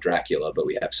don't have Dracula, but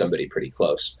we have somebody pretty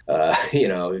close. You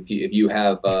know, if you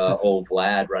have old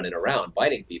Vlad running around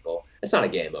biting people, it's not a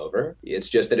game over. It's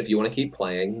just that if you want to keep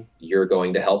playing, you're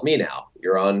going to help me now.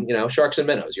 You're on, you know, Sharks and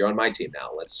Minnows. You're on my team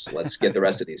now. Let's get the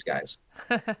rest of these guys.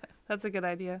 That's a good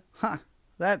idea. Huh.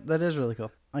 That is really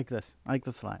cool. I like this. I like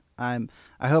this a lot. I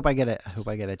hope I get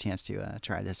a chance to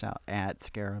try this out at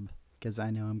Scarab, because I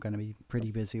know I'm going to be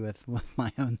pretty busy with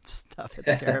my own stuff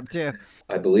at Scarab too.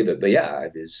 I believe it, but yeah,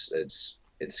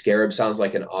 Scarab sounds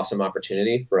like an awesome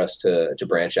opportunity for us to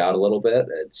branch out a little bit.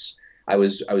 I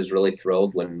was really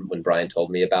thrilled when Brian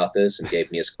told me about this and gave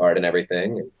me his card and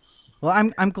everything.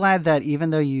 Well, I'm glad that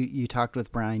even though you talked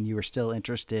with Brian, you were still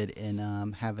interested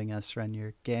in having us run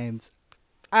your games.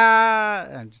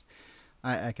 I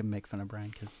can make fun of Brian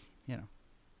because, you know,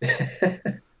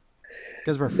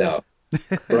 because we're friends. No,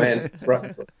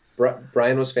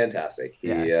 Brian was fantastic.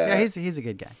 He's a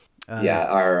good guy.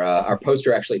 Our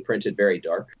poster actually printed very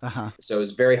dark, so it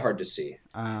was very hard to see.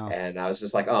 And I was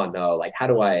just like, oh no, like how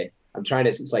do I'm trying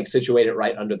to like situate it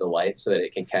right under the light so that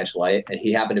it can catch light. And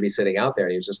he happened to be sitting out there,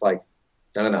 and he was just like,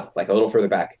 no, like a little further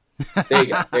back. There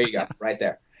you go, right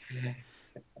there.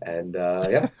 And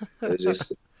it was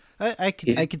just. I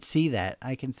could see that.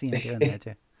 I can see him doing that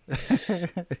too.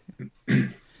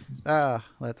 Oh,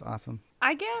 that's awesome.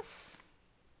 I guess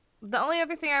the only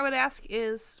other thing I would ask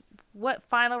is, what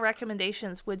final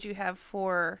recommendations would you have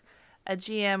for a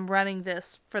GM running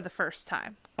this for the first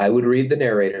time? I would read the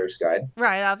narrator's guide.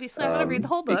 Right, obviously I'm going to read the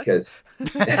whole book. Because,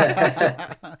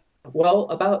 well,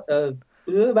 about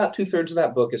 2/3 of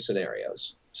that book is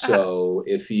scenarios. So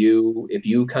if you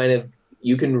kind of,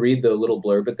 you can read the little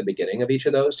blurb at the beginning of each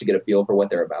of those to get a feel for what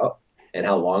they're about and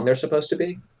how long they're supposed to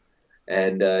be.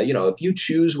 And, you know, if you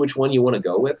choose which one you want to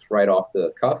go with right off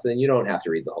the cuff, then you don't have to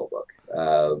read the whole book.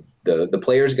 The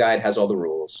player's guide has all the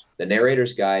rules. The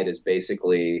narrator's guide is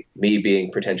basically me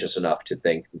being pretentious enough to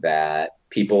think that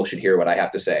people should hear what I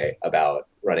have to say about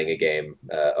running a game,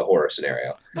 a horror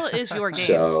scenario. Well, it is your game.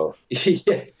 So,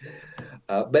 yeah.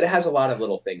 But it has a lot of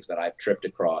little things that I've tripped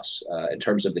across in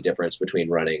terms of the difference between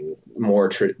running more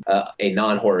a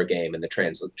non-horror game and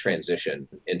the transition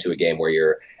into a game where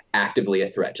you're actively a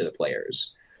threat to the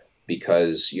players.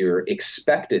 because you're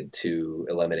expected to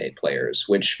eliminate players,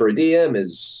 which for a DM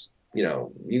is, you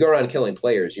know, you go around killing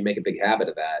players, you make a big habit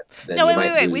of that. Then no,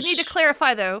 wait. We need to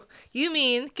clarify, though. You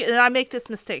mean, and I make this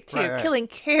mistake too, right. Killing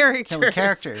characters. Killing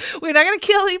characters. We're not going to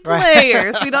kill any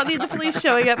players. We don't need the police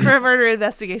showing up for a murder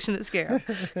investigation at Scarab.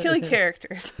 Killing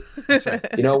characters. That's right.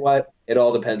 You know what? It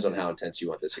all depends on how intense you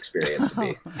want this experience to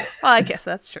be. Well, I guess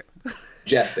that's true.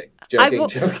 Joking.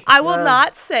 I will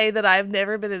not say that I've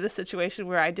never been in a situation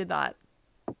where I did not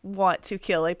want to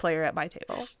kill a player at my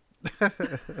table.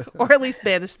 Or at least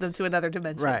banish them to another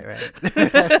dimension. Right.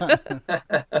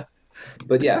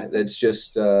 But yeah, it's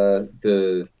just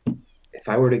if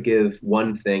I were to give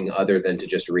one thing other than to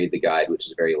just read the guide, which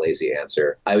is a very lazy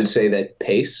answer, I would say that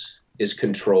pace is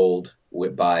controlled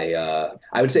by.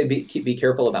 I would say be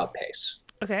careful about pace.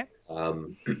 Okay.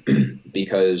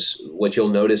 Because what you'll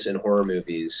notice in horror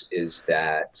movies is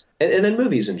that, and in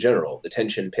movies in general, the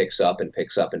tension picks up and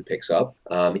picks up and picks up.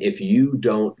 If you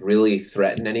don't really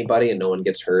threaten anybody and no one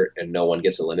gets hurt and no one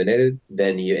gets eliminated,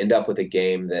 then you end up with a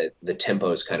game that the tempo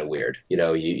is kind of weird. You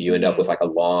know, you end up with like a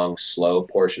long, slow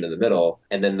portion in the middle,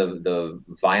 and then the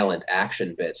violent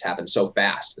action bits happen so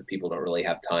fast that people don't really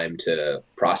have time to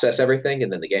process everything,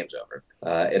 and then the game's over.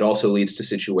 It also leads to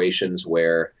situations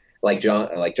where, like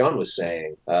John was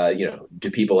saying, do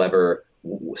people ever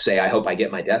say, I hope I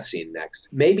get my death scene next?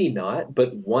 Maybe not,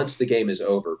 but once the game is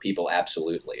over, people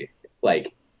absolutely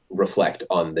reflect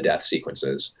on the death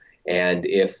sequences. And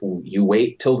if you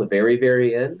wait till the very,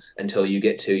 very end, until you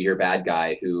get to your bad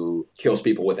guy who kills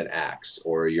people with an axe,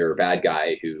 or your bad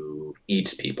guy who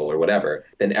eats people or whatever,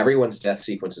 then everyone's death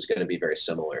sequence is going to be very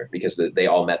similar because they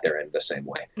all met their end the same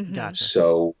way. Mm-hmm. Gotcha.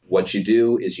 So what you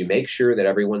do is you make sure that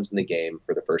everyone's in the game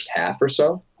for the first half or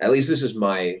so. At least this is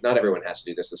not everyone has to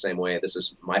do this the same way. This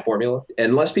is my formula.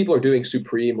 Unless people are doing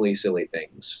supremely silly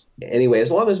things. Anyway,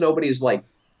 as long as nobody's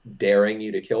daring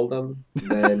you to kill them,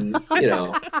 then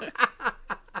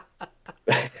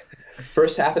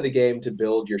first half of the game to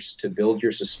build your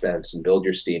suspense and build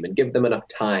your steam and give them enough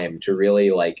time to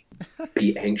really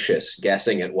be anxious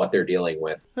guessing at what they're dealing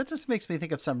with. That just makes me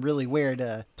think of some really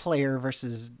weird player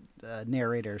versus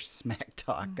narrator smack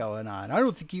talk going on. I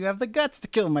don't think you have the guts to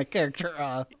kill my character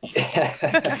off.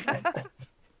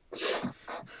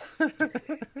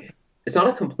 It's not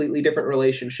a completely different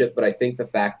relationship, but I think the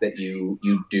fact that you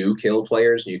do kill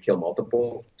players and you kill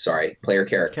player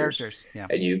characters, yeah,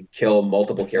 and you kill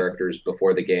multiple characters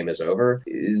before the game is over,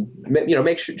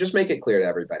 make it clear to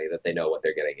everybody that they know what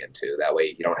they're getting into. That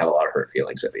way you don't have a lot of hurt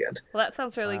feelings at the end. Well, that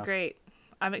sounds really great.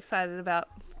 I'm excited about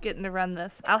getting to run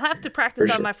this. I'll have to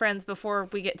practice on my friends before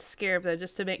we get to Scarab, though,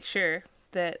 just to make sure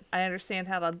that I understand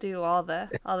how to do all the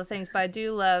things. But I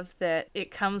do love that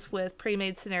it comes with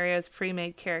pre-made scenarios,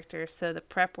 pre-made characters, so the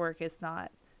prep work is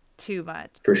not too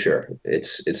much. For sure.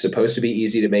 It's supposed to be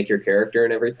easy to make your character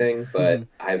and everything, but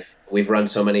we've run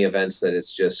so many events that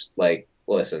it's just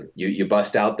listen, you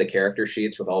bust out the character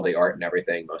sheets with all the art and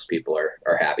everything, most people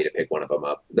are happy to pick one of them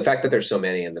up. The fact that there's so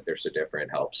many and that they're so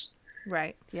different helps.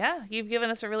 Right. Yeah, you've given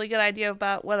us a really good idea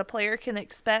about what a player can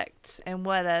expect and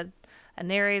what a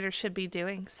narrator should be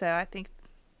doing. So I think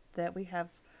that we have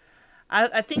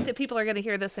I think that people are going to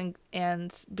hear this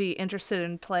and be interested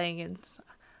in playing, and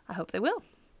I hope they will.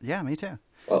 Yeah, me too.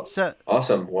 Well,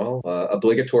 awesome. Well,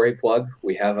 obligatory plug.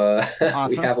 We have a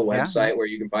we have a website where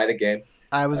you can buy the game.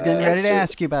 I was getting ready to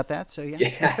ask you about that, so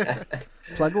yeah.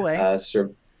 Plug away.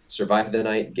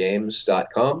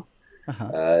 SurviveTheNightGames.com.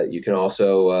 You can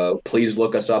also please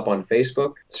look us up on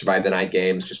Facebook. Survive the Night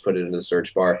Games. Just put it in the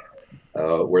search bar.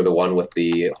 We're the one with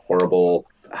the horrible,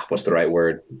 what's the right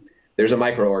word? There's a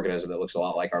microorganism that looks a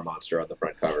lot like our monster on the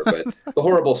front cover, but the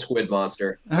horrible squid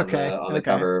monster on the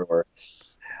cover.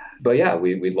 But yeah,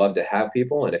 we'd love to have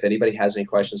people. And if anybody has any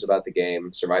questions about the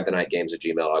game,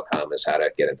 survivethenightgames@gmail.com is how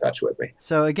to get in touch with me.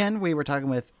 So again, we were talking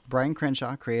with Brian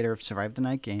Crenshaw, creator of Survive the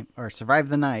Night Games. Survive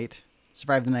the Night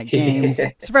Games.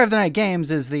 Survive the Night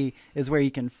Games is where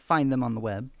you can find them on the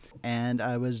web. And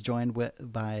I was joined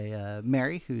by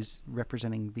Mary, who's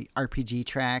representing the RPG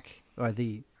track, or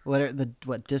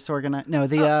disorganized? No,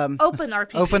 the open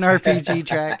RPG. Open RPG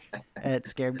track at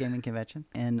Scarab Gaming Convention.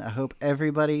 And I hope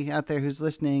everybody out there who's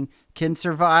listening can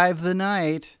survive the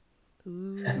night.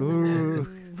 Ooh.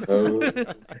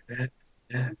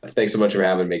 Thanks so much for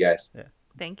having me, guys. Yeah.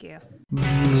 Thank you.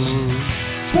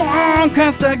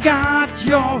 Swancast, I got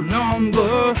your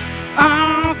number.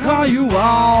 I'll call you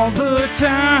all the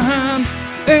time.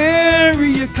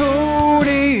 Area code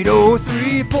 803.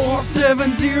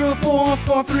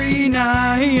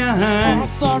 47044394.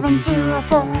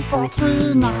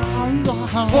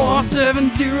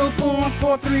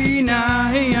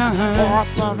 47044394.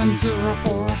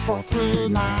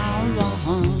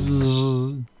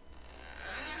 47044394.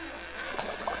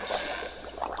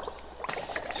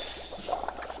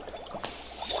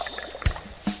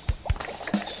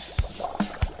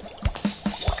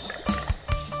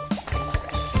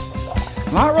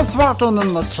 I was walking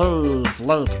in the cave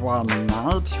late one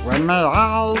night when my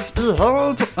eyes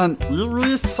beheld an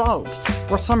eerie sight,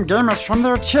 where some gamers from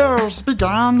their chairs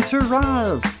began to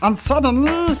rise, and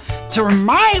suddenly, to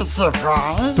my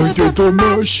surprise, they did the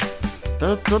mash.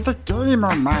 They did the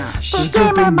gamer mash. The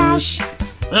gamer mash.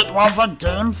 It was a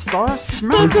game store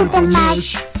smell. They did the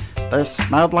mash. They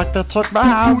smelled like they took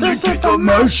baths. They did the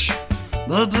mash.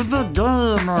 They did the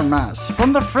gamer mash.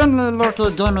 From the friendly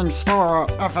local gaming store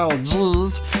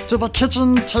FLG's to the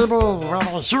kitchen table where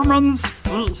the humans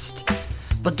feast.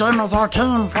 The gamers all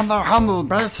came from their humble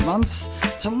basements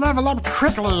to level up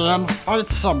quickly and fight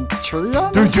some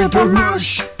treants. They did the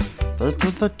mash. They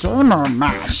did the gamer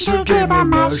mash. The gamer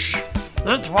mash.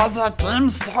 It was a game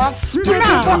store smell. They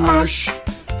did the mash.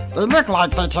 They looked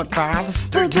like they took baths.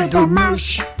 They did the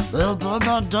mash. They did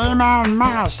the gamer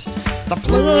mash. The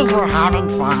players were having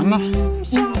fun.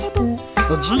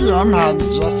 The GM had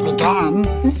just begun.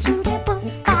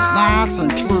 The snacks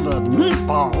included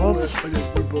meatballs,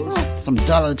 some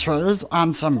deli trays,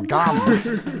 and some gum.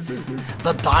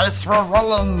 The dice were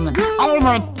rolling. All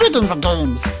were digging the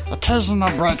games. Occasional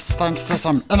breaks thanks to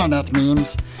some internet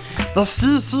memes. The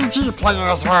CCG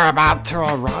players were about to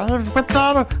arrive with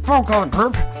their vocal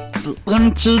group, the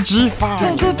MTG5.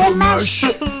 They did the mash.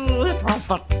 It was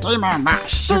the gamer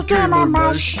mash. The gamer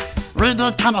mash. We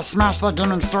did kind of smash the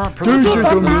gaming store pretty They good.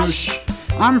 did the mash.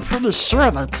 I'm pretty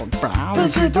sure they took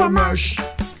baths. They did the mash.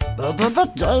 They did the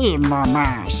gamer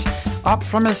mash. Up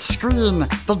from his screen,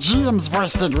 the GM's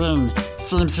voice did ring.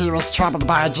 Seems he was troubled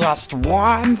by just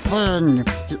one thing.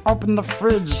 He opened the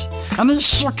fridge, and he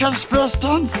shook his fist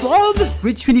and said,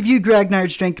 Which one of you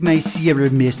grognards drank my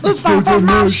Sierra Mist? It's not the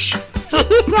mash.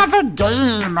 It's not the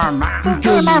gamer mash. The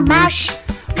gamer mash.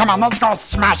 Come on, let's go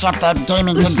smash up that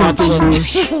gaming convention.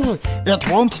 It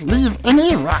won't leave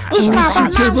any rash. It's not the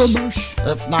gamer mash.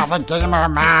 It's not the gamer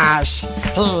mash.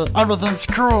 Hey, everything's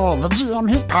cool. The GM,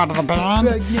 he's part of the band.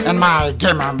 And my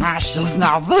gamer mash is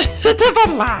now the hit of the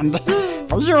land.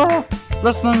 For you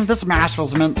listening, this mash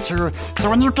was meant to. So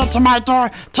when you get to my door,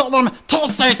 tell them to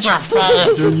state your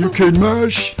face. Then you can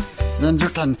mash. Then you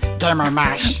can gamer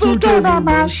mash. The gamer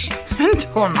mash.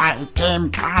 Into my game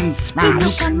can smash. Then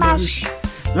you can mash.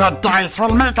 Your dice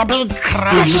will make a big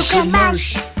crash. Then you can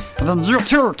mash. And then you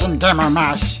too can gamer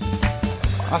mash.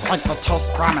 That's like the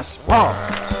toast promise. Whoa.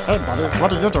 Hey buddy,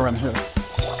 what are you doing here?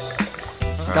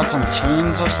 You got some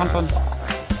chains or something?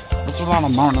 This was on a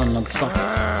morning and stuff.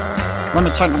 Let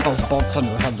me tighten up those bolts on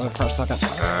your head there for a second.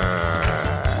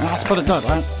 That's pretty good,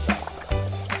 right?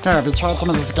 Here, have you tried some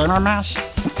of this gamer mash?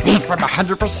 It's made from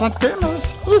 100%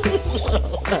 gamers.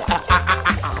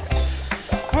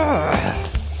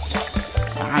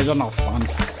 You're no fun.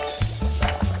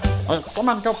 Hey,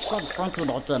 someone go plug Frankie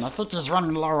back in. I think he's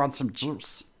running low on some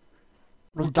juice.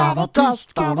 We got a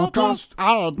guest.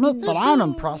 I admit that I'm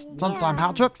impressed and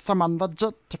somehow tricked someone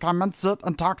legit to come and sit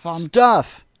and talk some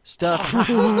stuff. So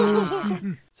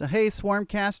hey,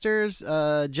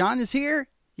 Swarmcasters, John is here.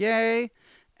 Yay.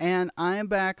 And I am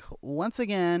back once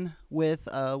again with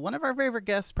one of our favorite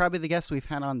guests, probably the guest we've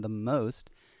had on the most,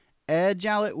 Ed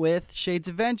Jowlett with Shades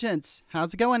of Vengeance.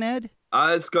 How's it going, Ed?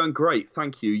 It's going great,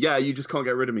 thank you. Yeah, you just can't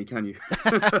get rid of me, can you?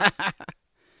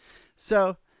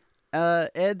 So,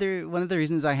 Ed, one of the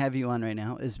reasons I have you on right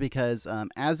now is because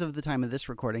as of the time of this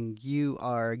recording, you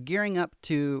are gearing up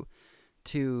to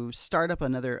start up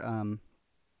another,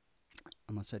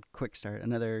 almost said quick start,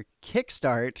 another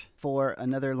kickstart for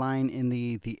another line in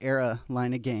the Era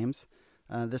line of games.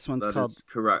 This one's called... Is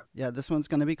correct. Yeah, this one's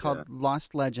going to be called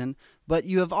Lost Legend. But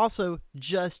you have also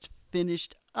just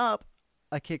finished up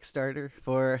a Kickstarter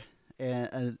for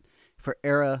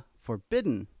Era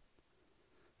Forbidden.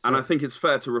 So, and I think it's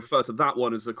fair to refer to that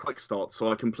one as a quick start,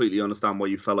 so I completely understand why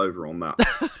you fell over on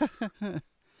that.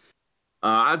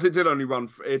 As it did only run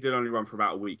for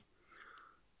about a week.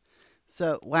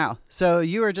 So wow! So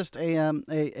you are just a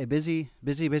busy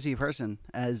person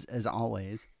as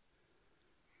always.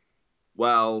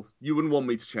 Well, you wouldn't want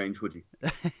me to change, would you?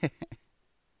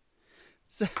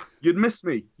 So, you'd miss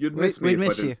me. You'd miss me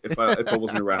if I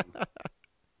wasn't around.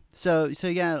 So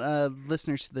yeah,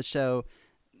 listeners to the show,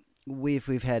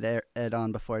 we've had Ed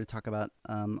on before to talk about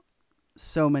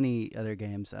so many other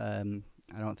games. I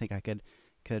don't think I could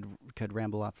could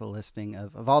ramble off the listing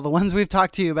of all the ones we've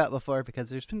talked to you about before, because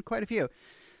there's been quite a few.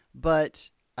 But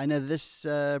I know this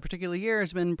particular year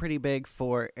has been pretty big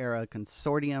for Era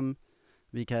Consortium,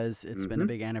 because it's been a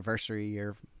big anniversary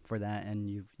year for that,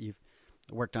 and you've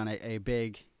worked on a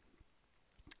big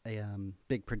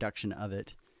production of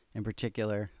it in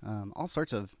particular. All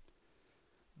sorts of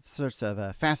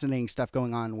fascinating stuff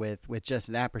going on with just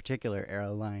that particular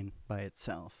Era line by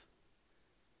itself.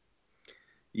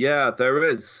 Yeah, there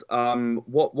is.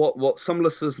 What some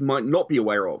listeners might not be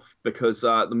aware of, because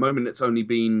at the moment it's only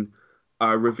been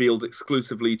revealed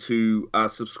exclusively to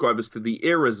subscribers to the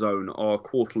Era Zone, our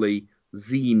quarterly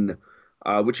zine,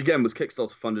 which again was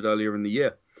Kickstarter funded earlier in the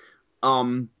year.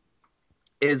 We're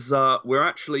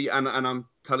actually, and I'm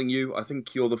telling you, I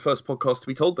think you're the first podcast to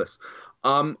be told this.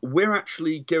 We're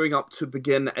actually gearing up to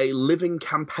begin a living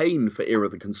campaign for Era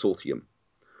the Consortium.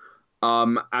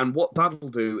 And what that'll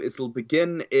do is it'll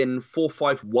begin in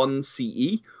 451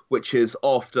 CE, which is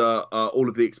after all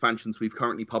of the expansions we've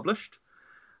currently published.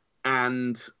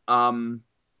 And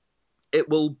it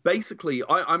will basically,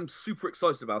 I'm super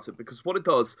excited about it, because what it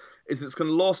does is it's going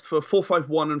to last for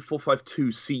 451 and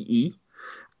 452 CE.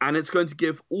 And it's going to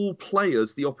give all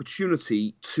players the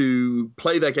opportunity to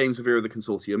play their games of Era the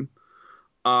Consortium,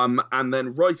 and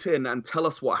then write in and tell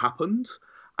us what happened.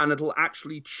 And it'll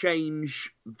actually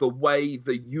change the way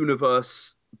the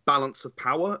universe balance of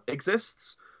power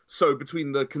exists. So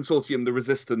between the Consortium, the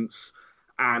Resistance,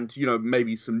 and,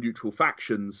 maybe some neutral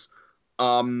factions,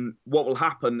 what will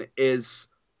happen is,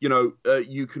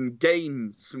 you can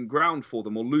gain some ground for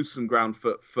them or lose some ground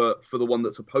for the one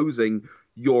that's opposing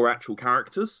your actual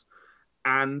characters.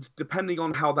 And depending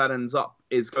on how that ends up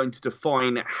is going to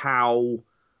define how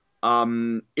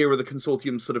Era the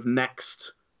Consortium's sort of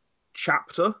next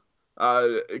chapter,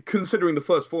 considering the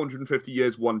first 450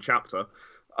 years one chapter,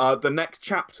 the next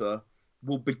chapter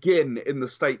will begin in the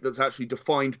state that's actually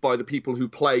defined by the people who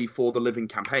play for the living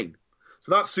campaign.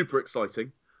 So that's super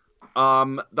exciting.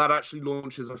 That actually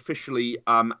launches officially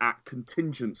at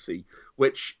Contingency,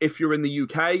 which, if you're in the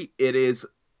UK, it is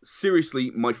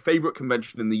seriously my favorite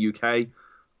convention in the UK.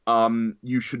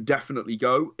 You should definitely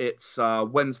go. It's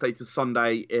Wednesday to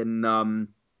Sunday in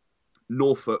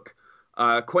Norfolk,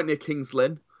 quite near King's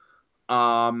Lynn.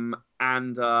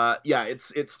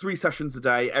 It's 3 sessions a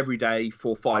day, every day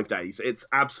for 5 days. It's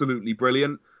absolutely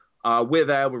brilliant. We're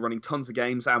there. We're running tons of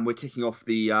games, and we're kicking off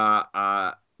the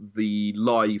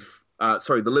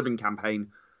living campaign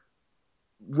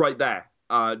right there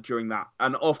during that.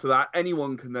 And after that,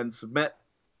 anyone can then submit.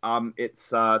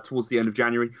 It's towards the end of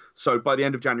January. So by the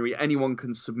end of January, anyone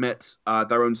can submit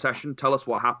their own session, tell us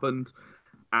what happened,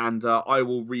 and I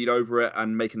will read over it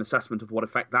and make an assessment of what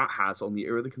effect that has on the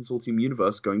Era of the Consortium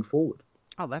universe going forward.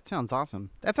 Oh, that sounds awesome.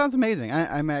 That sounds amazing.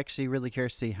 I'm actually really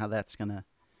curious to see how that's gonna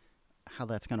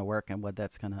work, and what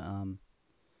that's gonna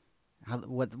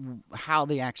how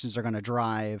the actions are gonna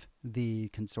drive the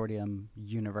Consortium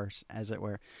universe, as it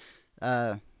were.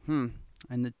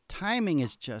 And the timing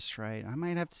is just right. I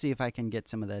might have to see if I can get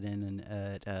some of that in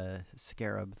at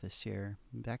Scarab this year.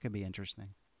 That could be interesting.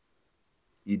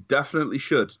 You definitely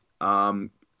should. I've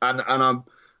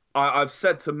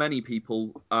said to many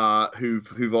people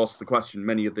who've asked the question,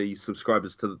 many of the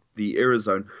subscribers to the Era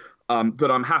Zone, that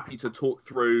I'm happy to talk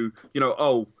through.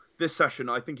 This session,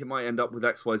 I think it might end up with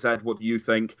XYZ. What do you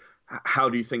think? How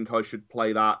do you think I should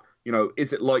play that?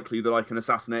 Is it likely that I can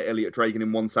assassinate Elliot Dragon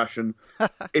in one session?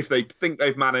 If they think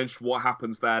they've managed, what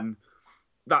happens then?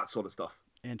 That sort of stuff.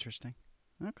 Interesting.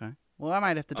 Okay. Well, I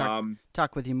might have to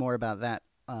talk with you more about that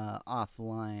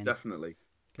offline. Definitely.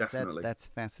 That's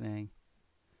fascinating.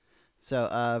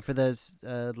 So for those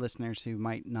listeners who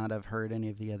might not have heard any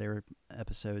of the other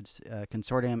episodes,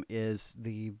 Consortium is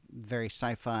the very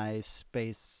sci-fi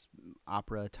space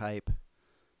opera type.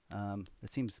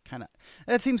 It seems kind of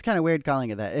weird calling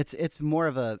it that. It's more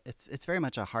of it's very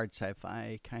much a hard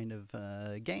sci-fi kind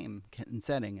of game and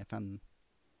setting. If I'm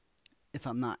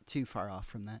not too far off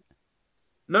from that.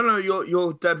 No,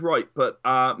 you're dead right. But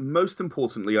most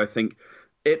importantly, I think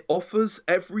it offers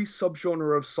every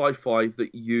subgenre of sci-fi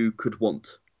that you could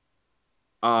want.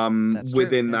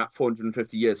 Within that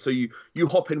 450 years. So you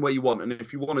hop in where you want, and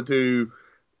if you want to do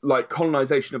like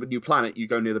colonization of a new planet, you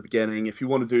go near the beginning. If you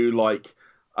want to do like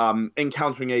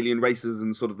encountering alien races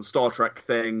and sort of the Star Trek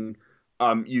thing,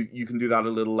 you can do that a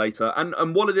little later.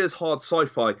 And while it is hard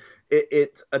sci-fi,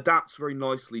 it adapts very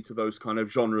nicely to those kind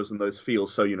of genres and those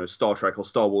feels. So, Star Trek or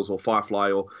Star Wars or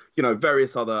Firefly or,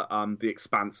 various other, The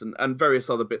Expanse and various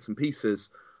other bits and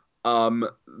pieces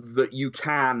that you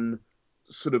can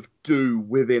sort of do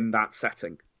within that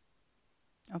setting.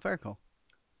 Oh, very cool.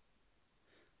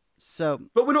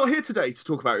 but we're not here today to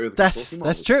talk about Era of the Consortium.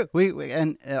 That's true. We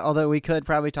although we could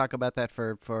probably talk about that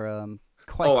for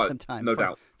quite some time. No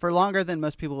doubt. For longer than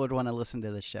most people would want to listen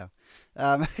to this show.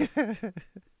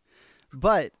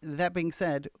 But that being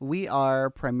said, we are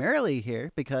primarily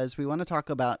here because we want to talk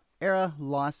about Era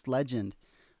Lost Legend.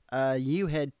 You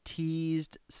had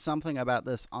teased something about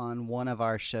this on one of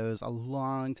our shows a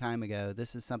long time ago.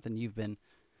 This is something you've been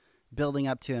building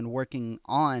up to and working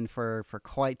on for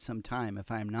quite some time,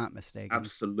 if I'm not mistaken.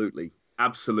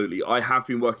 Absolutely. I have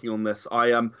been working on this.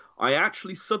 I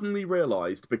actually suddenly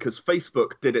realized, because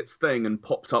Facebook did its thing and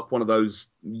popped up one of those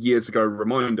years ago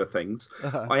reminder things,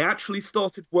 I actually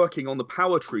started working on the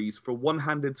power trees for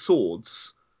one-handed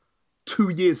swords 2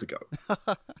 years ago.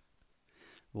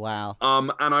 Wow.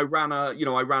 And I ran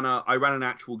an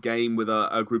actual game with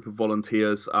a group of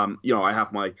volunteers. I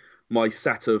have my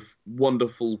set of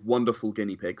wonderful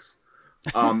guinea pigs,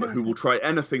 who will try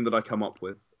anything that I come up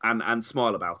with and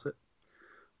smile about it.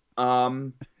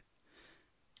 I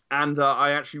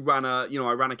actually ran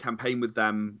a campaign with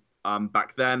them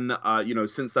back then.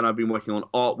 Since then I've been working on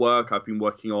artwork. I've been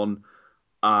working on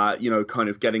kind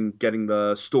of getting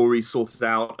the story sorted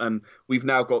out, and we've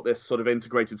now got this sort of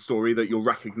integrated story that you'll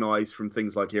recognize from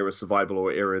things like Era Survival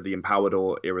or Era the Empowered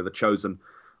or Era the Chosen,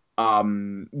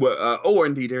 or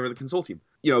indeed Era the Consortium.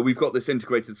 We've got this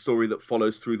integrated story that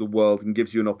follows through the world and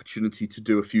gives you an opportunity to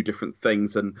do a few different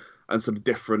things and sort of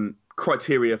different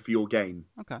criteria for your game.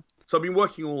 Okay. So I've been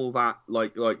working on all that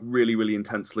like really, really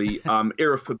intensely.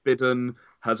 Era Forbidden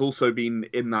has also been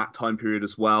in that time period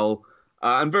as well.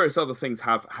 And various other things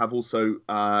have also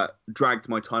dragged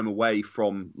my time away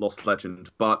from Lost Legend.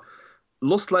 But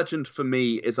Lost Legend for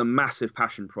me is a massive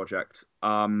passion project.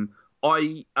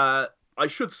 I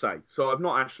should say, so I've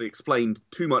not actually explained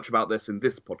too much about this in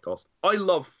this podcast. I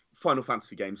love Final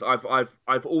Fantasy games.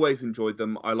 I've always enjoyed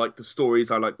them. I like the stories.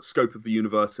 I like the scope of the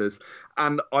universes.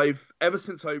 And ever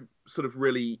since I sort of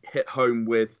really hit home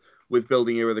with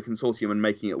building Era the Consortium and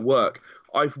making it work,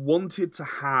 I've wanted to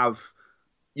have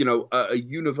a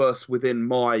universe within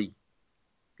my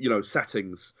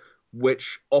settings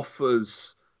which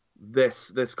offers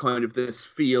this kind of this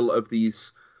feel of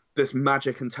this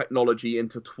magic and technology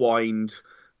intertwined,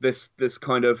 this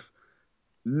kind of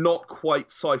not quite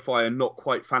sci-fi and not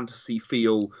quite fantasy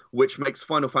feel, which makes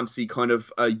Final Fantasy kind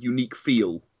of a unique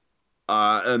feel,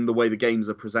 and the way the games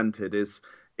are presented is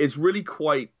really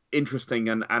quite interesting,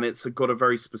 and it's got a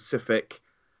very specific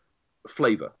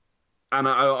flavor. And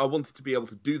I wanted to be able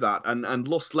to do that. And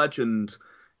Lost Legend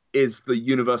is the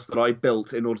universe that I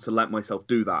built in order to let myself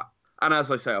do that. And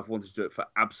as I say, I've wanted to do it for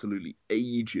absolutely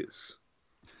ages.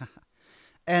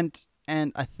 And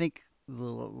I think the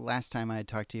last time I had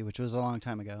talked to you, which was a long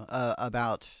time ago,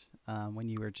 about when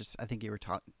you were I think you were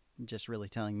just really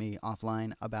telling me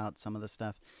offline about some of the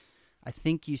stuff. I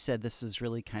think you said this is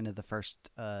really kind of the first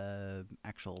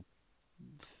actual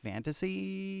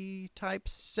fantasy type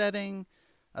setting,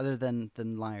 other than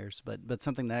Liars, but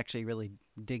something that actually really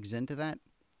digs into that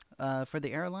for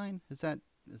the airline. Is that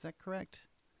correct?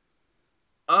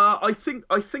 I think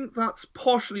that's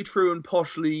partially true and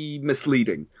partially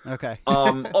misleading. Okay.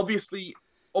 Obviously,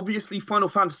 Final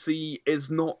Fantasy is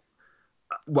not.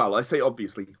 Well, I say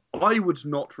obviously. I would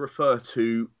not refer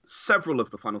to several of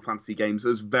the Final Fantasy games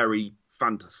as very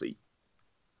fantasy.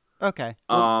 Okay.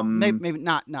 Well, maybe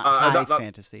not high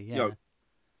fantasy. Yeah.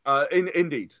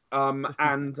 Indeed.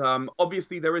 And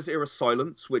obviously there is Era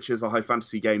Silence, which is a high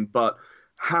fantasy game, but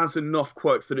has enough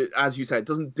quirks that it, as you said, it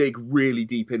doesn't dig really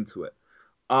deep into it.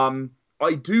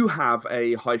 I do have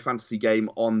a high fantasy game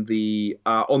on the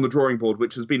drawing board,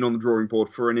 which has been on the drawing board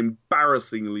for an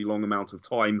embarrassingly long amount of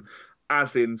time,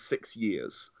 as in 6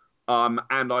 years. And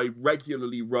I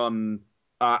regularly run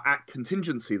at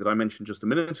Contingency that I mentioned just a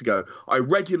minute ago. I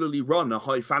regularly run a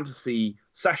high fantasy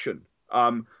session.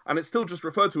 And it's still just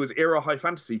referred to as Era High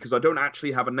Fantasy because I don't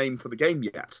actually have a name for the game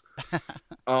yet.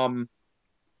 And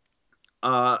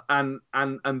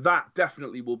that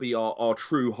definitely will be our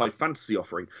true high fantasy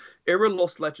offering. Era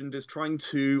Lost Legend is trying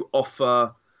to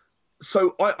offer.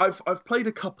 So I've played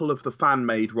a couple of the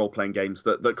fan-made role-playing games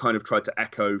that kind of tried to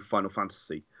echo Final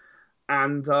Fantasy,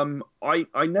 and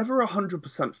I never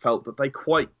 100% felt that they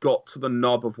quite got to the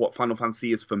nub of what Final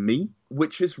Fantasy is for me,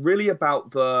 which is really about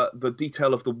the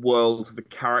detail of the world, the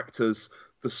characters,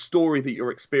 the story that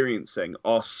you're experiencing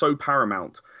are so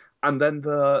paramount. And then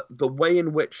the way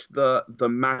in which the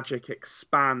magic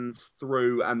expands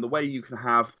through, and the way you can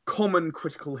have common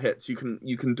critical hits, you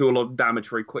can do a lot of damage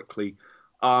very quickly.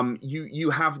 You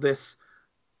have this.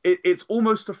 It's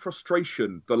almost a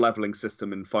frustration, the leveling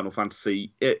system in Final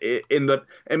Fantasy, in that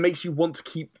it makes you want to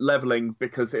keep leveling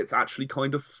because it's actually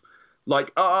kind of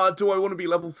Like, do I want to be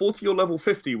level 40 or level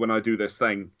 50 when I do this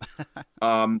thing?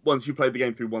 Once you played the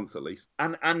game through once at least.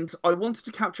 And I wanted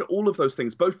to capture all of those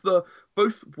things, both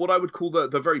what I would call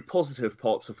the very positive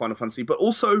parts of Final Fantasy, but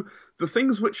also the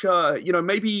things which are,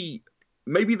 maybe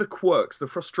the quirks, the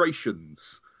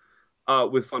frustrations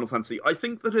with Final Fantasy. I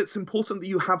think that it's important that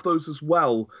you have those as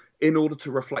well in order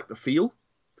to reflect the feel.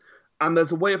 And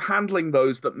there's a way of handling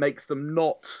those that makes them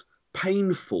not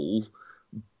painful,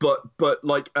 but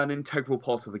like an integral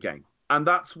part of the game. And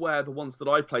that's where the ones that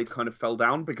I played kind of fell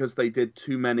down, because they did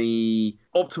too many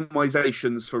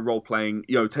optimizations for role-playing,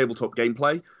 tabletop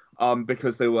gameplay,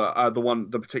 because they were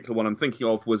the particular one I'm thinking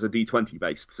of was a D20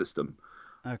 based system.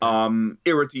 Okay.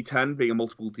 Era D10 being a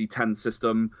multiple D10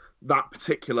 system, that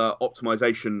particular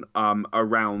optimization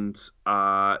around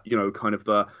kind of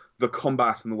the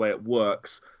combat and the way it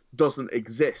works doesn't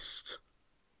exist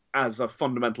as a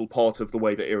fundamental part of the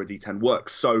way that Era D10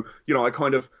 works. So, I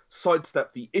kind of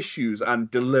sidestep the issues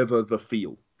and deliver the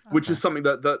feel, which is something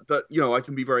that I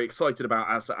can be very excited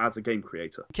about as a game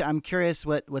creator. I'm curious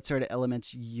what sort of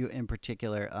elements you in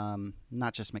particular,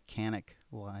 not just mechanic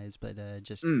wise, but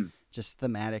just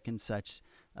thematic and such,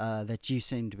 that you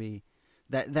seem to be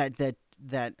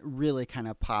that really kind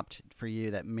of popped for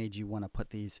you, that made you want to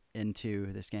put these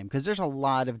into this game. Because there's a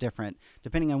lot of different,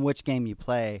 depending on which game you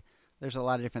play, there's a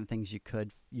lot of different things you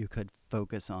could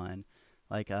focus on,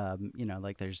 like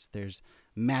like there's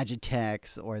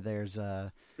Magitex, or there's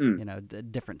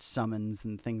different summons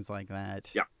and things like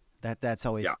that. Yeah, that's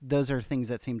always those are things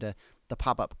that seem to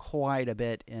pop up quite a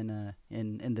bit in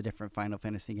the different Final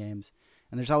Fantasy games.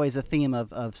 And there's always a theme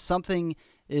of something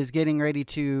is getting ready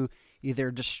to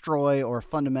either destroy or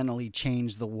fundamentally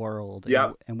change the world.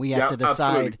 Yeah. And we have to decide.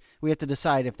 Absolutely. We have to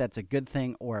decide if that's a good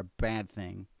thing or a bad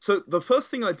thing. So the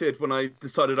first thing I did when I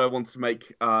decided I wanted to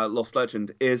make Lost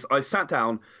Legend is I sat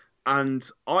down, and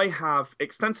I have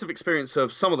extensive experience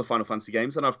of some of the Final Fantasy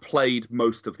games, and I've played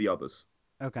most of the others.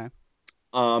 Okay.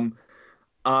 And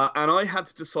I had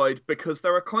to decide, because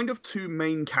there are kind of two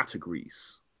main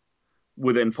categories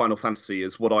within Final Fantasy,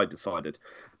 is what I decided.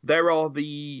 There are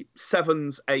the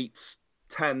 7s, 8s,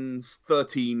 10s,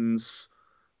 13s,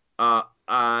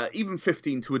 even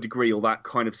 15 to a degree, or that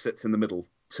kind of sits in the middle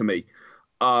to me,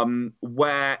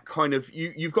 where kind of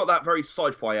you've got that very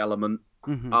sci-fi element.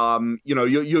 Mm-hmm.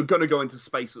 You're going to go into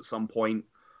space at some point.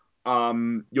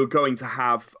 You're going to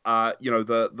have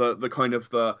the kind of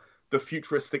the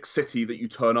futuristic city that you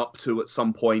turn up to at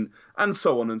some point, and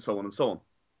so on and so on and so on.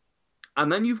 And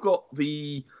then you've got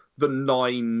the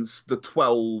 9s, the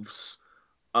 12s,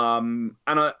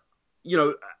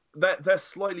 they're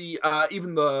slightly,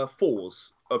 even the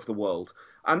 4s of the world.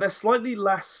 And they're slightly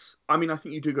less, I think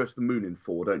you do go to the moon in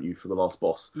 4, don't you, for the last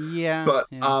boss? Yeah. But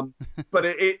but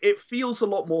it feels a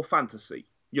lot more fantasy.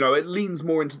 It leans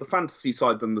more into the fantasy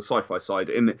side than the sci-fi side.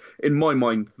 In my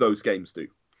mind, those games do.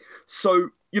 So,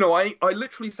 I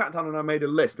literally sat down and I made a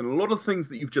list, and a lot of things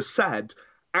that you've just said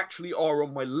actually are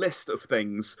on my list of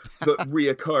things that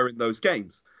reoccur in those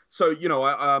games. So,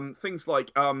 things like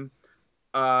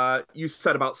you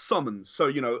said about summons.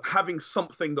 So, having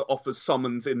something that offers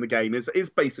summons in the game is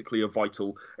basically a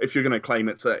vital, if you're going to claim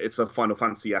it's a Final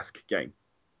Fantasy-esque game.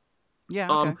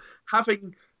 Yeah. Okay.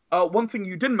 Having one thing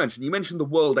you didn't mention, you mentioned the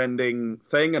world-ending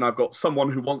thing, and I've got someone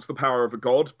who wants the power of a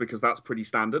god, because that's pretty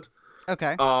standard.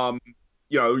 Okay.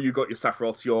 You got your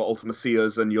Sephiroths, your Ultima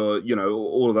Seers, and your,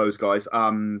 all of those guys.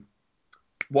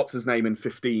 What's his name in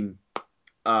 15?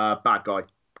 Bad guy.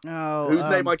 Oh, whose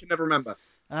name I can never remember.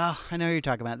 Oh, I know who you're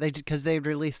talking about. Because they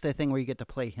released a thing where you get to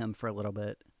play him for a little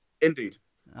bit. Indeed.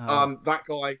 That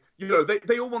guy.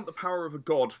 They all want the power of a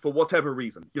god for whatever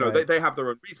reason. Right. They have their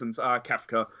own reasons.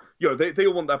 Kefka. They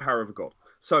all want their power of a god.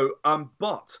 So,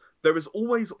 but there is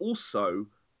always also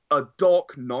a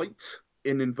Dark Knight,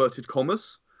 in inverted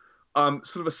commas.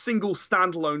 Sort of a single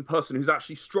standalone person who's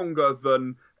actually stronger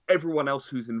than everyone else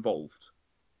who's involved.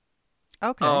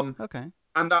 Okay. Okay.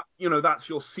 And that, that's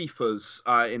your Sifas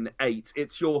in 8.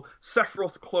 It's your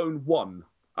Sephiroth clone 1,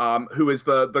 who is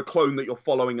the clone that you're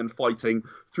following and fighting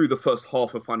through the first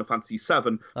half of Final Fantasy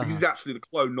VII, because he's actually the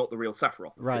clone, not the real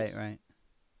Sephiroth. Right.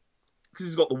 Because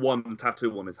he's got the one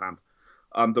tattoo on his hand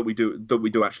that we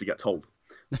do actually get told.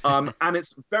 And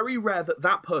it's very rare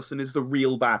that person is the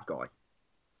real bad guy.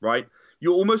 Right,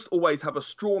 you almost always have a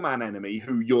straw man enemy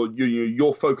who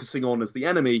you're focusing on as the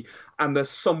enemy, and there's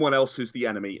someone else who's the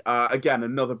enemy. Again,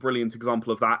 another brilliant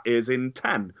example of that is in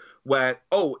 10, where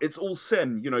it's all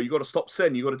Sin. You got to stop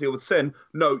Sin. You got to deal with Sin.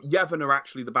 No, Yevon are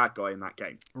actually the bad guy in that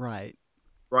game. Right.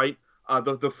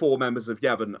 The 4 members of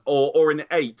Yevon, or in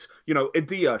 8,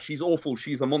 Edea, she's awful.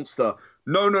 She's a monster.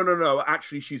 No.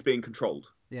 Actually, she's being controlled.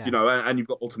 Yeah. You know, and you've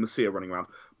got Ultimacia running around.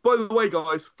 By the way,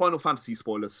 guys, Final Fantasy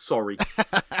spoilers. Sorry.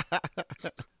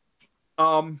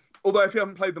 Although if you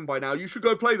haven't played them by now, you should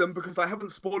go play them because I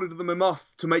haven't spoiled them enough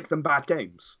to make them bad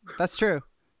games. That's true.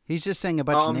 He's just saying a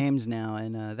bunch of names now,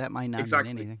 and that might not mean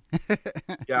anything.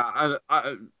 Yeah,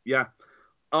 yeah.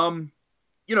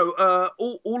 You know,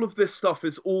 all of this stuff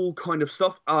is all kind of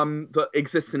stuff that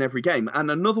exists in every game.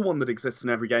 And another one that exists in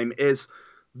every game is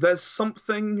there's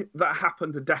something that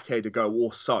happened a decade ago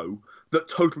or so that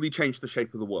totally changed the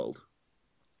shape of the world.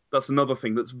 That's another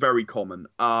thing that's very common.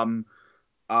 In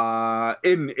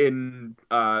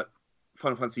Final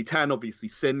Fantasy X, obviously,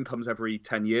 Sin comes every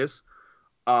 10 years.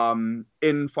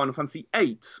 In Final Fantasy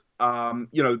VIII,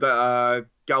 you know,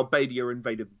 Galbadia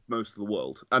invaded most of the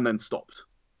world and then stopped.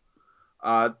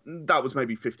 That was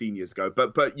maybe 15 years ago,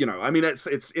 but you know, I mean,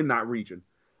 it's in that region.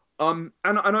 And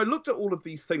I looked at all of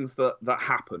these things that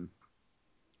happen,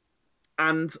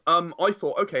 and I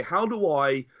thought, okay, how do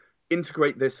I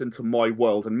integrate this into my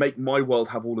world and make my world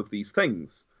have all of these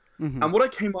things? Mm-hmm. And what I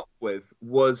came up with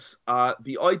was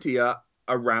the idea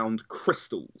around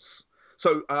crystals.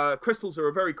 So crystals are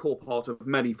a very core part of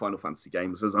many Final Fantasy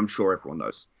games, as I'm sure everyone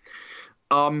knows.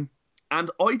 And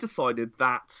I decided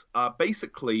that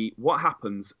basically what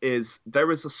happens is there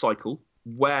is a cycle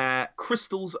where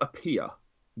crystals appear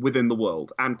within the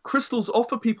world. And crystals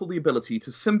offer people the ability to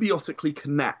symbiotically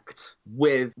connect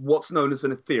with what's known as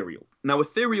an ethereal. Now,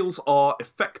 ethereals are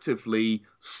effectively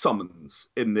summons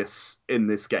in this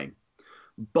game.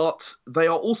 But they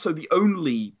are also the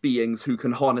only beings who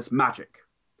can harness magic.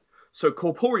 So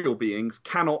corporeal beings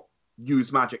cannot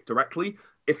use magic directly.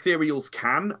 Ethereals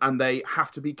can, and they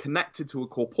have to be connected to a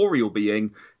corporeal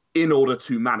being in order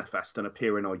to manifest and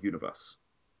appear in our universe.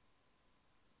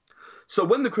 So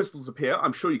when the crystals appear,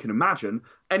 I'm sure you can imagine,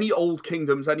 any old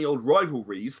kingdoms, any old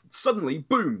rivalries, suddenly,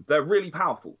 boom, they're really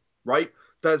powerful, right?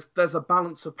 There's a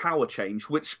balance of power change,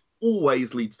 which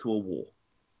always leads to a war.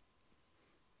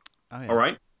 Oh, yeah. All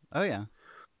right? Oh, yeah.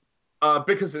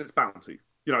 Because it's bound to.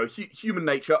 You know, human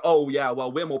nature, oh, yeah,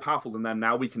 well, we're more powerful than them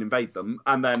now, we can invade them,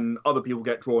 and then other people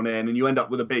get drawn in, and you end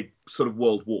up with a big sort of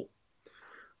world war.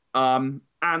 And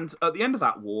at the end of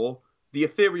that war, the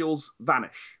ethereals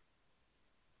vanish.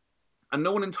 And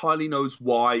no one entirely knows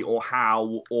why or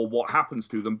how or what happens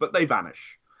to them, but they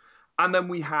vanish. And then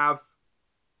we have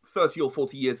 30 or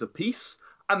 40 years of peace,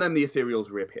 and then the ethereals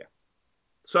reappear.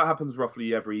 So it happens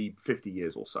roughly every 50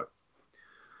 years or so.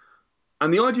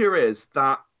 And the idea is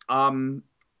that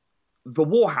the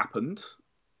war happened,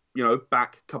 you know,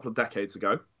 back a couple of decades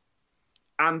ago,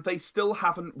 and they still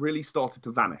haven't really started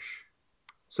to vanish.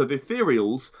 So the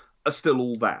ethereals are still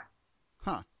all there.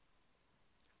 Huh.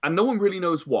 And no one really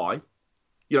knows why.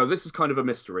 You know, this is kind of a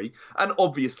mystery. And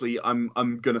obviously, I'm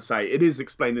going to say it is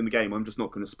explained in the game. I'm just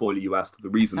not going to spoil you as to the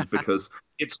reasons because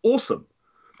it's awesome.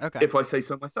 Okay. If I say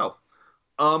so myself.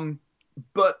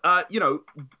 But you know,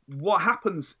 what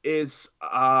happens is,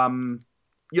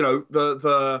 you know,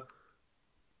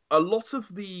 a lot of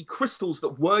the crystals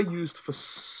that were used for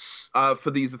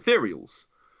these ethereals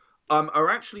are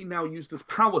actually now used as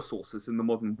power sources in the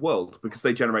modern world because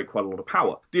they generate quite a lot of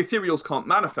power. The ethereals can't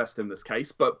manifest in this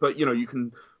case, but you know, you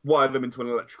can wire them into an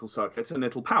electrical circuit and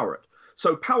it'll power it.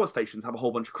 So power stations have a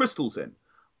whole bunch of crystals in.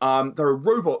 There are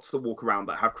robots that walk around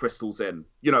that have crystals in,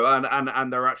 you know,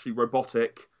 and they're actually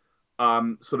robotic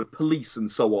sort of police and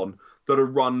so on that are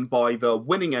run by the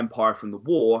winning empire from the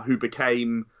war who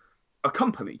became a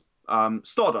company,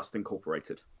 Stardust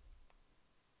Incorporated.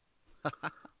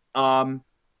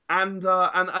 And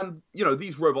you know,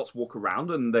 these robots walk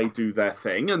around and they do their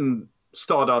thing, and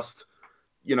Stardust,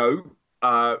 you know,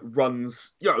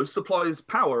 runs, you know, supplies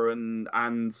power and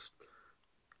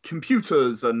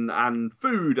computers and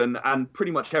food and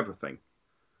pretty much everything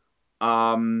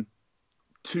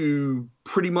to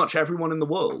pretty much everyone in the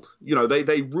world. You know,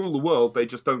 they rule the world, they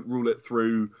just don't rule it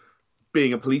through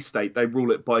being a police state. They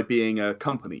rule it by being a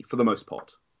company for the most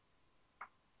part.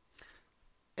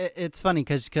 It's funny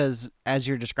because as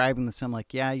you're describing this, I'm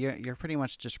like, yeah, you're pretty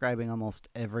much describing almost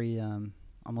every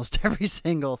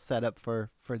single setup for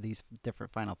these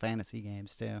different Final Fantasy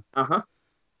games too.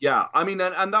 Yeah, I mean,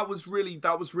 and that was really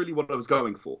what I was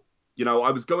going for. You know,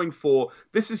 I was going for,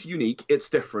 this is unique, it's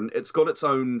different, it's got its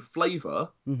own flavor.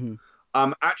 Mm-hmm.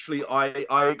 Actually,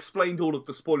 I explained all of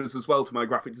the spoilers as well to my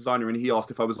graphic designer, and he asked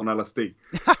if I was on LSD.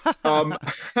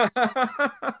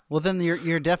 Well, then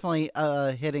you're definitely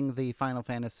hitting the Final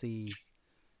Fantasy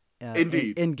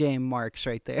indeed in-game marks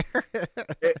right there.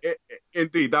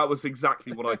 Indeed, that was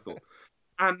exactly what I thought.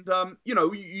 And you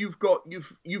know, you've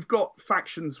got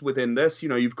factions within this. You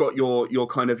know, you've got your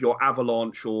kind of your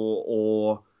Avalanche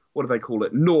or what do they call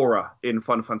it? Nora in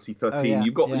Final Fantasy 13. Oh, yeah,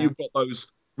 You've got those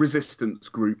resistance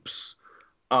groups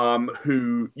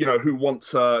who want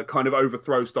to kind of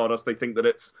overthrow Stardust. They think that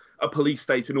it's a police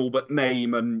state in all but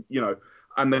name, and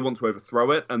and they want to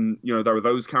overthrow it. And there are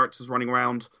those characters running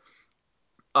around.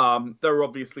 There are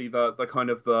obviously the kind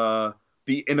of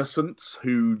the innocents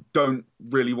who don't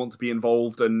really want to be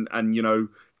involved and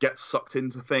get sucked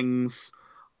into things.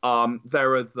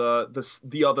 There are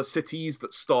the other cities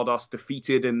that Stardust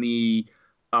defeated in the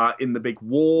big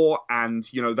war, and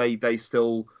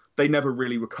they never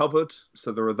really recovered.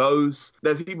 So there are those.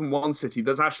 There's even one city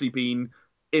that's actually been,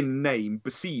 in name,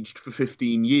 besieged for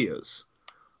 15 years.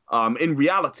 In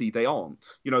reality, they aren't.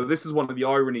 This is one of the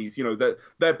ironies.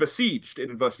 They're besieged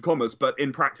in inverted commas, but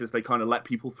in practice, they kind of let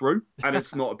people through, and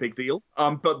it's not a big deal.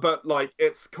 But like,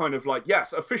 it's kind of like,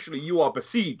 yes, officially you are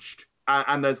besieged,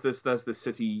 and there's this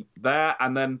city there,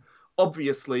 and then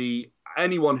obviously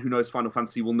anyone who knows Final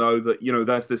Fantasy will know that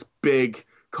there's this big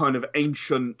kind of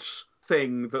ancient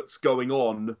thing that's going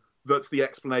on. That's the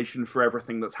explanation for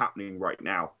everything that's happening right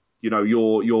now.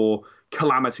 Your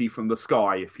calamity from the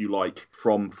sky, if you like,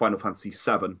 from Final Fantasy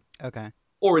VII. Okay.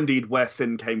 Or indeed where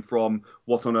Sin came from,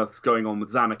 what on earth's going on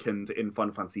with Zanarkand in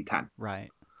Final Fantasy X. Right.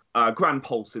 Grand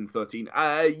Pulse in 13.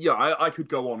 I could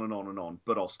go on and on and on,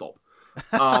 but I'll stop.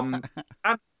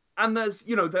 And there's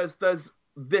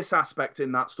this aspect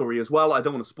in that story as well. I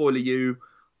don't want to spoiler you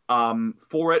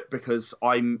for it, because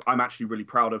I'm actually really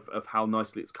proud of how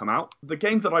nicely it's come out. The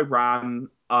game that I ran,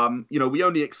 we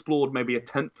only explored maybe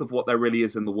 1/10 of what there really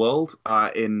is in the world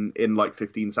in like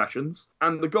 15 sessions.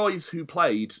 And the guys who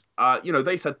played,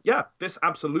 they said, yeah, this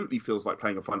absolutely feels like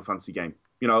playing a Final Fantasy game.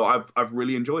 I've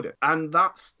really enjoyed it. And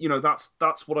that's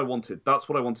what I wanted. That's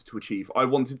what I wanted to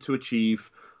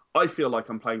achieve. I feel like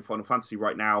I'm playing Final Fantasy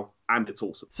right now, and it's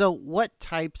awesome. So what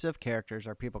types of characters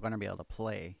are people going to be able to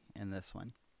play in this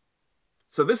one?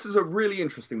 So this is a really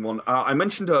interesting one. I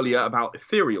mentioned earlier about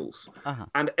ethereals,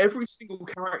 and every single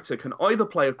character can either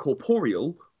play a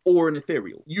corporeal or an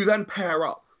ethereal. You then pair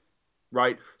up,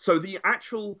 right? So the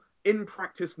actual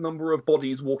in-practice number of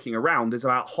bodies walking around is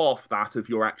about half that of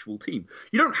your actual team.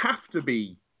 You don't have to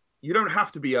be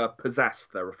a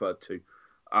possessed, they're referred to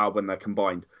when they're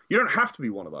combined. You don't have to be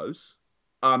one of those,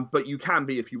 but you can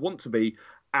be if you want to be,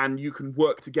 and you can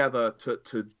work together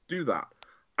to do that.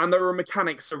 And there are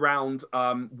mechanics around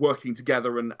working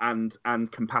together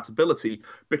and compatibility,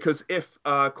 because if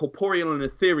corporeal and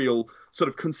ethereal sort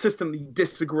of consistently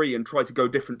disagree and try to go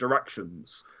different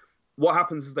directions, what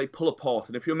happens is they pull apart.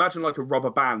 And if you imagine like a rubber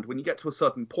band, when you get to a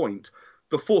certain point,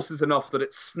 the force is enough that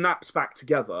it snaps back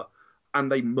together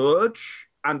and they merge.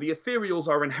 And the ethereals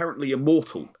are inherently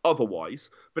immortal otherwise,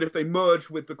 but if they merge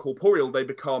with the corporeal, they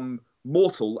become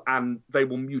mortal and they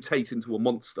will mutate into a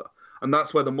monster. And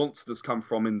that's where the monsters come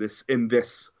from in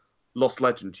this Lost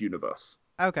Legends universe.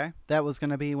 Okay, that was going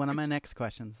to be one of my next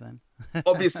questions then.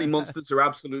 Obviously, monsters are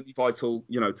absolutely vital,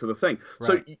 to the thing.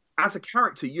 Right. So as a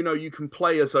character, you can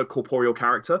play as a corporeal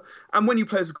character. And when you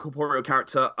play as a corporeal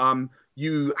character,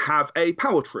 you have a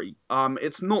power tree.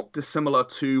 It's not dissimilar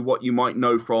to what you might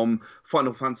know from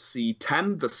Final Fantasy X,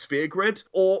 the Sphere Grid.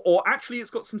 Or actually,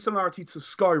 it's got some similarity to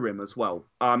Skyrim as well,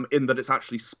 in that it's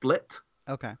actually split.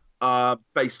 Okay.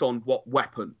 Based on what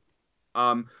weapon.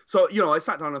 So I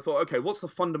sat down and thought, okay, what's the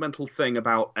fundamental thing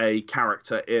about a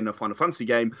character in a Final Fantasy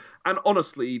game? And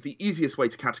honestly, the easiest way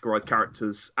to categorize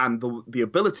characters and the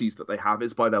abilities that they have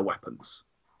is by their weapons.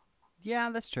 Yeah,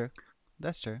 that's true.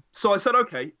 So I said,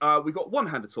 okay, we got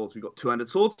one-handed swords, we got two-handed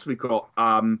swords, we've got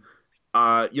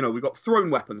we've got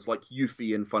thrown weapons like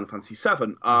Yuffie in Final Fantasy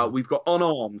VII. We've got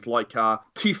unarmed like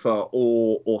Tifa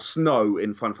or Snow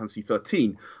in Final Fantasy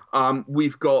 13.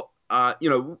 We've got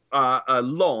a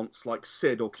lance like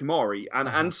Cid or Kimahri,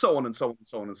 and so on and so on and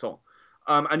so on and so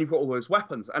on. And you've got all those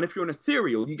weapons. And if you're an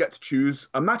ethereal, you get to choose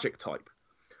a magic type.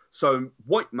 So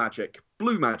white magic,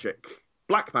 blue magic,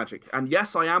 black magic. And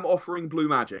yes, I am offering blue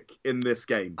magic in this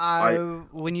game.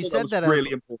 When you said that,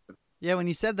 really important. Yeah, when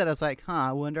you said that, I was like,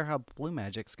 I wonder how blue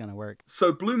magic's going to work.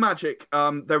 So blue magic,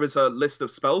 there is a list of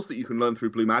spells that you can learn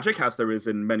through blue magic, as there is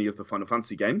in many of the Final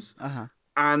Fantasy games.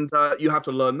 And you have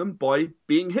to learn them by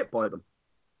being hit by them.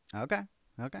 Okay.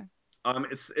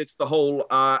 It's the whole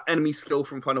enemy skill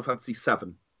from Final Fantasy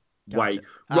VII way,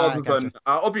 rather than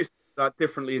obviously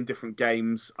differently in different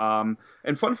games.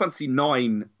 In Final Fantasy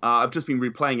IX, I've just been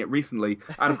replaying it recently,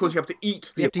 and of course you have to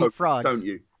eat the opponents, frogs, don't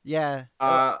you? Yeah.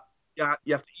 Yeah,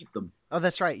 you have to eat them. Oh,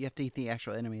 that's right. You have to eat the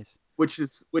actual enemies. Which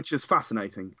is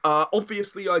fascinating.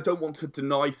 Obviously, I don't want to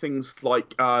deny things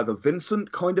like the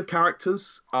Vincent kind of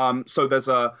characters. So there's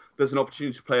an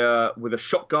opportunity to play with a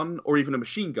shotgun or even a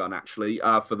machine gun, actually,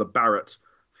 for the Barret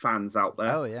fans out there.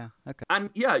 Oh yeah, okay. And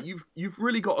yeah, you've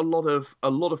really got a lot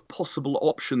of possible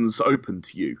options open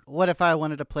to you. What if I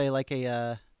wanted to play like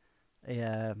a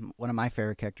one of my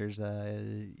favorite characters,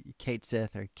 Kate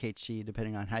Sith or Kate Shi,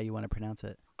 depending on how you want to pronounce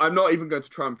it? I'm not even going to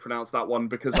try and pronounce that one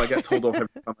because I get told off every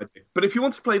time I do. But if you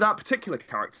want to play that particular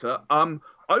character,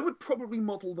 I would probably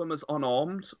model them as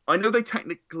unarmed. I know they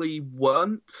technically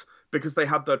weren't because they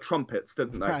had their trumpets,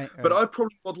 didn't they? Right. But I'd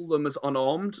probably model them as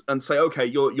unarmed and say, okay,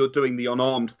 you're doing the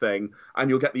unarmed thing, and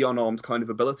you'll get the unarmed kind of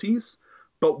abilities.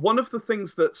 But one of the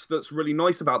things that's really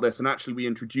nice about this, and actually we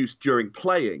introduced during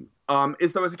playing,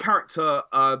 is there was a character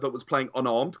that was playing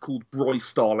unarmed called Broy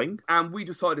Starling, and we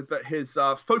decided that his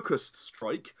focused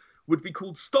strike would be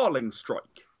called Starling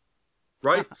Strike,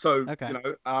 right? So, okay.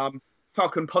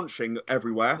 Falcon punching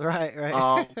everywhere. Right.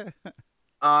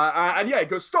 And yeah, it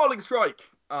goes Starling Strike,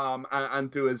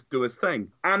 and do his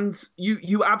thing. And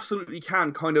you absolutely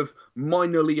can kind of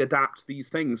minorly adapt these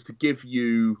things to give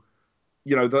you,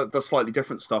 the slightly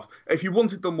different stuff. If you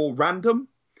wanted them more random,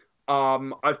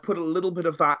 I've put a little bit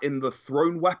of that in the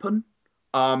thrown weapon,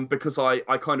 because I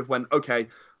kind of went, okay,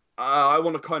 I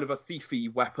want a kind of a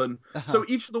thiefy weapon. Uh-huh. So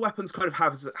each of the weapons kind of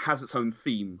has its own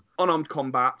theme. Unarmed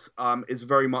combat is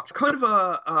very much kind of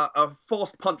a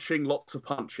fast punching, lots of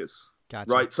punches. Gotcha.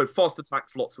 Right? So fast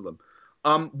attacks, lots of them.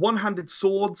 One-handed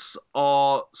swords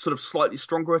are sort of slightly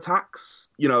stronger attacks,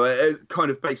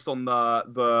 kind of based on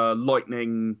the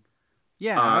lightning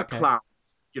cloud,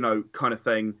 kind of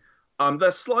thing.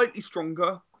 They're slightly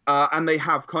stronger, and they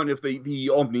have kind of the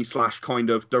omni /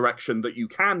 kind of direction that you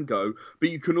can go,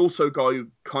 but you can also go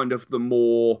kind of the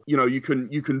more, you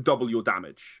can double your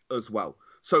damage as well.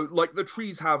 So, like, the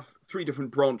trees have 3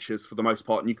 different branches for the most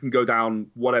part, and you can go down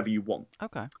whatever you want.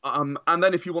 Okay. And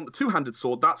then if you want the two-handed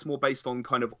sword, that's more based on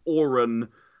kind of Auron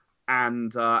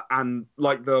and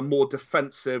like the more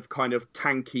defensive kind of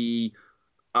tanky.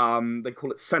 They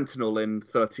call it Sentinel in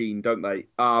 13, don't they?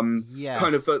 Yes.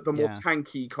 Kind of the more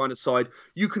tanky kind of side.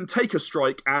 You can take a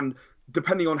strike, and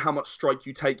depending on how much strike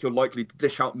you take, you're likely to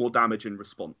dish out more damage in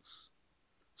response.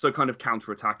 So, kind of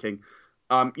counter-attacking.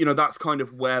 That's kind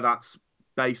of where that's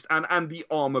based, and the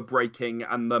armor breaking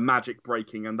and the magic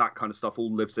breaking and that kind of stuff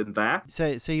all lives in there.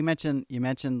 So you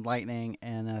mentioned lightning,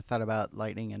 and I thought about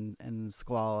lightning and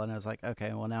Squall, and I was like,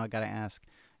 okay, well now I gotta ask,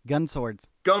 gun swords,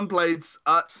 gun blades.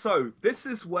 So this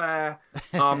is where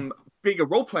being a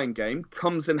role-playing game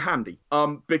comes in handy,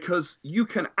 because you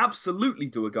can absolutely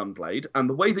do a gun blade, and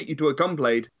the way that you do a gun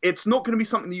blade, it's not going to be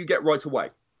something that you get right away.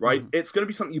 Right? It's going to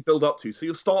be something you build up to. So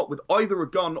you'll start with either a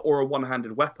gun or a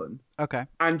one-handed weapon. Okay.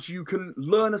 And you can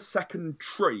learn a second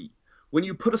tree. When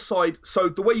you put aside... So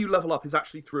the way you level up is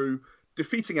actually through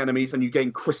defeating enemies, and you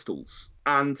gain crystals.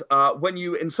 And when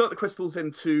you insert the crystals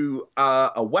into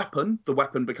a weapon, the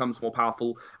weapon becomes more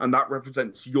powerful, and that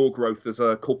represents your growth as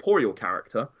a corporeal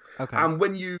character. Okay. And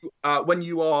when you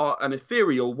are an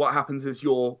ethereal, what happens is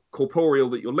your corporeal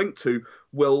that you're linked to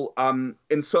will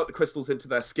insert the crystals into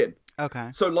their skin. Okay.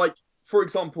 So, like, for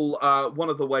example, one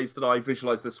of the ways that I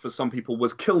visualized this for some people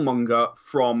was Killmonger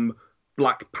from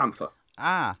Black Panther.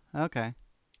 Ah, okay.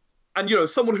 And,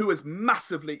 someone who is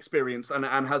massively experienced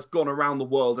and has gone around the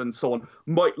world and so on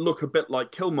might look a bit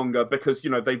like Killmonger because,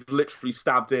 they've literally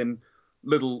stabbed in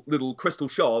little crystal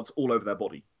shards all over their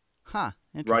body. Huh,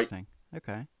 interesting. Right?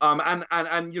 Okay.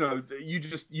 And you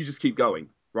just keep going,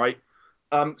 right?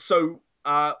 If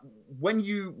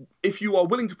you are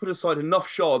willing to put aside enough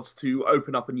shards to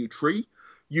open up a new tree,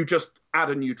 you just add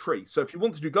a new tree. So if you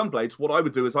want to do gun blades, what I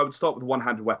would do is I would start with a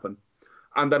one-handed weapon,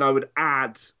 and then I would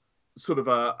add sort of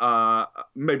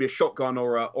maybe a shotgun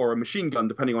or a machine gun,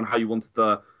 depending on how you wanted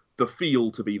the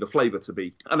feel to be, the flavor to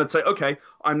be. And I'd say, okay,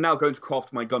 I'm now going to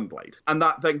craft my gun blade. And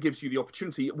that then gives you the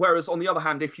opportunity. Whereas on the other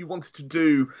hand, if you wanted to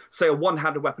do, say, a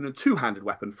one-handed weapon and two-handed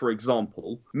weapon, for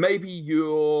example, maybe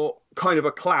you're kind of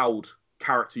a cloud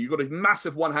character. You've got a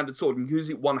massive one-handed sword and you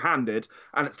use it one-handed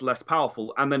and it's less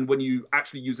powerful. And then when you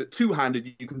actually use it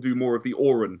two-handed, you can do more of the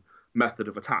Auron method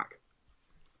of attack.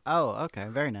 Oh, okay.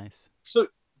 Very nice. So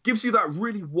gives you that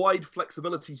really wide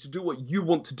flexibility to do what you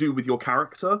want to do with your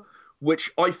character,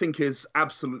 which I think is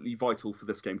absolutely vital for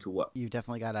this game to work. You've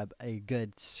definitely got a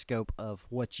good scope of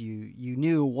what you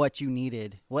knew what you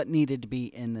needed, what needed to be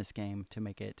in this game to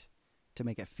make it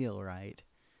feel right.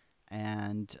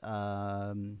 And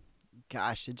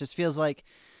gosh, it just feels like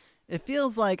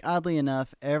oddly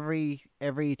enough every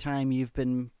time you've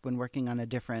been working on a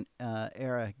different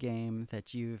era game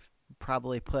that you've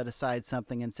probably put aside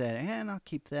something and said, and I'll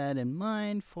keep that in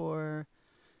mind for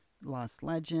Lost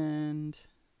Legend.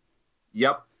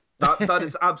 Yep. That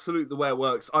is absolutely the way it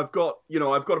works. I've got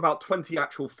about 20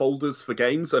 actual folders for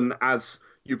games, and as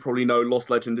you probably know, Lost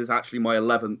Legend is actually my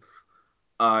 11th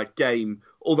game,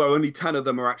 although only 10 of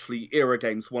them are actually era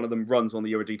games. One of them runs on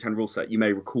the Era D10 rule set. You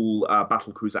may recall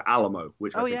Battlecruiser Alamo,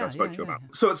 which I spoke to you about.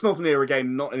 So it's not an era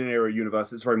game, not in an era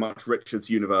universe. It's very much Richard's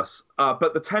universe.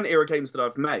 But the 10 era games that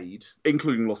I've made,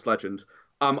 including Lost Legend,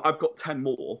 I've got 10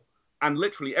 more. And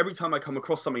literally every time I come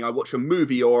across something, I watch a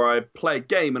movie or I play a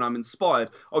game and I'm inspired,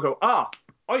 I'll go,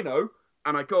 I know.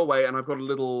 And I go away and I've got a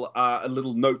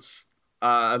little notes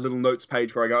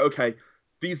page where I go, okay,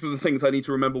 these are the things I need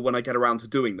to remember when I get around to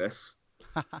doing this.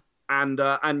 and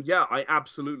yeah, I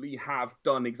absolutely have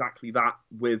done exactly that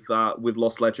with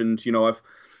Lost Legend.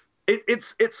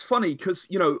 It's funny because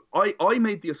I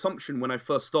made the assumption when I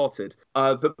first started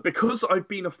that because I've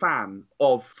been a fan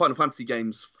of Final Fantasy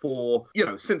games for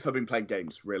since I've been playing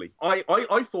games, really,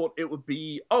 I thought it would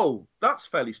be, that's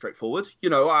fairly straightforward.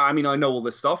 I mean, I know all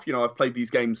this stuff. I've played these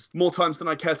games more times than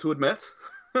I care to admit.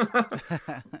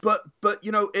 but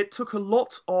it took a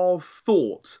lot of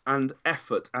thought and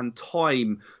effort and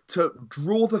time to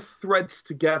draw the threads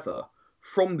together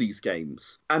from these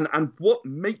games, and what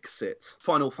makes it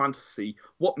Final Fantasy,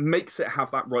 what makes it have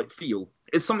that right feel,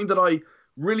 is something that I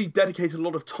really dedicated a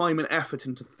lot of time and effort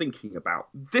into thinking about.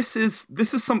 This is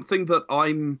something that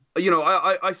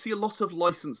I see a lot of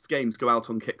licensed games go out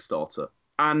on Kickstarter,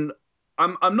 and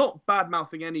I'm not bad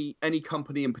mouthing any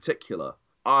company in particular.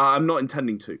 I'm not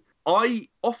intending to. I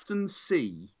often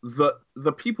see that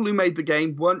the people who made the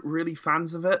game weren't really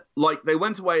fans of it. Like, they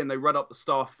went away and they read up the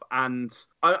stuff, and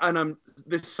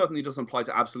this certainly doesn't apply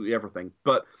to absolutely everything,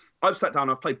 but I've sat down,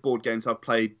 I've played board games, I've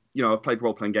played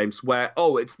role-playing games where,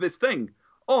 it's this thing.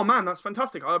 Oh man, that's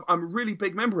fantastic. I'm a really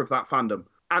big member of that fandom.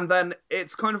 And then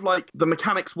it's kind of like the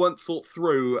mechanics weren't thought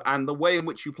through, and the way in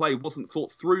which you play wasn't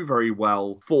thought through very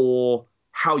well for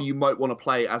how you might want to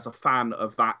play as a fan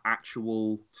of that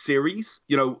actual series,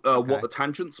 what the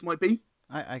tangents might be.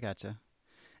 I gotcha.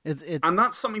 And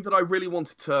that's something that I really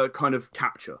wanted to kind of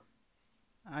capture.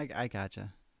 I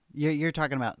gotcha. You're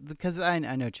talking about, because I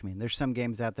know what you mean. There's some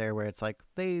games out there where it's like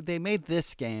they made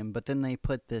this game, but then they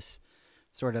put this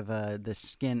sort of this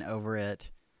skin over it.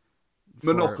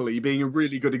 Monopoly being a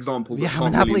really good example. Yeah,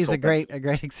 Monopoly is a great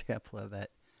example of that.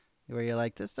 Where you're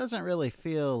like, this doesn't really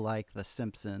feel like The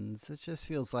Simpsons. This just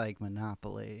feels like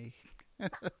Monopoly.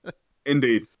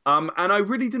 Indeed. And I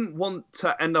really didn't want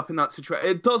to end up in that situation.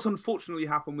 It does unfortunately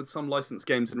happen with some licensed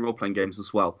games and role-playing games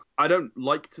as well. I don't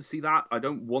like to see that. I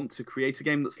don't want to create a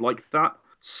game that's like that.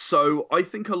 So I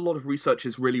think a lot of research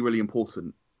is really, really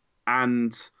important.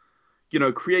 And,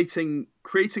 creating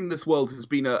this world has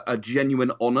been a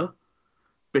genuine honor,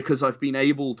 because I've been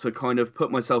able to kind of put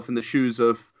myself in the shoes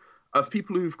of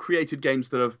people who've created games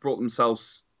that have brought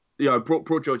themselves,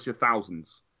 brought joy to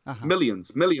thousands,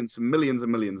 millions and millions and millions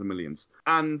and millions.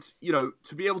 And,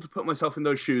 to be able to put myself in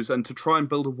those shoes and to try and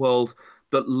build a world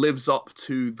that lives up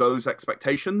to those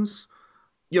expectations,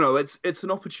 it's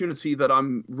an opportunity that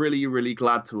I'm really, really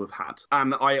glad to have had.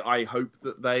 And I hope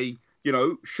that they,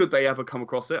 should they ever come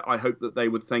across it, I hope that they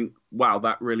would think, wow,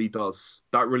 that really does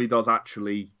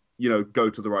actually go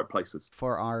to the right places.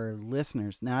 For our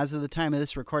listeners, now, as of the time of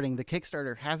this recording, the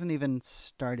Kickstarter hasn't even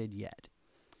started yet.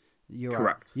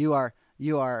 Correct. You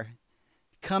are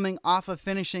coming off of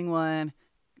finishing one,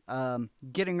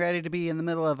 getting ready to be in the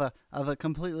middle of a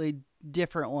completely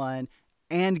different one,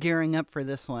 and gearing up for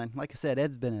this one. Like I said,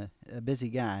 Ed's been a busy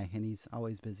guy, and he's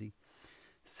always busy.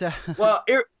 So well,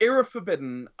 Era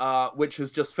Forbidden, which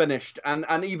has just finished, and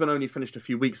even only finished a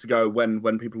few weeks ago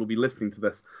when people will be listening to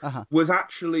this, was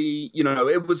actually,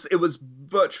 it was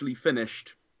virtually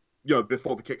finished,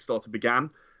 before the Kickstarter began.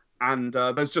 And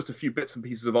there's just a few bits and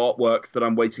pieces of artwork that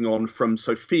I'm waiting on from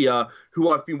Sophia, who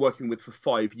I've been working with for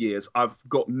 5 years. I've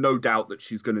got no doubt that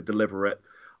she's going to deliver it.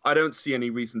 I don't see any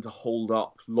reason to hold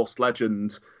up Lost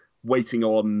Legend waiting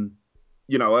on,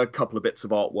 a couple of bits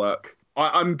of artwork.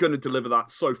 I'm going to deliver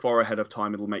that so far ahead of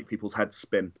time it'll make people's heads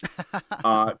spin.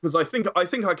 Because I think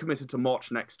I committed to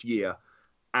March next year,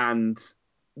 and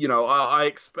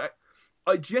I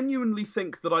genuinely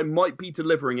think that I might be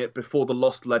delivering it before the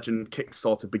Lost Legend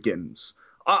Kickstarter begins.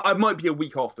 I might be a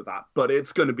week after that, but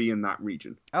it's going to be in that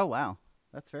region. Oh wow,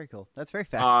 that's very cool. That's very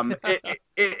fast.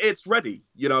 It's ready.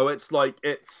 It's like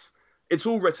it's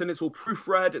all written, it's all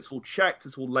proofread, it's all checked,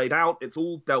 it's all laid out, it's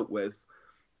all dealt with.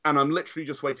 And I'm literally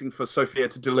just waiting for Sophia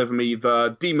to deliver me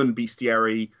the Demon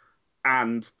Bestiary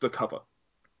and the cover.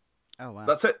 Oh, wow.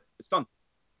 That's it. It's done.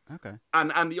 Okay.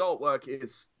 And the artwork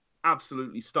is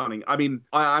absolutely stunning. I mean,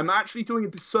 I'm actually doing a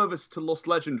disservice to Lost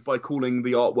Legend by calling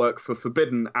the artwork for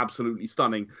Forbidden absolutely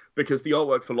stunning, because the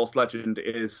artwork for Lost Legend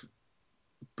is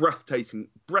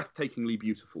breathtakingly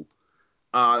beautiful.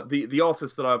 The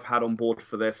artists that I've had on board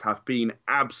for this have been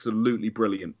absolutely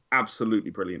brilliant. Absolutely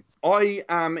brilliant. I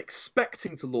am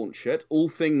expecting to launch it, all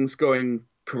things going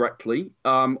correctly,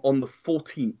 on the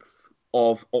 14th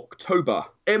of October.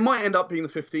 It might end up being the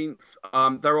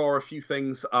 15th. There are a few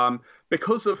things.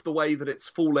 Because of the way that it's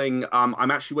falling,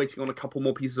 I'm actually waiting on a couple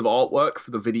more pieces of artwork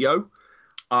for the video.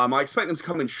 I expect them to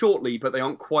come in shortly, but they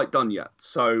aren't quite done yet.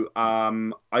 So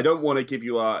I don't want to give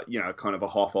you a kind of a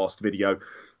half-assed video.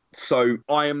 So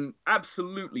I am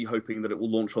absolutely hoping that it will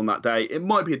launch on that day. It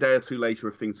might be a day or two later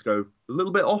if things go a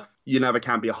little bit off. You never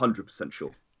can be 100%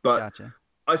 sure. But gotcha.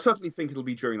 I certainly think it'll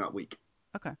be during that week.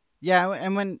 Okay. Yeah,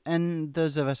 and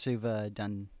those of us who've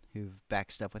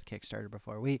backed stuff with Kickstarter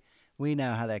before, we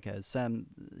know how that goes.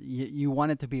 You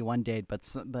want it to be one date, but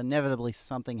inevitably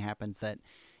something happens that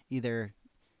either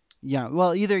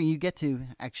you get to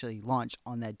actually launch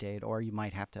on that date, or you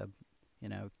might have to,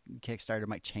 Kickstarter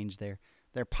might change their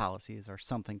policies, or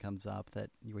something comes up that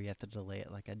where you have to delay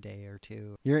it like a day or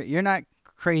two. You're not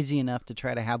crazy enough to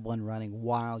try to have one running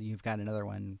while you've got another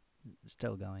one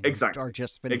still going. Exactly. Or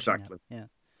just finishing exactly. up. Yeah.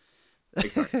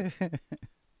 Exactly.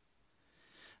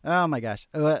 Oh my gosh.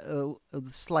 A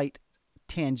slight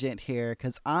tangent here,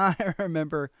 because I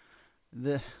remember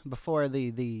before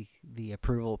the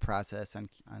approval process on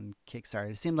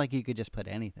Kickstarter, it seemed like you could just put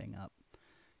anything up.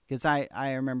 Because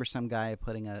I remember some guy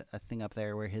putting a thing up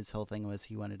there where his whole thing was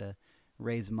he wanted to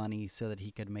raise money so that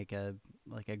he could make a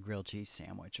grilled cheese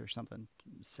sandwich or something.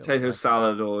 Potato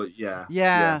salad or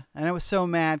yeah. And I was so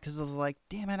mad because I was like,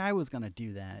 damn it, I was gonna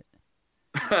do that.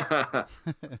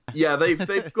 Yeah,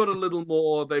 they've got a little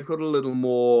more. They've got a little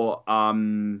more.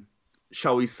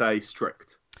 Shall we say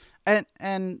strict?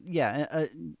 And yeah,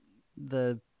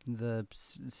 the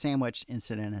sandwich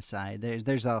incident aside,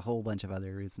 there's a whole bunch of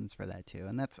other reasons for that too,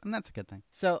 and that's a good thing.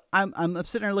 So I'm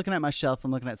sitting there looking at my shelf.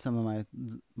 I'm looking at some of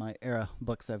my era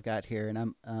books I've got here, and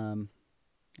I'm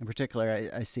in particular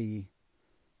I see,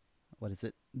 what is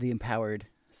it, The Empowered,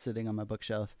 sitting on my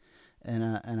bookshelf,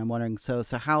 and I'm wondering, so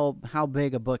how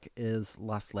big a book is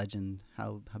Lost Legend?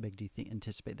 How big do you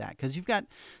anticipate that? Because you've got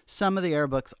some of the era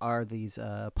books are these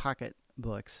pocket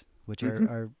books, which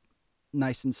are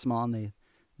nice and small, and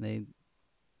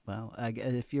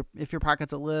if your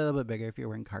pocket's a little bit bigger, if you're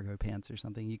wearing cargo pants or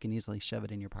something, you can easily shove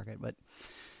it in your pocket.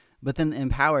 But then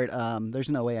Empowered, there's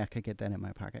no way I could get that in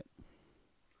my pocket.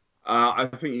 I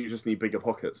think you just need bigger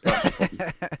pockets. That's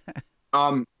the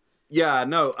problem. Yeah,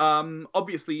 no.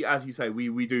 Obviously, as you say,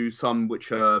 we do some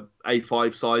which are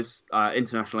A5 size,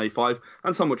 international A5,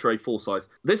 and some which are A4 size.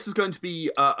 This is going to be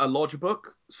a larger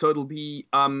book, so it'll be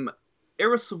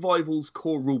Era Survival's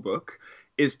core rulebook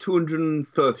is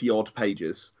 230 odd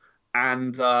pages,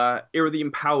 and Era the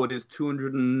Empowered is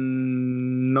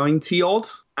 290 odd,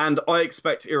 and I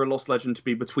expect Era Lost Legend to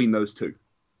be between those two,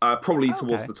 probably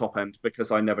towards the top end,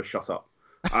 because I never shut up.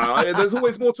 There's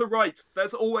always more to write.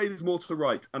 There's always more to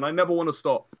write, and I never want to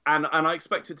stop. And I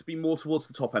expect it to be more towards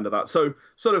the top end of that. So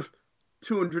sort of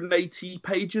 280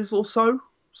 pages or so,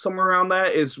 somewhere around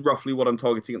there is roughly what I'm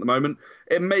targeting at the moment.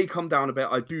 It may come down a bit.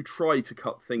 I do try to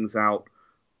cut things out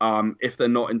if they're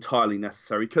not entirely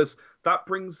necessary, because that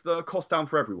brings the cost down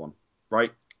for everyone,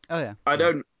 right? Oh yeah. I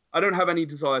don't have any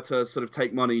desire to sort of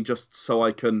take money just so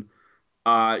I can,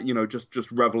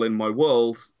 just revel in my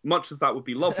world. Much as that would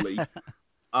be lovely.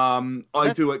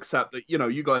 I do accept that,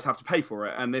 you guys have to pay for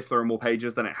it, and if there are more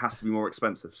pages, then it has to be more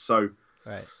expensive. So,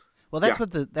 right. Well, that's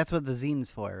what the zine's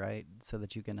for, right? So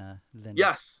that you can then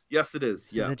yes, it is.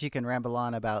 So that you can ramble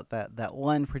on about that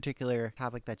one particular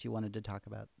topic that you wanted to talk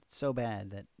about so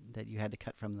bad that you had to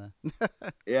cut from the.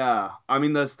 Yeah, I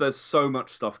mean, there's so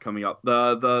much stuff coming up.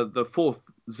 The fourth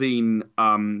zine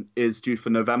is due for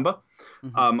November.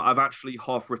 Mm-hmm. I've actually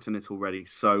half written it already,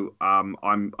 so I'm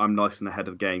nice and ahead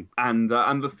of the game. And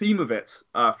the theme of it,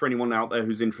 for anyone out there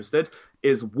who's interested,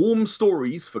 is warm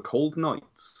stories for cold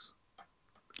nights.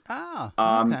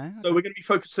 Okay. So we're going to be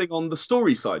focusing on the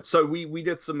story side. So we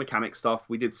did some mechanic stuff,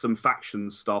 we did some faction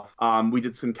stuff, we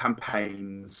did some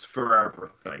campaigns for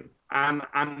everything. And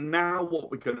now what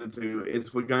we're going to do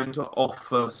is we're going to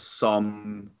offer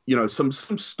some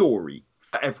story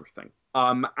for everything.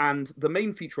 And the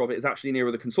main feature of it is actually an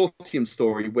Era of the Consortium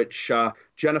story, which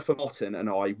Jennifer Martin and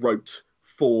I wrote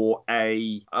for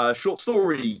a short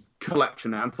story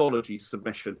collection anthology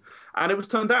submission, and it was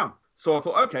turned down. So I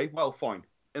thought, okay, well, fine.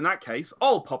 In that case,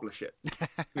 I'll publish it.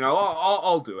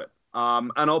 I'll do it.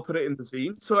 And I'll put it in the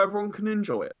zine so everyone can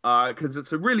enjoy it. Because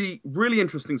it's a really, really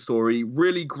interesting story,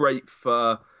 really great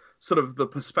for sort of the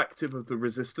perspective of the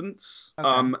Resistance,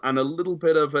 and a little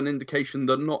bit of an indication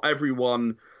that not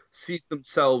everyone sees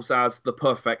themselves as the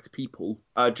perfect people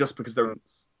just because they're in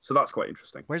this. So that's quite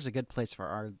interesting. Where's a good place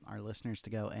for our listeners to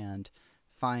go and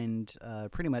find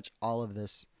pretty much all of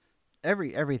this,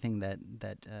 everything that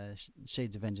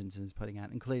Shades of Vengeance is putting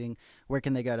out, including where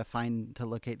can they go to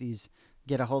locate these,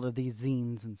 get a hold of these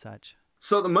zines and such?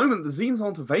 So at the moment, the zines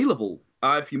aren't available.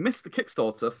 If you missed the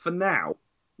Kickstarter, for now,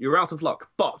 you're out of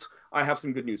luck. But I have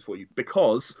some good news for you,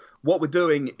 because what we're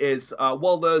doing is,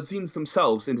 while the zines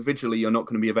themselves individually are not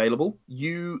going to be available,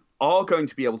 you are going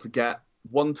to be able to get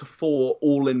 1 to 4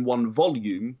 all-in-one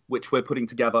volume, which we're putting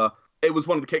together. It was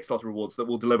one of the Kickstarter rewards that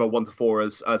will deliver 1 to 4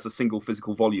 as a single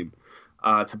physical volume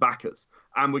to backers.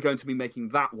 And we're going to be making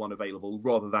that one available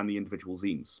rather than the individual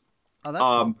zines. Oh, that's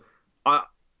cool.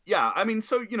 Yeah, I mean,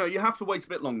 so, you have to wait a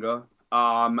bit longer.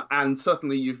 And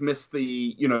certainly you've missed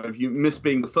if you miss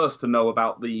being the first to know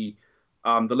about the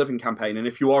Living campaign. And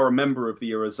if you are a member of the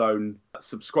Era Zone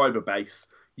subscriber base,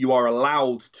 you are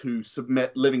allowed to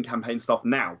submit Living campaign stuff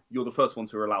now. You're the first ones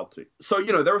who are allowed to. So,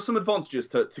 there are some advantages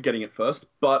to getting it first.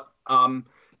 But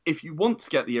if you want to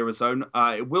get the Era Zone,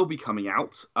 it will be coming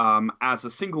out as a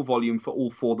single volume for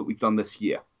all 4 that we've done this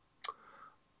year.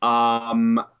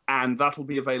 And that'll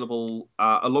be available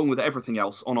along with everything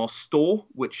else on our store,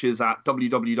 which is at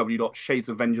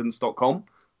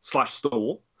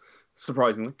www.shadesofvengeance.com/store,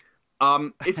 surprisingly.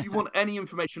 If you want any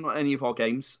information on any of our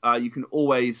games, you can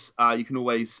always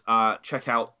check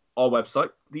out our website.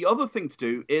 The other thing to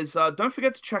do is don't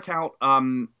forget to check out,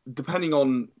 depending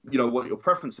on what your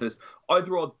preference is,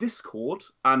 either our Discord,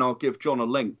 and I'll give John a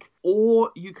link,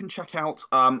 or you can check out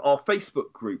our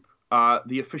Facebook group.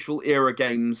 The official Era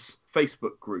Games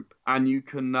Facebook group, and you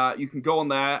can go on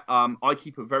there. I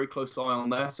keep a very close eye on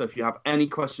there, so if you have any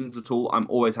questions at all, I'm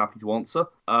always happy to answer.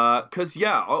 Because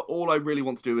all I really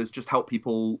want to do is just help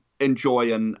people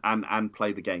enjoy and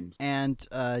play the games. And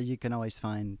you can always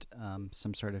find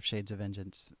some sort of Shades of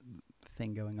Vengeance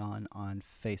thing going on not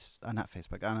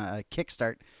Facebook, on a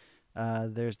Kickstart.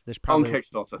 There's probably on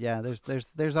Kickstarter. Yeah,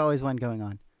 there's always one going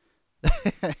on.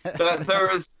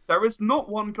 there is not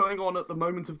one going on at the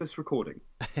moment of this recording.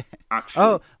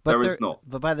 Actually, but there is not.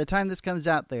 But by the time this comes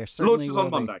out, there certainly launches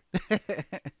on Monday.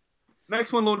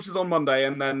 Next one launches on Monday,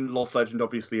 and then Lost Legend,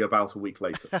 obviously, about a week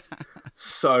later.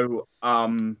 So,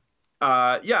 and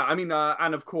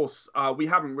of course, we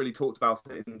haven't really talked about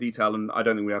it in detail, and I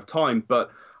don't think we have time. But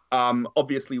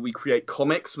obviously, we create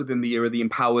comics within the Era of the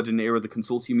Empowered and Era of the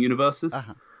Consortium universes.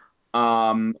 Uh-huh.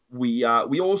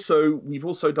 We've also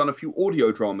done a few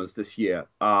audio dramas this year,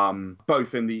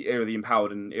 both in the Era of the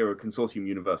Empowered and Era Consortium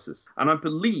universes. And I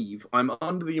believe I'm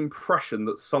under the impression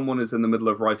that someone is in the middle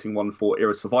of writing one for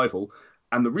Era Survival.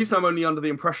 And the reason I'm only under the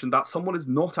impression that someone is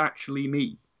not actually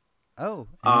me. Oh,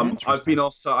 I've been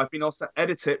asked to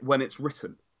edit it when it's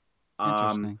written.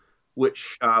 Interesting.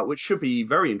 Which should be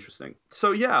very interesting.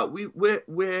 So yeah,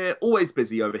 we're always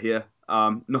busy over here.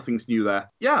 Nothing's new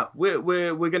there. Yeah,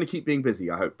 we're going to keep being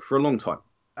busy, I hope, for a long time.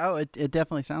 Oh, it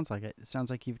definitely sounds like it. It sounds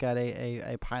like you've got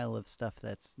a pile of stuff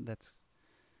that's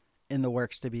in the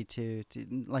works to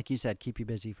like you said, keep you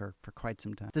busy for quite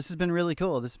some time. This has been really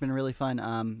cool. This has been really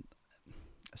fun.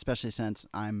 Especially since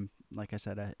I'm, like I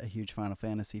said, a huge Final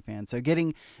Fantasy fan. So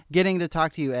getting to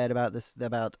talk to you, Ed,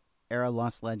 about Era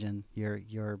Lost Legend,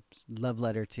 your love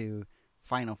letter to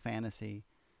Final Fantasy.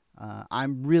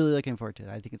 I'm really looking forward to it.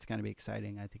 I think it's going to be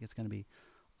exciting. I think it's going to be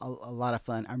a lot of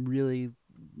fun. I'm really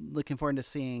looking forward to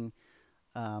seeing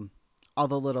all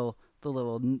the little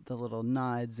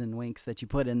nods and winks that you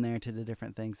put in there to the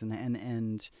different things,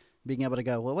 and being able to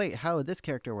go, well, wait, how would this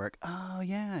character work? Oh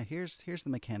yeah, here's the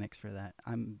mechanics for that.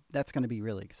 That's going to be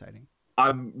really exciting.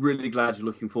 I'm really glad you're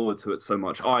looking forward to it so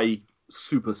much. I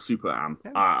super am.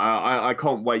 I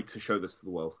can't wait to show this to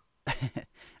the world.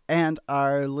 And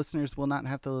our listeners will not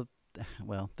have to,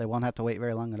 they won't have to wait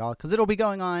very long at all, because it'll be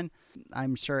going on,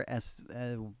 I'm sure, as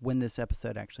when this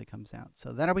episode actually comes out.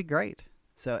 So that'll be great.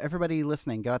 So everybody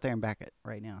listening, go out there and back it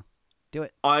right now. Do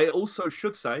it. I also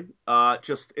should say,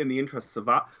 just in the interests of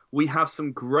that, we have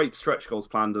some great stretch goals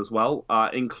planned as well,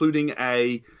 including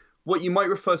what you might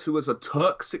refer to as a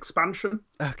Turks expansion.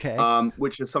 Okay.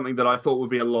 Which is something that I thought would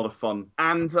be a lot of fun.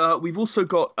 And we've also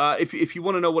got, if you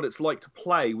want to know what it's like to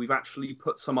play, we've actually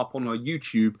put some up on our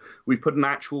YouTube. We've put an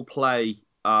actual play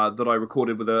that I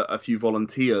recorded with a few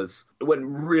volunteers. It went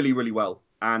really, really well.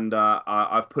 And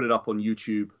I've put it up on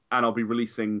YouTube, and I'll be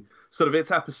releasing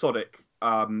it's episodic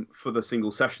for the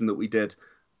single session that we did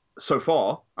so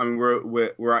far. I mean,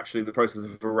 we're actually in the process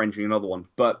of arranging another one.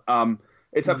 But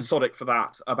it's episodic for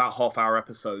that, about half-hour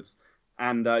episodes,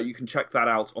 and you can check that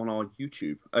out on our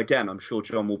YouTube. Again, I'm sure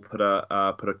John will put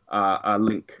a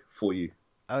link for you.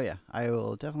 Oh yeah, I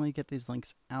will definitely get these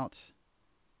links out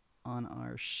on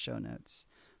our show notes.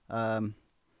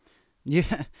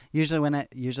 Usually when I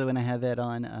have it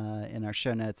on in our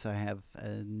show notes, I have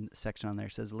a section on there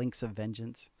that says links of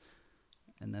vengeance,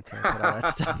 and that's where I put all that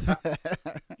stuff.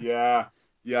 Yeah,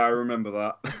 I remember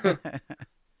that.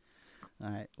 All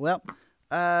right. Well,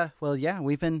 yeah,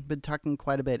 we've been talking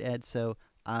quite a bit, Ed. So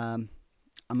I'm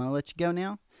gonna let you go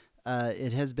now.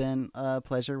 It has been a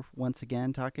pleasure once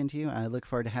again talking to you. I look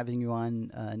forward to having you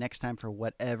on next time for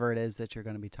whatever it is that you're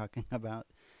going to be talking about.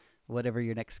 Whatever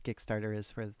your next Kickstarter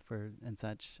is for and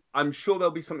such. I'm sure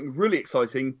there'll be something really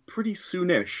exciting pretty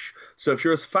soonish. So if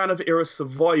you're a fan of Era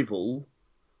Survival,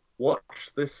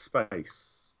 watch this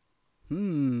space. All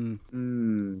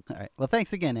right. Well,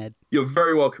 thanks again, Ed. You're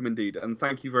very welcome indeed, and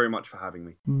thank you very much for having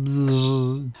me.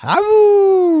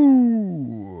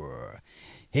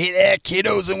 Hey there,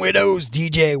 kiddos and widows,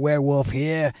 DJ Werewolf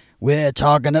here. We're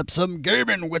talking up some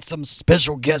gaming with some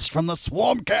special guests from the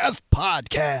Swarmcast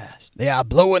podcast. They are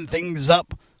blowing things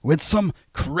up with some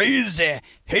crazy,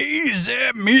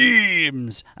 hazy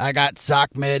memes. I got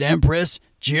Sockmed Empress,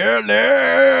 Jelly.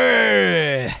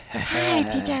 Hi,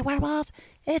 DJ Werewolf.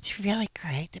 It's really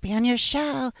great to be on your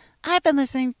show. I've been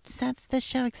listening since this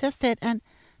show existed, and...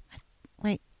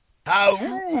 Wait.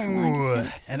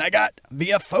 And I got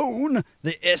via phone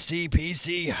the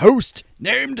SCPC host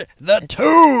named The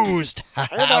Toast. Hey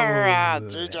there,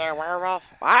 DJ Werewolf.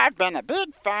 I've been a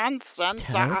big fan since...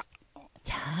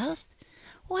 Toast?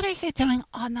 What are you doing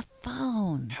on the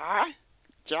phone? Huh?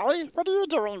 Jelly, what are you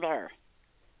doing there?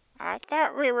 I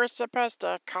thought we were supposed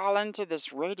to call into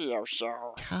this radio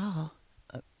show. Call?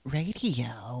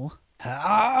 Radio?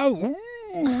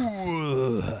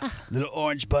 Little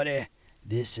orange buddy.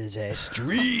 This is a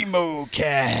Streamocast.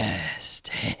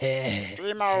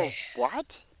 Streamo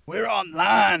what? We're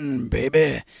online,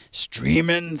 baby.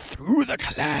 Streaming through the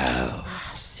clouds. Oh,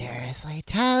 seriously,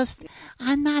 Toast?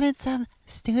 I'm not in some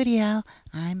studio.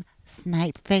 I'm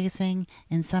snipe-facing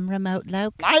in some remote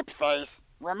loc. Snipe-face?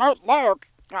 Remote loc?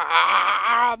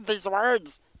 These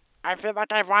words. I feel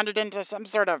like I've wandered into some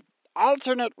sort of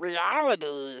alternate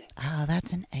reality. Oh,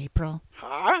 that's an April.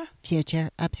 Huh? Future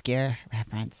obscure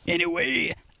reference.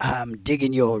 Anyway, I'm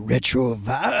digging your retro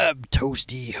vibe,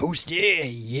 Toasty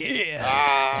Hosty.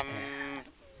 Yeah.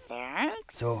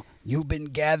 Thanks? So, you've been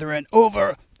gathering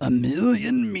over 1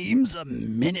 million memes a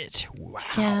minute. Wow.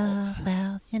 Yeah,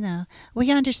 well,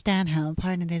 we understand how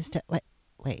important it is to...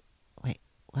 Wait,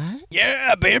 what?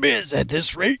 Yeah, babies, at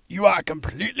this rate, you are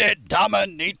completely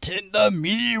dominating the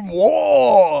meme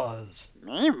wars.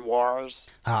 Meme wars?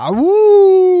 Hang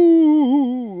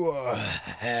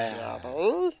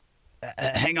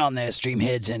on there,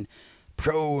 streamheads and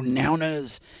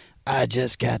pronouners. I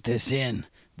just got this in.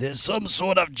 There's some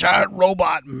sort of giant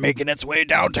robot making its way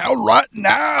downtown right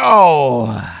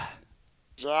now.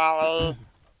 Jelly,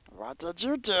 what did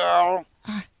you do?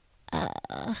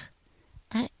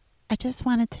 I just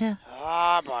wanted to...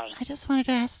 Oh, boy. I just wanted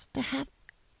us to have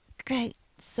great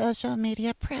social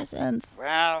media presence.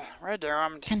 Well, we're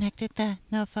doomed. Connected the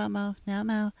no FOMO, no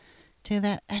mo to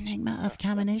that Enigma of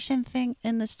combination thing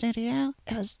in the studio.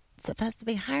 It was supposed to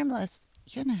be harmless.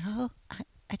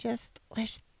 I just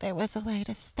wish there was a way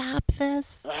to stop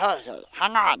this. Hey,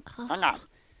 hang on.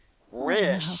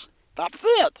 Wish. No. That's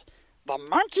it. The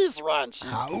Monkey's Wrench.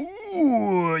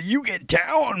 Oh, you get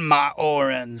down, my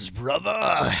orange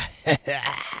brother.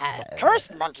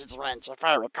 Cursed Monkey's Wrench, if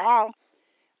I recall.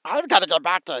 I've got to get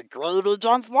back to Gravy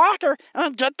John's locker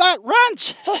and get that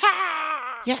wrench.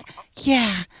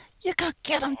 Yeah. You go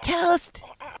get him, Toast.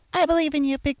 I believe in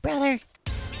you, big brother.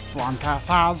 Swarmcast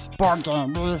has board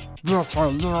game reviews for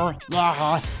you,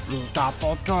 yeah. We got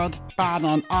the good, bad,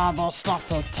 and other stuff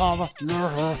to tell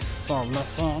you. So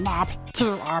listen up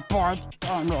to our board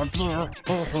game review.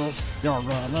 You'll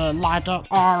really like it,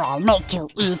 or I'll make you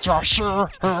eat your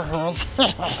shoes.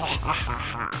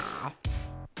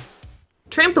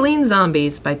 Trampoline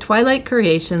Zombies by Twilight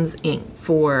Creations, Inc.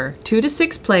 For 2 to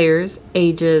 6 players,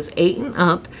 ages 8 and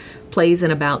up, plays in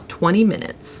about 20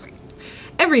 minutes.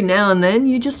 Every now and then,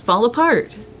 you just fall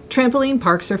apart. Trampoline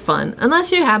parks are fun,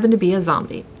 unless you happen to be a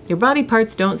zombie. Your body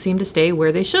parts don't seem to stay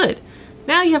where they should.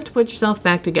 Now you have to put yourself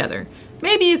back together.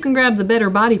 Maybe you can grab the better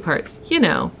body parts,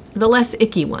 the less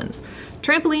icky ones.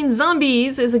 Trampoline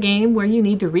Zombies is a game where you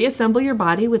need to reassemble your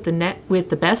body with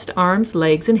the best arms,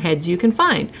 legs, and heads you can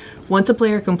find. Once a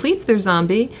player completes their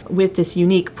zombie with this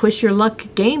unique push your luck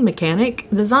game mechanic,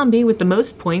 the zombie with the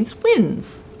most points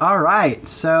wins. All right,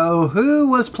 so who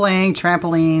was playing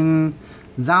Trampoline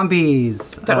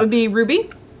Zombies? That would be Ruby,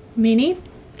 Minnie,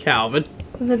 Calvin,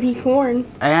 the Bee Corn,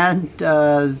 and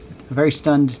very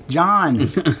stunned John.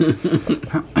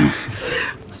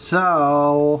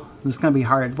 So, this is going to be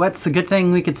hard. What's the good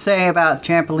thing we could say about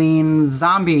Trampoline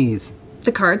Zombies?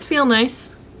 The cards feel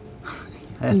nice.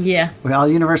 Yeah. We all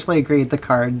universally agreed the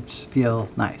cards feel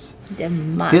nice. They're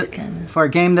mad, kind of. For a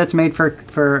game that's made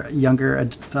for younger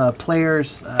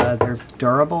players, they're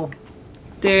durable.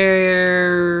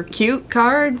 They're cute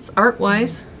cards,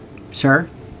 art-wise. Sure.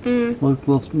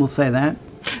 We'll say that.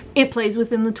 It plays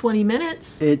within the 20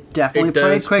 minutes. It definitely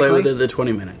plays quickly. Play within the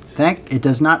 20 minutes. It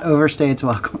does not overstay its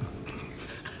welcome.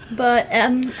 But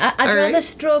I'd rather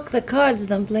stroke the cards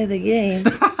than play the game.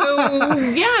 So,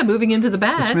 yeah, moving into the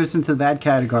bad. Which moves into the bad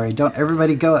category. Don't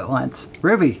everybody go at once.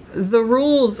 Ruby. The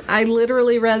rules, I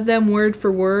literally read them word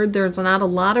for word. There's not a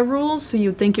lot of rules, so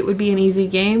you'd think it would be an easy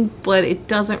game, but it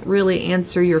doesn't really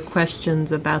answer your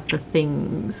questions about the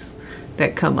things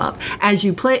that come up as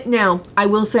you play. Now, I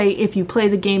will say, if you play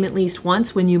the game at least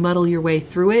once, when you muddle your way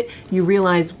through it, you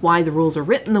realize why the rules are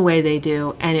written the way they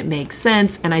do, and it makes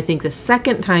sense. And I think the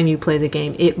second time you play the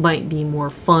game, it might be more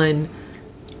fun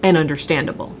and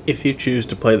understandable. If you choose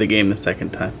to play the game the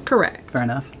second time. Correct. Fair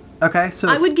enough. Okay, so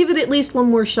I would give it at least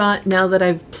one more shot now that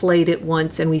I've played it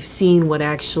once and we've seen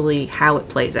how it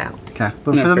plays out. Okay,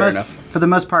 but for the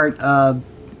most part,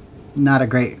 not a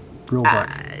great rule book.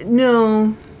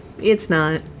 No. It's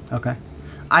not. Okay.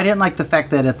 I didn't like the fact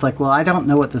that it's like, well, I don't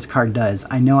know what this card does.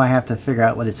 I know I have to figure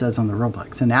out what it says on the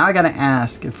rulebook. So now I got to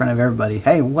ask in front of everybody,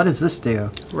 hey, what does this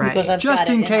do? Right. Just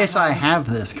in case I have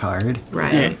this card.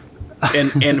 Right.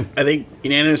 And I think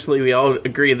unanimously we all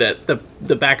agree that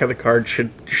the back of the card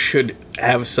should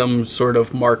have some sort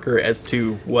of marker as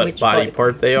to what body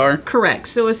part they are. Correct.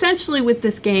 So essentially with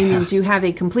this game is you have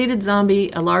a completed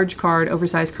zombie, a large card,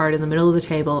 oversized card in the middle of the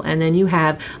table, and then you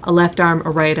have a left arm,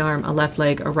 a left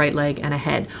leg, a right leg, and a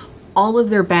head. All of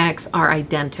their backs are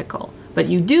identical. But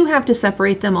you do have to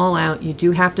separate them all out. You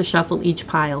do have to shuffle each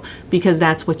pile because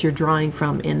that's what you're drawing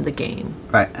from in the game.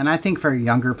 Right. And I think for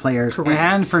younger players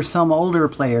and for some older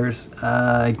players,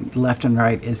 left and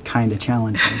right is kind of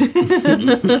challenging.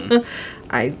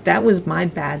 That was my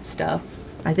bad stuff.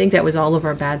 I think that was all of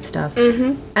our bad stuff.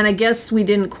 Mm-hmm. And I guess we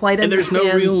didn't quite understand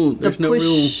there's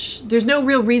no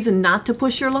real reason not to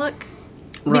push your luck.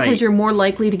 Right. Because you're more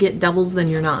likely to get doubles than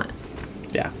you're not.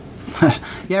 Yeah.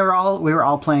 Yeah, we were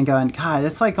all playing going, God,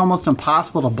 it's like almost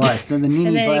impossible to bust. And then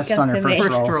Nini busts on her first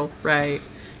roll. Right.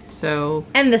 So.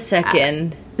 And the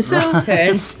second. Turn.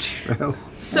 That's true.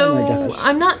 So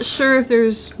I'm not sure if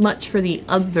there's much for the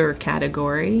other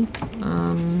category.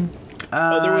 There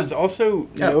was also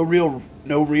no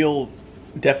real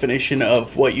definition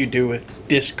of what you do with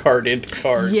discarded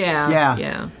cards.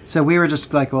 Yeah. So we were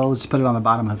just like, well, let's put it on the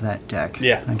bottom of that deck.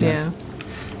 Yeah. I guess.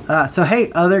 Yeah. So, hey,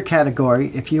 other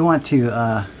category, if you want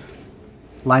to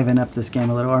liven up this game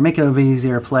a little or make it a little bit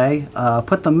easier to play,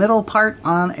 put the middle part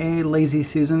on a Lazy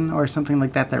Susan or something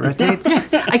like that rotates.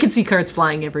 I can see cards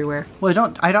flying everywhere.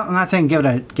 Well, I'm not saying give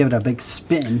it a big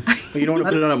spin. You don't want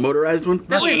to put it on a motorized one?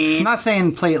 I'm not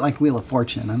saying play it like Wheel of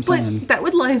Fortune. I'm saying that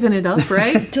would liven it up,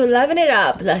 right? To liven it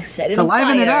up, like set it on fire. To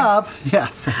liven it up, yeah,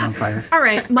 set it on fire. All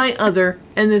right, my other,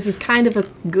 and this is kind of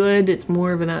it's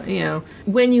more of an,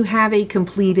 when you have a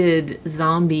completed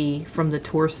zombie from the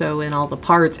torso and all the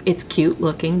parts, it's cute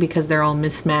looking because they're all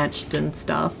mismatched and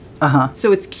stuff. Uh-huh.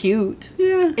 So it's cute.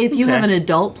 Yeah. If you have an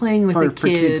adult playing with a kid. For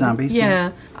cute zombies.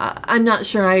 Yeah. I'm not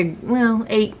sure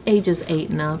ages 8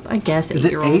 and up. I guess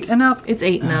 8-year-olds. Is it 8 and up? It's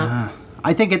 8 and up.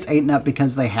 I think it's 8 and up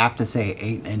because they have to say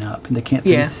 8 and up. They can't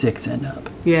say 6 and up.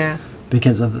 Yeah.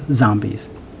 Because of zombies.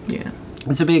 Yeah.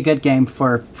 This would be a good game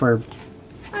for a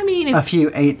few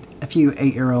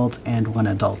 8-year-olds and one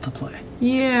adult to play.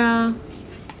 Yeah.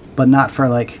 But not for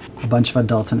like a bunch of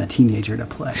adults and a teenager to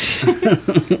play.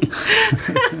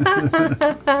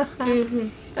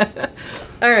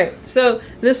 All right, so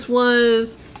this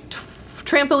was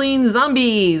Trampoline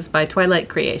Zombies by Twilight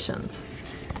Creations.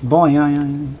 Boy,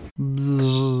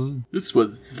 This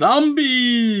was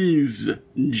Zombies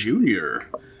Junior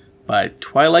by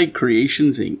Twilight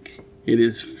Creations Inc. It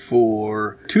is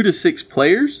for 2 to 6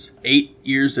 players, 8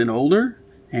 years and older,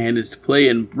 and is to play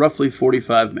in roughly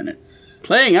 45 minutes.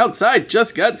 Playing outside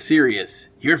just got serious.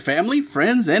 Your family,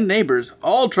 friends, and neighbors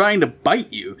all trying to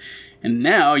bite you, and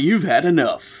now you've had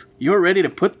enough. You're ready to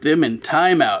put them in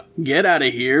timeout. Get out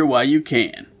of here while you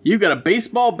can. You've got a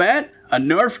baseball bat, a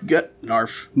Nerf gun.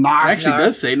 Narf. Actually,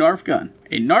 does say Nerf gun.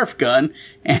 A Nerf gun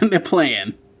and a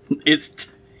plan.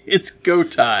 It's go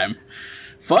time.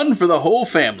 Fun for the whole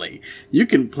family. You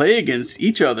can play against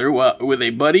each other with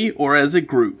a buddy or as a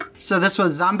group. So this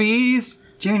was Zombies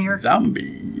Junior.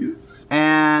 Zombies.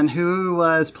 And who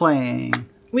was playing?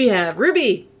 We have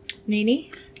Ruby.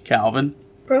 Nini. Calvin.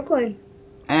 Brooklyn.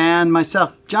 And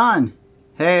myself, John.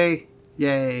 Hey.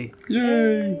 Yay.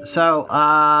 Yay. So,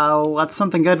 what's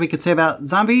something good we could say about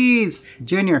Zombies,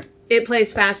 Junior? It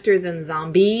plays faster than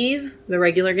Zombies, the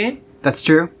regular game. That's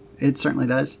true. It certainly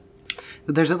does.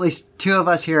 But there's at least 2 of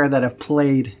us here that have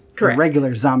played the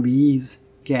regular Zombies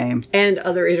game. And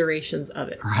other iterations of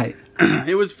it. Right.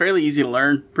 It was fairly easy to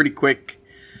learn, pretty quick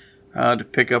to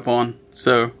pick up on.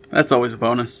 So that's always a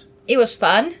bonus. It was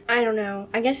fun. I don't know.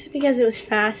 I guess because it was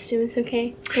fast, it was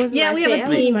okay. Yeah, we have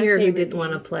a team here who didn't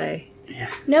want to play.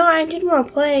 Yeah. No, I did want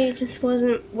to play. It just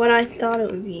wasn't what I thought it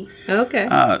would be. Okay.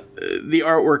 The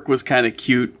artwork was kind of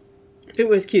cute. It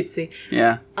was cutesy.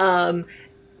 Yeah. Well,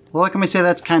 what can we say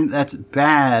that's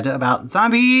bad about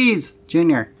Zombies,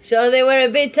 Junior? So they were a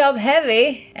bit top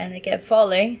heavy, and they kept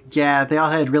falling. Yeah, they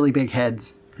all had really big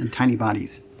heads and tiny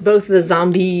bodies. Both the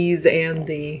zombies and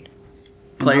the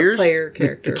player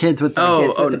character. The kids with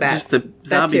the just the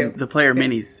zombie, the player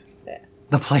minis.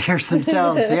 The players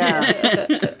themselves, yeah.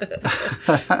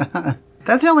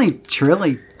 That's the only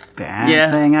truly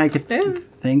bad thing I could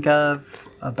think of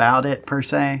about it, per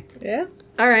se. Yeah.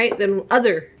 All right, then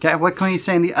other. Okay, what can you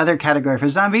say in the other category for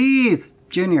Zombies,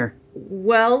 Junior?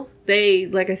 Well, they,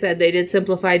 like I said, they did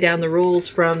simplify down the rules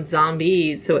from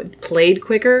Zombies, so it played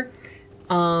quicker.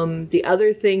 The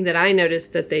other thing that I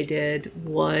noticed that they did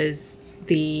was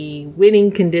the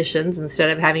winning conditions. Instead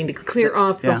of having to clear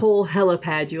off the whole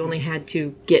helipad, you only had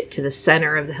to get to the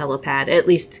center of the helipad, at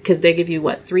least because they give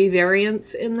you, 3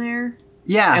 variants in there?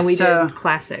 Yeah. And we did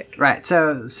classic. Right,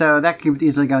 so that could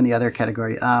easily go in the other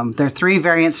category. There are 3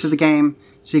 variants to the game.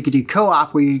 So you could do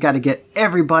co-op where you got to get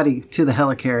everybody to the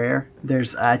helicarrier.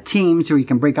 There's teams where you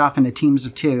can break off into teams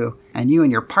of 2, and you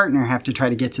and your partner have to try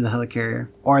to get to the helicarrier.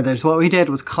 Or there's what we did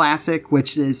was classic,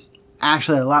 which is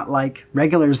actually a lot like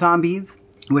regular Zombies,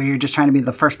 where you're just trying to be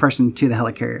the first person to the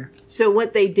helicarrier. So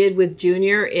what they did with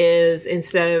Junior is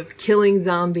instead of killing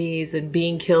zombies and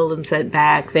being killed and sent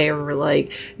back, they were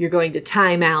like, you're going to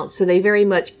time out. So they very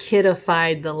much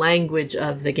kidified the language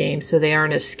of the game so they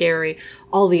aren't as scary.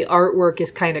 All the artwork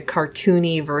is kind of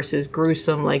cartoony versus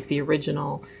gruesome like the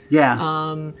original. Yeah.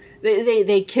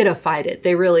 They kidified it.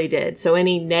 They really did. So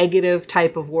any negative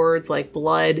type of words like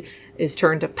blood is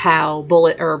turned to pow.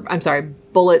 Bullets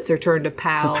are turned to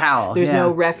pow. There's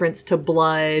no reference to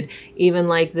blood. Even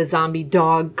like the zombie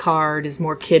dog card is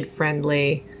more kid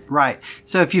friendly. Right.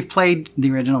 So if you've played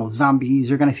the original Zombies,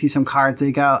 you're going to see some cards that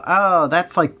you go, oh,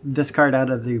 that's like this card out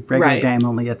of the regular game,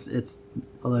 only it's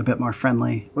a little bit more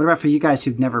friendly. What about for you guys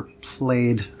who've never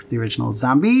played the original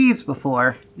Zombies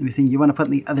before? Anything you want to put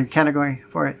in the other category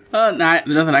for it?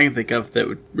 Nothing I can think of that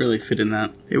would really fit in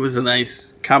that. It was a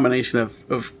nice combination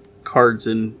of cards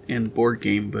and board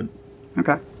game, but...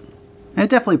 Okay. It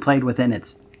definitely played within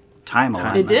its time a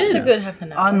lot. It did. It's a good half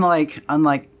an hour.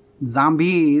 Unlike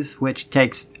Zombies, which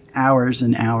takes hours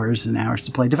and hours and hours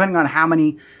to play, depending on how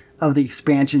many of the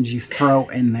expansions you throw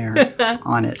in there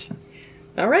on it.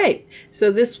 All right.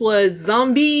 So this was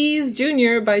Zombies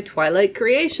Junior by Twilight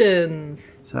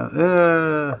Creations.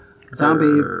 So,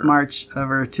 zombie march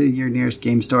over to your nearest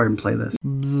game store and play this.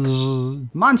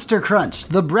 Monster Crunch,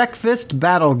 the breakfast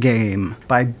battle game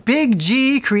by Big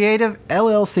G Creative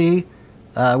LLC,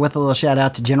 with a little shout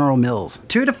out to General Mills.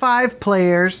 2 to 5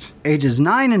 players, ages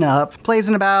 9 and up, plays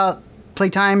in about,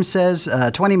 playtime says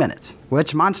 20 minutes.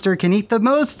 Which monster can eat the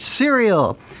most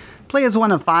cereal? Play as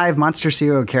one of 5 monster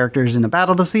cereal characters in a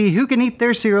battle to see who can eat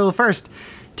their cereal first.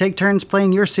 Take turns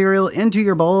playing your cereal into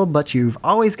your bowl, but you've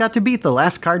always got to beat the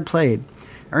last card played.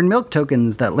 Earn milk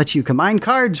tokens that let you combine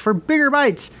cards for bigger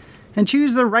bites, and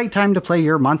choose the right time to play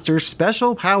your monster's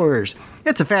special powers.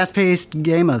 It's a fast-paced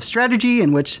game of strategy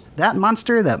in which that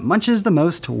monster that munches the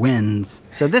most wins.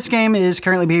 So this game is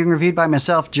currently being reviewed by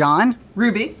myself, John.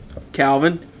 Ruby.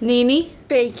 Calvin. Nini.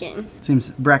 Bacon.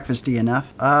 Seems breakfasty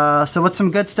enough. So what's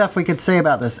some good stuff we could say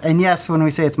about this? And yes, when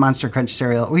we say it's Monster Crunch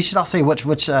cereal, we should all say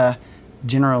which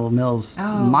General Mills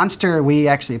monster we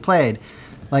actually played.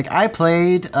 Like, I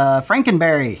played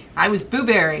Frankenberry. I was Boo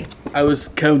Berry. I was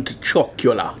Count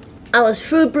Chocula. I was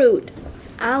Fruit Brute.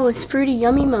 I was Fruity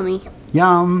Yummy Mummy.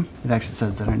 Yum. It actually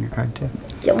says that on your card, too.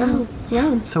 Yum.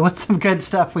 Yum. So what's some good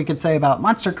stuff we could say about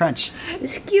Monster Crunch?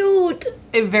 It's cute.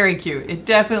 Very cute. It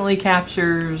definitely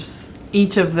captures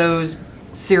each of those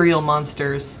cereal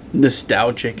monsters.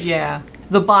 Nostalgic. Yeah.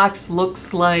 The box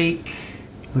looks like...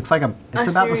 Looks like it's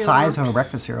about the size of a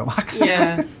breakfast cereal box.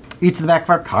 Yeah. Each of the back of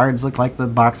our cards look like the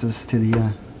boxes to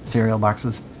the cereal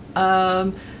boxes.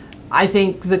 I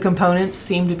think the components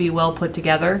seem to be well put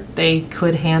together. They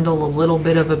could handle a little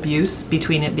bit of abuse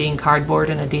between it being cardboard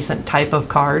and a decent type of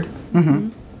card. Mm-hmm.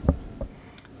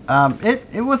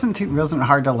 It wasn't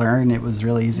hard to learn. It was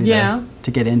really easy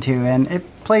to get into, and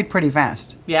it played pretty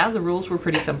fast. Yeah, the rules were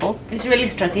pretty simple. It's really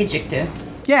strategic too.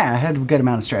 Yeah, it had a good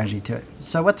amount of strategy to it.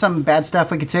 So what's some bad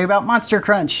stuff we could say about Monster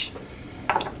Crunch?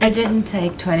 It didn't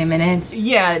take 20 minutes.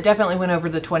 Yeah, it definitely went over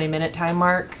the 20-minute time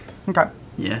mark. Okay.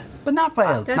 Yeah. But not by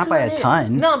a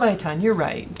ton. Not by a ton, you're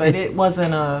right. But it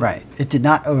wasn't a... Right. It did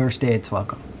not overstay its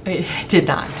welcome. It did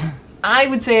not. I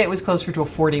would say it was closer to a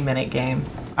 40-minute game.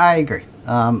 I agree.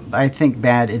 I think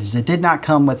bad is it did not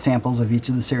come with samples of each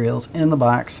of the cereals in the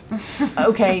box.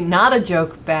 Okay, not a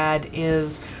joke. Bad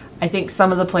is... I think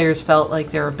some of the players felt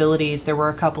like there were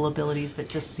a couple abilities that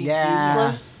just seemed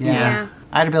useless. Yeah.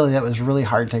 I had an ability that was really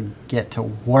hard to get to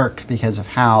work because of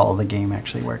how the game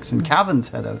actually works. And Calvin's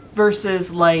had a...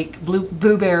 Versus, like,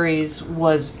 Blueberries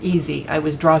was easy. I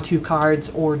was draw 2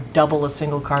 cards or double a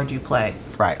single card you play.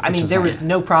 Right. I mean, there was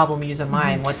no problem using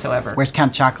mine whatsoever. Whereas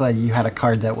Count Chocula, you had a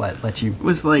card that let you... It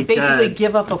was like... Basically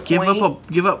give up a point.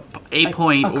 Give up a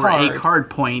point or a card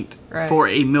point right. for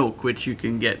a milk, which you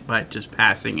can get by just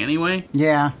passing anyway.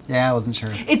 Yeah, I wasn't sure.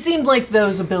 It seemed like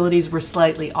those abilities were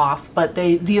slightly off, but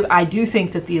I do think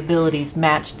that the abilities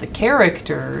matched the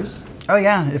characters. Oh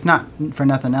yeah, if not for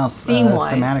nothing else,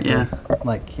 theme-wise, thematically,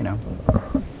 like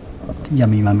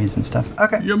yummy mummies and stuff.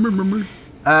 Okay, yummy mummy.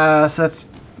 So that's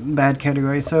bad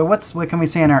category. So what can we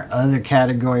say in our other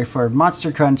category for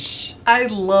Monster Crunch? I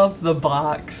love the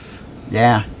box.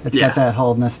 Yeah, it's got that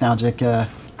whole nostalgic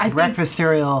breakfast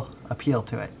cereal appeal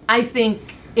to it. I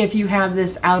think if you have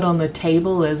this out on the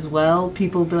table as well,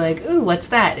 people will be like, ooh, what's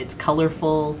that? It's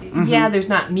colorful. Mm-hmm. Yeah, there's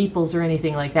not meeples or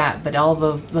anything like that, but all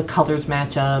the colors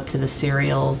match up to the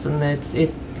cereals, and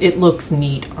it looks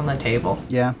neat on the table.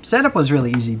 Yeah, setup was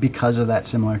really easy because of that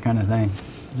similar kind of thing.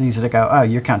 It's easy to go, oh,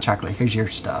 you're Count Chocula, here's your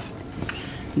stuff.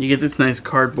 You get this nice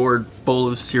cardboard bowl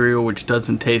of cereal, which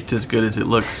doesn't taste as good as it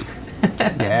looks.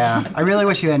 Yeah, I really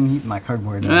wish you hadn't eaten my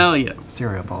cardboard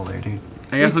cereal bowl there, dude.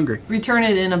 I got hungry. Return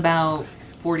it in about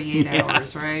 48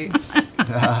 hours, right?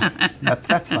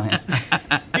 That's fine.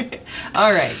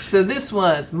 All right, so this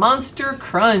was Monster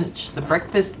Crunch, the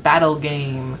breakfast battle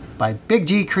game. By Big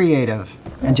G Creative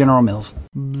and General Mills.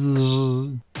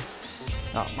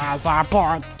 It was a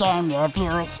board game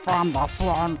reviews from the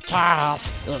Swarmcast.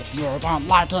 If you don't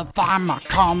like it, then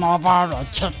come over and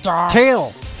kick your...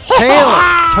 Tail!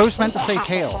 Toast meant to say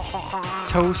tail.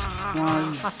 Toast.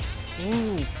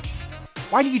 Ooh.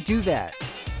 Why do you do that?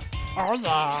 Oh,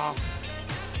 yeah.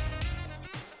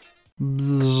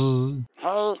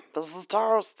 Hey, this is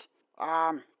Toast.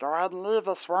 Go ahead and leave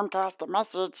the Swarmcast a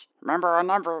message. Remember our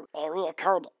number, area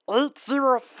code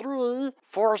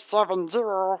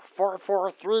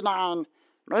 803-470-4439.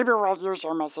 Maybe we'll use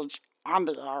your message on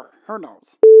the air. Who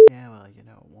knows? Yeah, well, at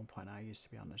one point I used to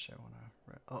be on the show when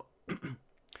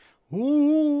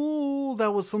Ooh,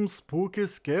 that was some spooky,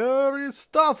 scary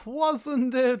stuff,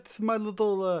 wasn't it? My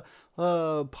little,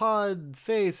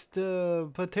 pod-faced,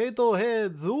 potato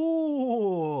heads.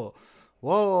 Ooh.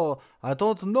 Well, I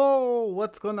don't know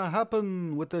what's gonna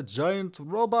happen with the giant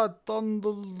robot on the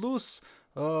loose,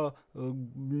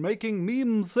 making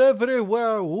memes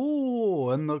everywhere.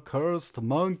 Ooh, and the cursed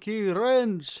monkey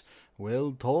wrench.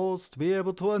 Will Toast be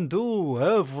able to undo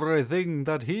everything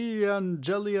that he and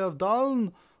Jelly have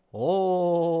done?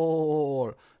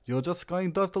 Or you're just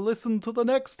going to have to listen to the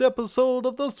next episode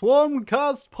of the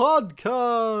Swarmcast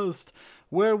podcast,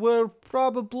 where we'll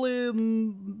probably,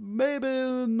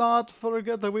 maybe not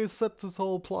forget that we set this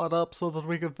whole plot up so that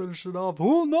we can finish it off.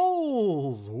 Who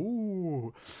knows?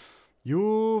 Ooh.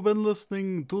 You've been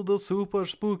listening to the super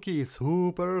spooky,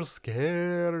 super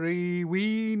scary,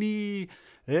 weenie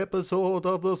episode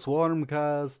of the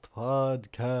Swarmcast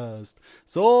podcast.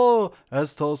 So,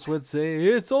 as Toast would say,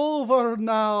 it's over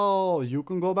now. You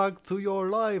can go back to your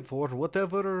life or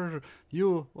whatever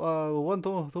you want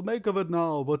to make of it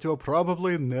now, but you're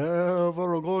probably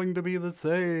never going to be the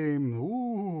same.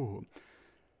 Ooh.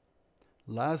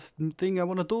 Last thing I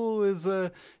want to do is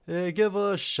give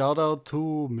a shout out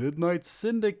to Midnight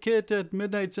Syndicate at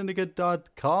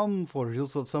midnightsyndicate.com for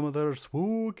use of some of their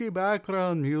spooky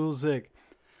background music.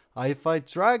 I Fight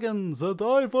Dragons at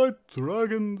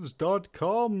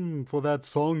ifightdragons.com for that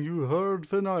song you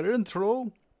heard in our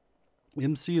intro.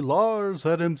 MC Lars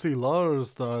at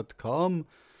mclars.com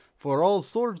for all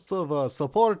sorts of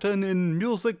support and in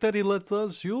music that he lets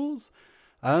us use.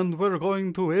 And we're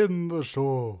going to end the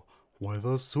show with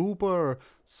a super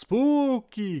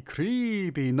spooky,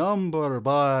 creepy number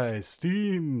by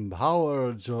Steam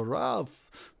Powered Giraffe.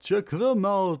 Check them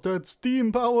out at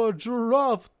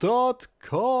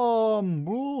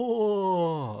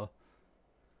steampoweredgiraffe.com.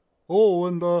 Oh,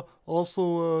 and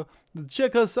also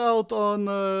check us out on,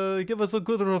 give us a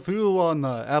good review on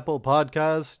Apple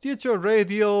Podcasts, Stitcher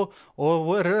Radio, or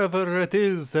wherever it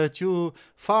is that you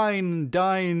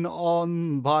dine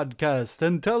on podcasts.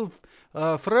 And tell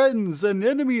friends and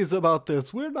enemies about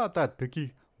this. We're not that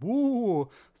picky. Woo!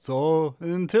 So,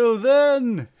 until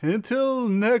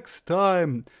next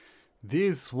time,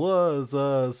 this was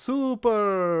a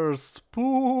super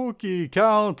spooky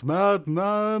Count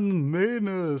Madman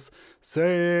Manus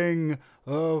saying,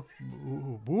 boo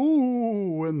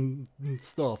and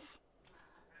stuff.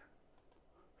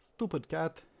 Stupid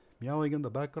cat meowing in the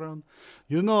background.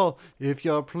 You know, if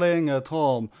you're playing at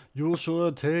home, you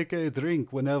should take a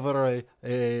drink whenever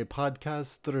a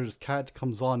podcaster's cat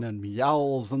comes on and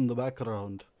meows in the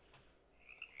background.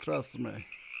 Trust me.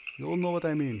 You'll know what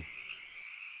I mean.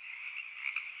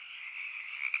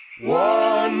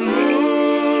 One moonlit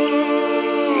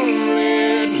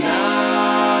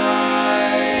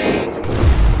night.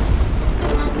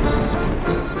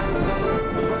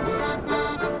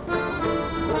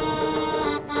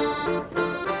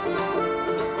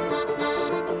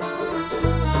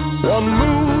 One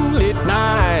moonlit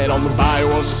night on the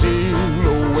bayou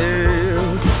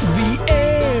silhouette. The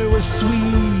air was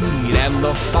sweet and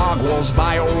the fog was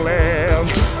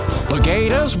violent. The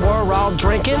gators were all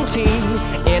drinking tea.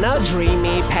 In a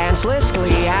dreamy, pantsless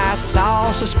glee, I saw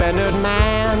a suspended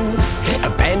man. A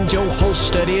banjo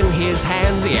holstered in his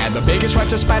hands. He had the biggest red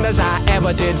suspenders I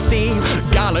ever did see.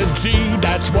 Golly gee,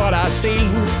 that's what I see.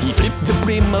 He flipped the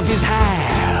brim of his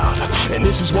hat, and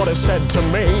this is what he said to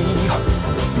me.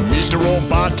 Mr.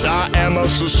 Robot, I am a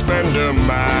suspender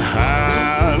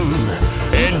man,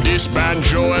 and this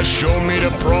banjo has shown me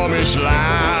the promised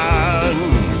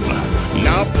land.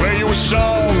 Now I'll play you a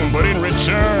song, but in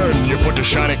return, you put the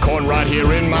shiny corn right here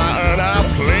in my urn. I'll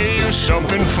play you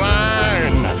something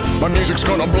fine. My music's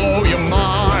gonna blow your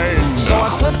mind. So I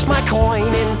flipped my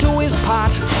coin into his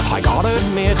pot. I gotta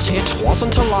admit, it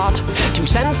wasn't a lot. 2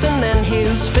 cents and then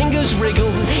his fingers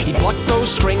wriggled. He plucked those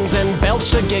strings and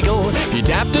belched a giggle. He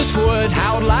tapped his foot,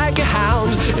 howled like a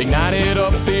hound, ignited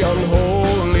up the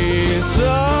unholy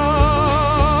sun.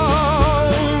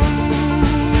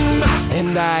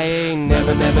 And I ain't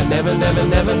never heard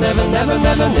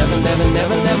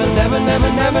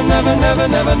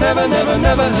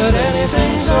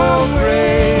anything so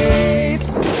great.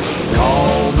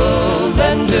 Call the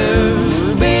vendors,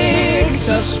 big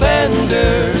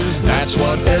suspenders. That's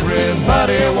what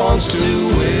everybody wants to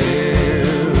wear.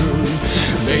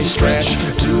 They stretch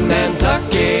to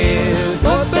Nantucket,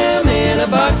 put them in a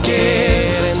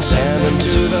bucket, and send them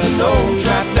to the gnome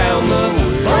trap down the way.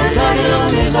 For tugging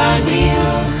on his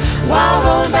ideal, while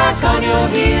rolling back on your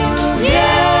heels,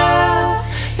 yeah,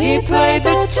 he played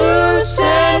the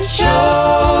 2-cent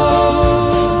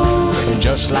show. And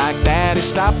just like that, he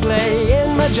stopped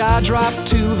playing, my jaw dropped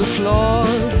to the floor.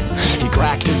 He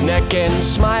cracked his neck and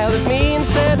smiled at me and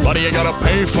said, "Buddy, you gotta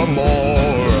pay for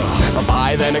more."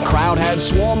 By then a crowd had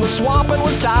swarmed the swamp and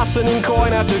was tossing in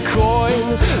coin after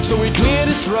coin. So he cleared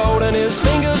his throat and his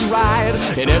fingers right,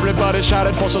 and everybody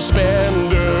shouted for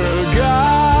Suspender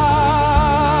Guy.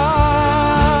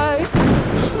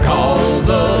 Call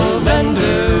the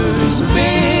vendors,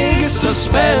 big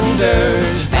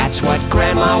suspenders. That's what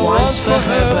Grandma wants for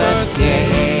her birthday.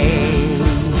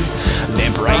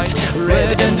 They're bright,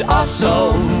 red and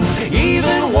awesome,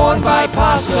 even worn by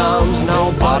possums.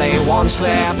 Nobody wants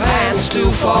their pants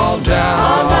to fall down.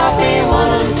 On Rocky 1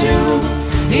 and 2,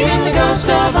 even the ghost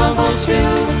of Uncle Stu.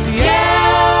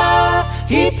 Yeah,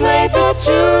 he played the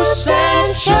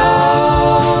 2-cent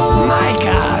show. My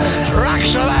God,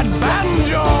 fracture that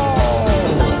banjo.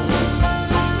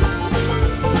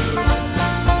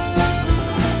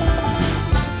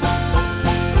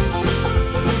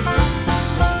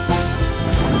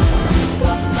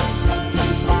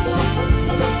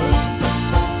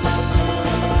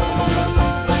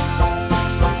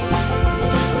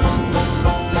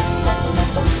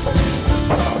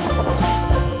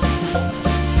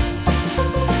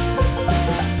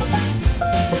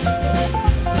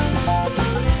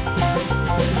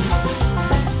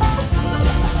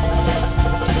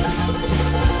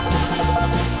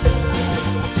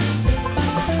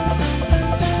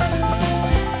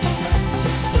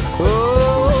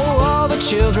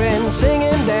 Children sing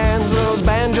and dance, those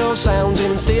banjo sounds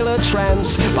in still a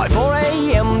trance. By 4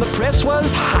 a.m. the press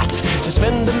was hot.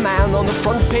 Suspender man on the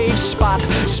front page spot.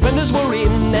 Suspenders were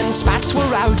in and spats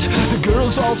were out. The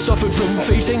girls all suffered from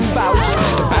fainting bouts.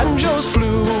 The banjos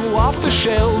flew off the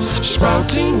shelves,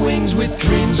 sprouting wings with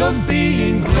dreams of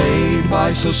being played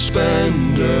by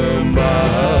Suspender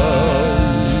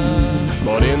Man.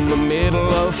 But in the middle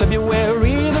of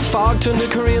February, the fog turned to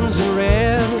crimson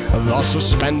red. The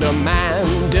suspender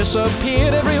man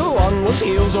disappeared, everyone was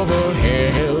heels over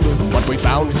head. But we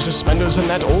found his suspenders and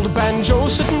that old banjo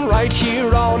sitting right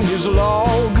here on his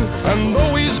log. And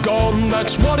though he's gone,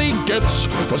 that's what he gets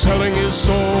for selling his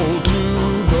soul to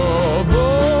the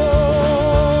Vogue.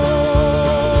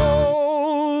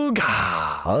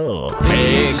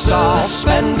 Big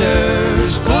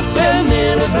suspenders, put them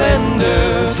in a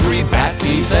blender, 3 bat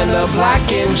teeth and a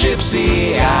blackened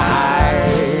gypsy eye.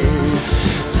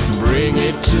 Bring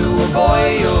it to a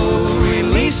boil,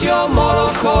 release your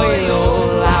mortal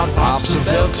coil, out pops a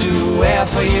belt to wear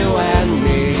for you and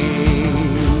me.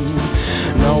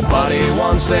 Nobody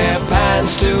wants their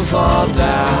pants to fall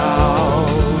down.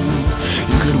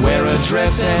 You could wear a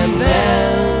dress and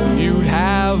then you'd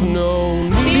have no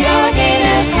need. The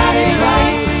alligators had it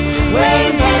right,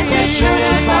 wearing pants and shirt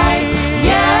and fight.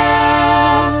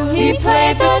 Yeah, he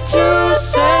played the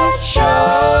 2-cent show.